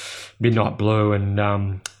and Midnight Blue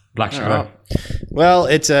and Black Shadow. Right. Well,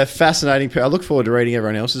 it's a fascinating. I look forward to reading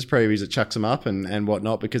everyone else's previews that chucks them up and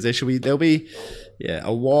whatnot, because there'll be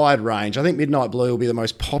a wide range. I think Midnight Blue will be the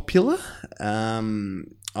most popular.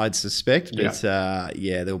 I'd suspect, but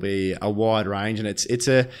there'll be a wide range, and it's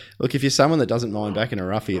a look. If you're someone that doesn't mind backing a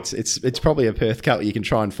roughie, it's probably a Perth Cup you can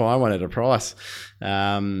try and find one at a price,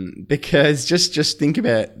 because just think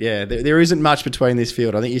about there isn't much between this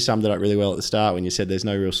field. I think you summed it up really well at the start when you said there's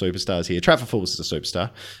no real superstars here. Traffic Fools is a superstar,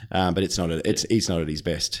 but he's not at his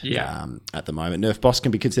best at the moment. Nerf Boss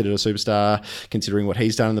can be considered a superstar considering what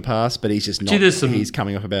he's done in the past, but he's just not. He's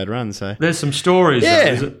coming off a bad run, so there's some stories.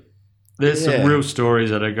 There's some real stories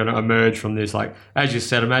that are going to emerge from this. Like, as you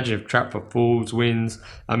said, imagine if Trap for Fools wins.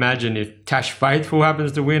 Imagine if Tash Faithful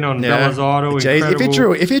happens to win on Bella's Idol.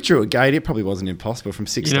 If it drew a gate, it probably wasn't impossible from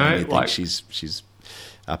 16. I think she's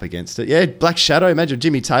up against it. Yeah, Black Shadow. Imagine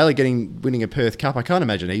Jimmy Taylor winning a Perth Cup. I can't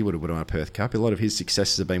imagine he would have won a Perth Cup. A lot of his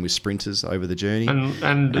successes have been with sprinters over the journey.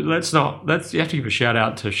 And you have to give a shout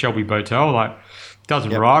out to Shelby Botel. Like,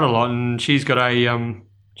 doesn't ride a lot, and she's got a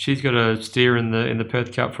steer in the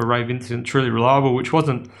Perth Cup for Ray Vincent, Truly Reliable, which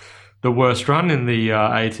wasn't the worst run in the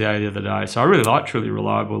ATA the other day. So I really like Truly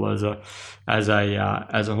Reliable as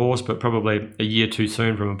a horse, but probably a year too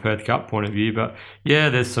soon from a Perth Cup point of view. But yeah,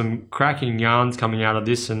 there's some cracking yarns coming out of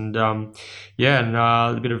this, and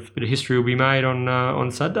a bit of history will be made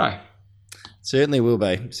on Saturday. Certainly will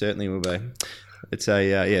be. It's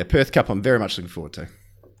a Perth Cup I'm very much looking forward to.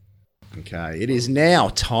 Okay, it is now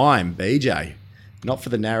time, BJ. Not for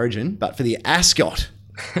the Narrogin, but for the Ascot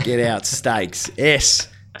Get Out Stakes.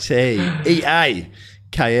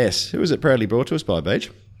 STEAKS. Who is it proudly brought to us by,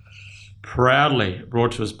 Beach? Proudly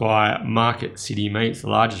brought to us by Market City Meats, the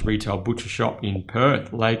largest retail butcher shop in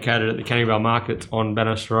Perth, located at the Canning Vale Market on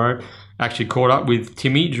Bannister Road. actually caught up with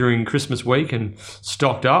Timmy during Christmas week and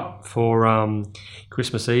stocked up for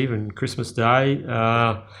Christmas Eve and Christmas Day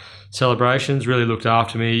celebrations. Really looked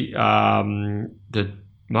after me. The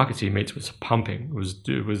Market City Meets was pumping.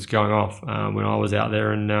 It was going off when I was out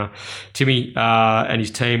there, and Timmy and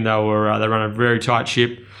his team, they run a very tight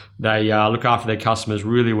ship. They look after their customers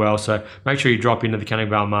really well. So make sure you drop into the Canning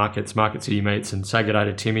Vale Markets, Market City Meets, and say good day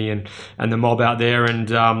to Timmy and the mob out there,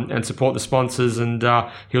 and support the sponsors, and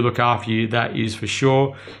he'll look after you. That is for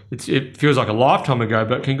sure. It feels like a lifetime ago,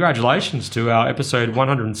 but congratulations to our episode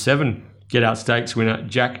 107 Get Out Stakes winner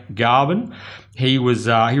Jack Garvin. He was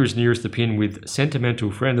nearest the pin with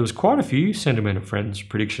Sentimental Friend. There was quite a few Sentimental Friends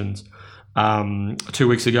predictions 2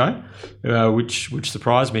 weeks ago, which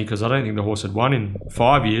surprised me because I don't think the horse had won in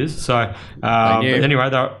 5 years. So but anyway,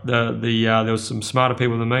 there was some smarter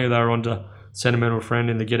people than me. They were onto Sentimental Friend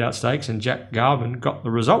in the Get Out Stakes, and Jack Garvin got the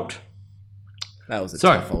result. That was a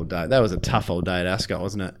tough old day. That was a tough old day at Ascot,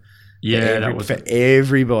 wasn't it? Yeah, for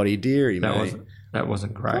everybody, dearie mate. That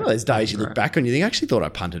wasn't great. One of those days you look back on, you think, I actually thought I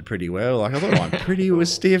punted pretty well. Like, I thought I'm pretty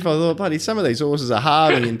was stiff. I thought, bloody, some of these horses are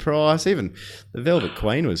halving in price. Even the Velvet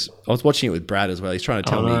Queen I was watching it with Brad as well. He's trying to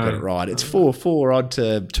tell me he got it right. It's 4 odd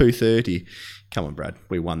to 230. Come on, Brad.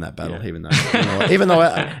 We won that battle, even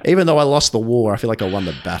though I lost the war. I feel like I won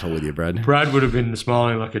the battle with you, Brad. Brad would have been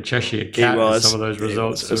smiling like a Cheshire cat with some of those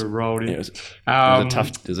results that rolled in. It was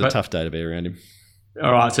a tough day to be around him.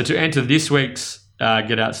 All right, so to enter this week's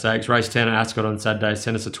Get Out Stakes, race 10 at Ascot on Saturday,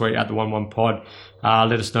 send us a tweet at the 11 pod.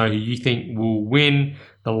 Let us know who you think will win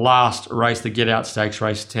the last race, the Get Out Stakes,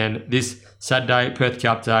 race 10, this Saturday, Perth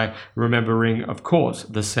Cup Day, remembering, of course,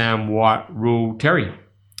 the Sam White rule. Terry.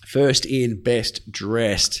 First in, best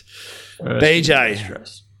dressed.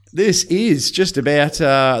 BJ, this is just about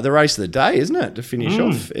the race of the day, isn't it, to finish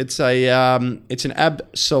off? It's an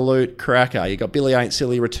absolute cracker. You got Billy Ain't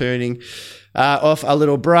Silly returning off a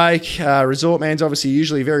little break. Resort Man's obviously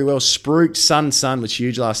usually very well spruiked. Sun was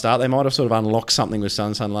huge last start. They might have sort of unlocked something with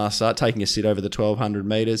Sun last start, taking a sit over the 1,200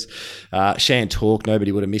 metres. Shan Talk,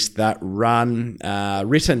 nobody would have missed that run.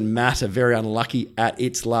 Written Matter, very unlucky at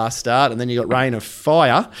its last start. And then you got Rain of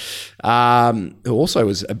Fire, who also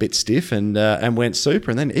was a bit stiff and went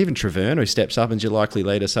super. And then even Traverne, who steps up and is your likely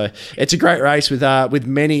leader. So it's a great race with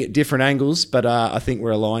many different angles, but I think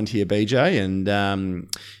we're aligned here, BJ, and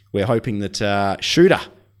we're hoping that Shooter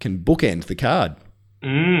can bookend the card.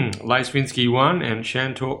 Lace Vinsky 1 and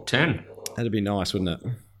Shantalk 10. That'd be nice, wouldn't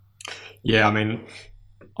it? Yeah, I mean,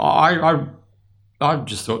 I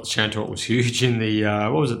just thought Shantalk was huge in the,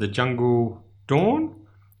 the Jungle Dawn?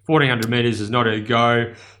 1,400 metres is not her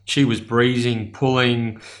go. She was breezing,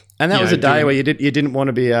 pulling. And that was a day where you didn't want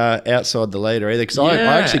to be outside the leader either, because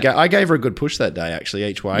I gave her a good push that day, actually,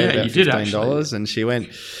 each way, about $15, and she went...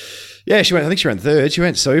 Yeah, I think she ran third. She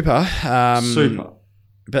went super.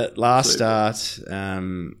 But last start,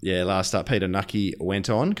 Peter Nucky went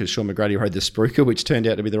on because Sean McGrady rode the Spruiker, which turned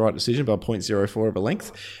out to be the right decision by 0.04 of a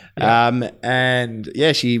length. Yeah.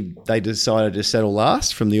 They decided to settle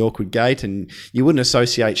last from the awkward gate, and you wouldn't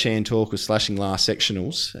associate Shan Talk with slashing last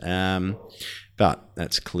sectionals. But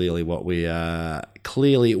that's clearly what we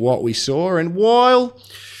saw. And while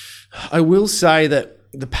I will say that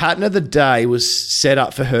the pattern of the day was set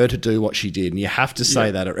up for her to do what she did, and you have to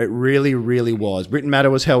say that. It really, really was. Written Matter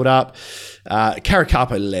was held up.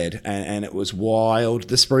 Caracapo led, and it was wild.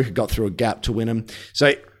 The Spruiker got through a gap to win him.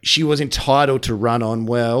 So she was entitled to run on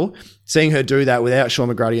well. Seeing her do that without Sean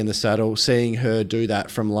McGrady in the saddle, seeing her do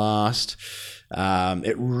that from last,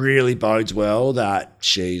 it really bodes well that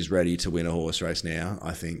she's ready to win a horse race now,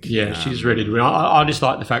 I think. Yeah, she's ready to win. I just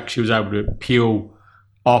like the fact she was able to peel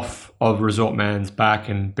off of Resort Man's back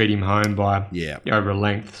and beat him home by over a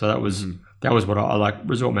length. So that was what I like.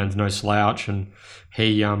 Resort Man's no slouch, and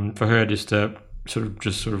he for her just to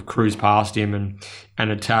sort of cruise past him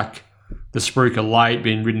and attack the Spruiker late,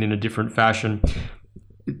 being ridden in a different fashion.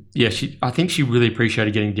 Yeah, I think she really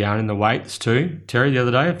appreciated getting down in the weights too, Terry, the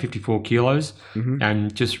other day at 54 kilos,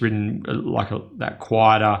 and just ridden that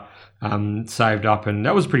quieter, saved up, and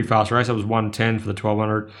that was a pretty fast race. That was 1:10 for the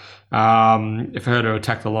 1,200. For her to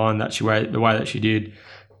attack the line the way that she did,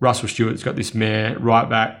 Russell Stewart's got this mare right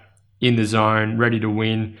back in the zone, ready to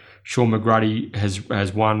win. Sean McGrady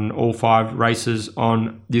has won all 5 races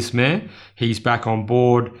on this mare. He's back on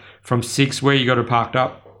board from 6. Where you got her parked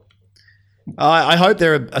up? I hope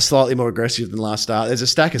they're a slightly more aggressive than last start. There's a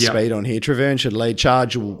stack of speed on here. Travern should lead.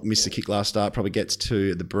 Charge will miss the kick last start, probably gets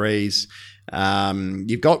to the breeze.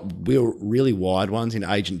 You've got really wide ones in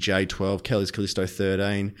Agent J12, Kelly's Callisto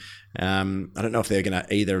 13. I don't know if they're going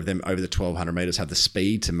to, either of them over the 1,200 metres, have the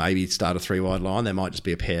speed to maybe start a 3-wide line. They might just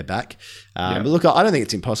be a pair back. But look, I don't think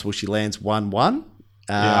it's impossible she lands 1-1.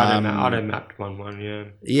 I'd have mapped 1-1, yeah.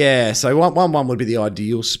 Yeah, so 1-1 would be the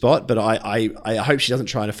ideal spot, but I hope she doesn't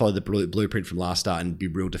try to follow the blueprint from last start and be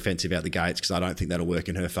real defensive out the gates, because I don't think that'll work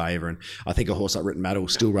in her favour. And I think a horse like Written Matter will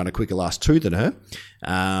still run a quicker last 2 than her.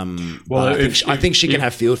 I think she can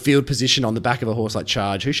have field position on the back of a horse like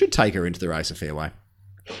Charge, who should take her into the race a fair way.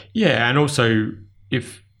 Yeah, and also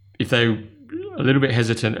if they a little bit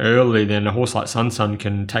hesitant early, then a horse like Sun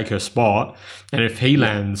can take her spot. And if he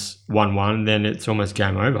lands 1-1, then it's almost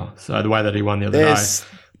game over. So the way that he won the other day.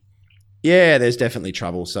 Yeah, there's definitely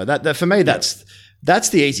trouble. So that for me, that's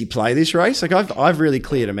the easy play this race. Like I've really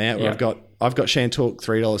cleared them out. Where I've got Shantalk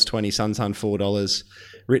 $3.20, Sun $4,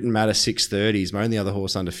 Written Matter $6.30 is my only other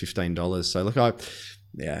horse under $15. So look,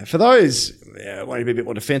 for those, want to be a bit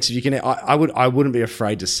more defensive. You can, I wouldn't be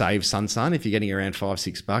afraid to save Sun if you're getting around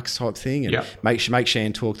 $5-6 type thing, and make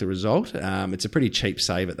Shantalk the result. It's a pretty cheap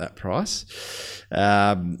save at that price.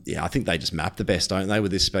 I think they just map the best, don't they,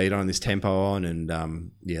 with this speed on, this tempo on,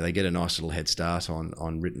 and they get a nice little head start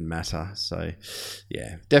on Written Matter. So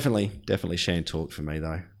definitely Shantalk for me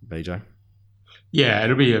though, BJ. Yeah,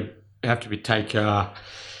 it'll have to take a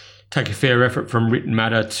fair effort from Written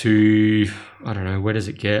Matter to, I don't know, where does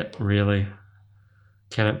it get, really?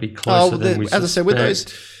 Can it be closer than we suspect? As I said, with those,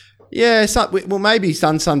 maybe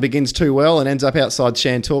Sun begins too well and ends up outside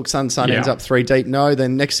Shantalk. Sun ends up 3 deep. No,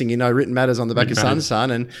 then next thing you know, Written Matter's on the back of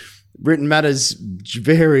Sun, and Written Matter's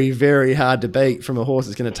very, very hard to beat from a horse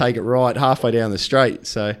that's going to take it right halfway down the straight.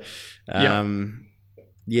 So,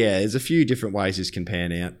 there's a few different ways this can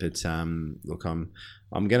pan out, but look,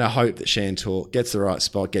 I'm going to hope that Shantalk gets the right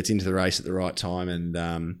spot, gets into the race at the right time. And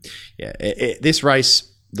this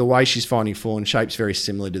race, the way she's finding form, shapes very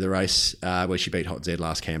similar to the race where she beat Hot Z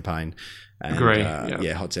last campaign. And, Agree.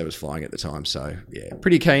 Hot Z was flying at the time. So,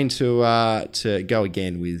 pretty keen to go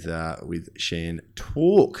again with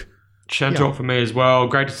Shantalk. Shantalk for me as well.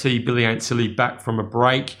 Great to see Billy Ain't Silly back from a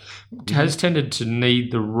break. Has tended to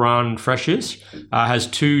need the run freshest. Has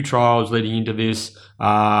 2 trials leading into this.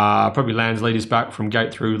 Probably lands leaders back from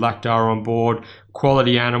gate through. Lakdar on board.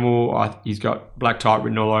 Quality animal. He's got black type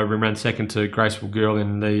written all over him. Ran second to Graceful Girl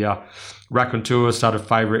in the Raconteur. Started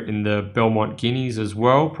favourite in the Belmont Guineas as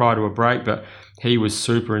well prior to a break. But he was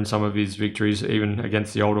super in some of his victories, even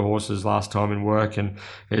against the older horses last time in work. And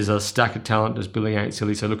there's a stack of talent as Billy Ain't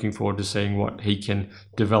Silly. So looking forward to seeing what he can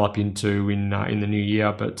develop into in the new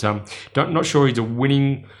year. But not sure he's a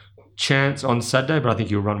winning chance on Saturday, but I think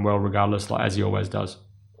he'll run well regardless, like as he always does.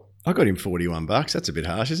 I got him $41. That's a bit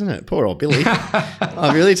harsh, isn't it? Poor old Billy.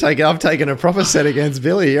 I've taken a proper set against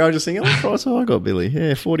Billy. I was just thinking, what price have I got, Billy?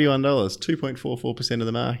 Yeah, $41, 2.44% of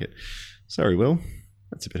the market. Sorry, Will.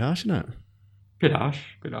 That's a bit harsh, isn't it? Bit harsh.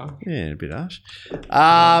 Yeah, a bit harsh.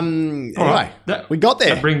 Anyway, we got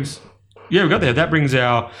there. We got there. That brings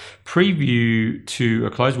our preview to a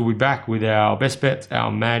close. We'll be back with our best bets,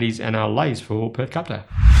 our Maddies, and our lays for Perth Cup Day.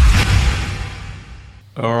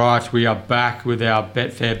 All right, we are back with our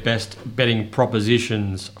Betfair best betting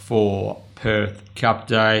propositions for Perth Cup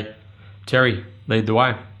Day. Terry, lead the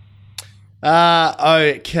way.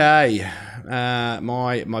 Okay.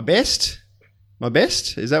 My best. My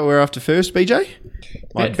best? Is that where we're after first, BJ?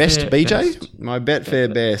 My best, BJ? Best. My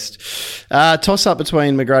Betfair best. Toss up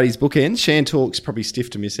between McGrady's bookends. Shantalk's probably stiff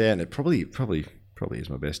to miss out, and it probably is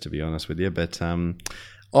my best, to be honest with you. But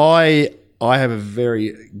I have a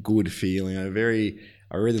very good feeling.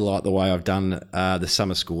 I really like the way I've done the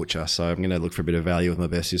Summer Scorcher, so I'm going to look for a bit of value with my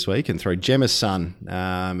best this week and throw Gemma's Sun,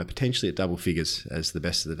 potentially at double figures as the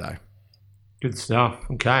best of the day. Good stuff.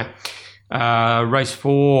 Okay. Race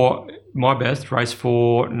 4, my best. Race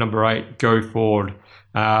 4, number 8, Go Forward.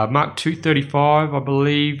 Mark 235, I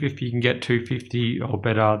believe. If you can get 250 or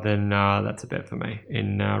better, then that's a bet for me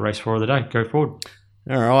in race 4 of the day. Go Forward.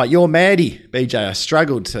 All right, you're Maddie, BJ. I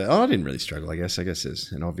struggled to. I didn't really struggle. I guess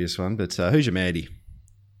there's an obvious one, but who's your Maddie?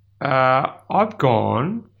 I've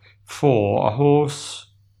gone for a horse,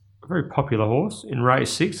 a very popular horse in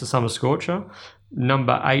race 6, the Summer Scorcher.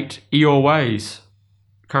 Number 8, Eeyore Ways.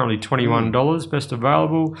 Currently $21, best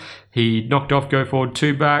available. He knocked off Go Forward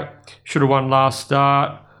 2 back. Should have won last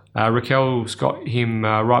start. Raquel's got him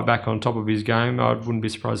right back on top of his game. I wouldn't be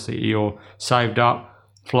surprised to see Eeyore saved up,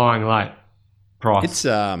 flying late. Price.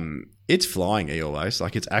 It's flying always.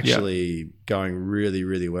 Like, it's actually going really,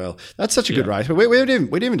 really well. That's such a good race. But we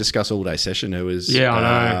didn't even discuss all day session. It was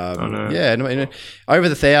I know. Yeah, and over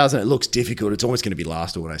the 1,000, it looks difficult. It's almost going to be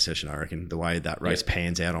last all day session, I reckon. The way that race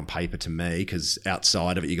pans out on paper to me, because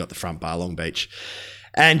outside of it, you got the front bar, Long Beach,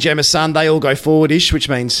 and Gemma's Son. They all go forward-ish, which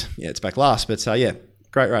means it's back last. But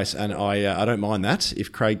great race, and I don't mind that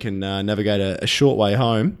if Craig can navigate a short way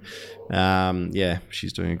home.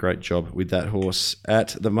 She's doing a great job with that horse at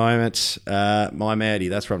the moment. My Maddie,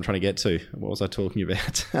 that's what I'm trying to get to. What was I talking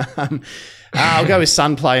about? I'll go with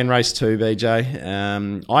Sunplay in race 2,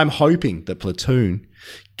 BJ. I'm hoping that Platoon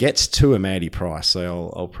gets to a Maddie price,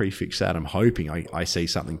 so I'll prefix that. I'm hoping I see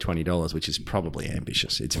something $20, which is probably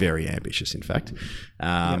ambitious. It's very ambitious, in fact.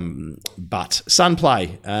 But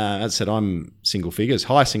Sunplay, as I said, I'm single figures,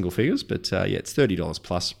 high single figures, but it's $30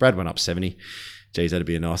 plus. Brad went up 70. Geez, that'd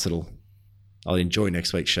be a nice little... I'll enjoy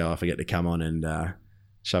next week's show if I get to come on and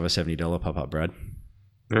shove a $70 pop-up, Brad.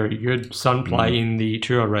 Very good. Sunplay in the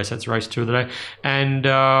 2-year-old race. That's race 2 of the day. And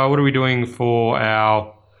what are we doing for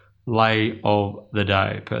our lay of the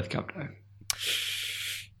day, Perth Cup day?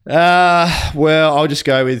 Well, I'll just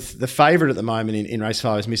go with the favourite at the moment in race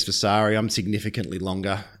 5 is Miss Vasari. I'm significantly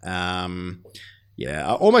longer. I'm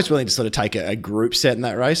almost willing to sort of take a group set in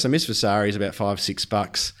that race. So Miss Vasari is about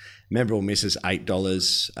 $5-6. Memorable Miss is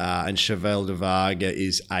 $8, and Chevelle de Varga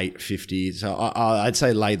is $8.50. So I'd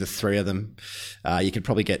say lay the 3 of them. You could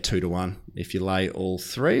probably get 2-1 if you lay all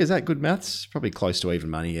 3. Is that good maths? Probably close to even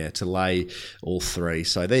money, to lay all 3.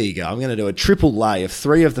 So there you go. I'm going to do a triple lay of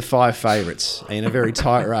 3 of the 5 favourites in a very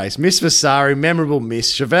tight race. Miss Vasari, Memorable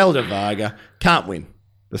Miss, Chevelle de Varga. Can't win.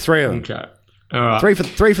 The 3 of them. Okay. All right.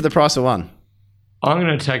 3 for the price of 1. I'm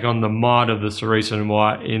going to take on the might of the Cerise and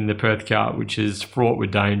White in the Perth Cup, which is fraught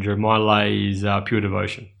with danger. My lay is Pure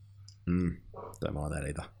Devotion. Don't mind that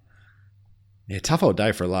either. Yeah, tough old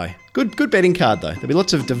day for a lay. Good betting card, though. There'll be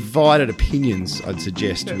lots of divided opinions, I'd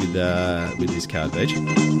suggest, with this card, Beach.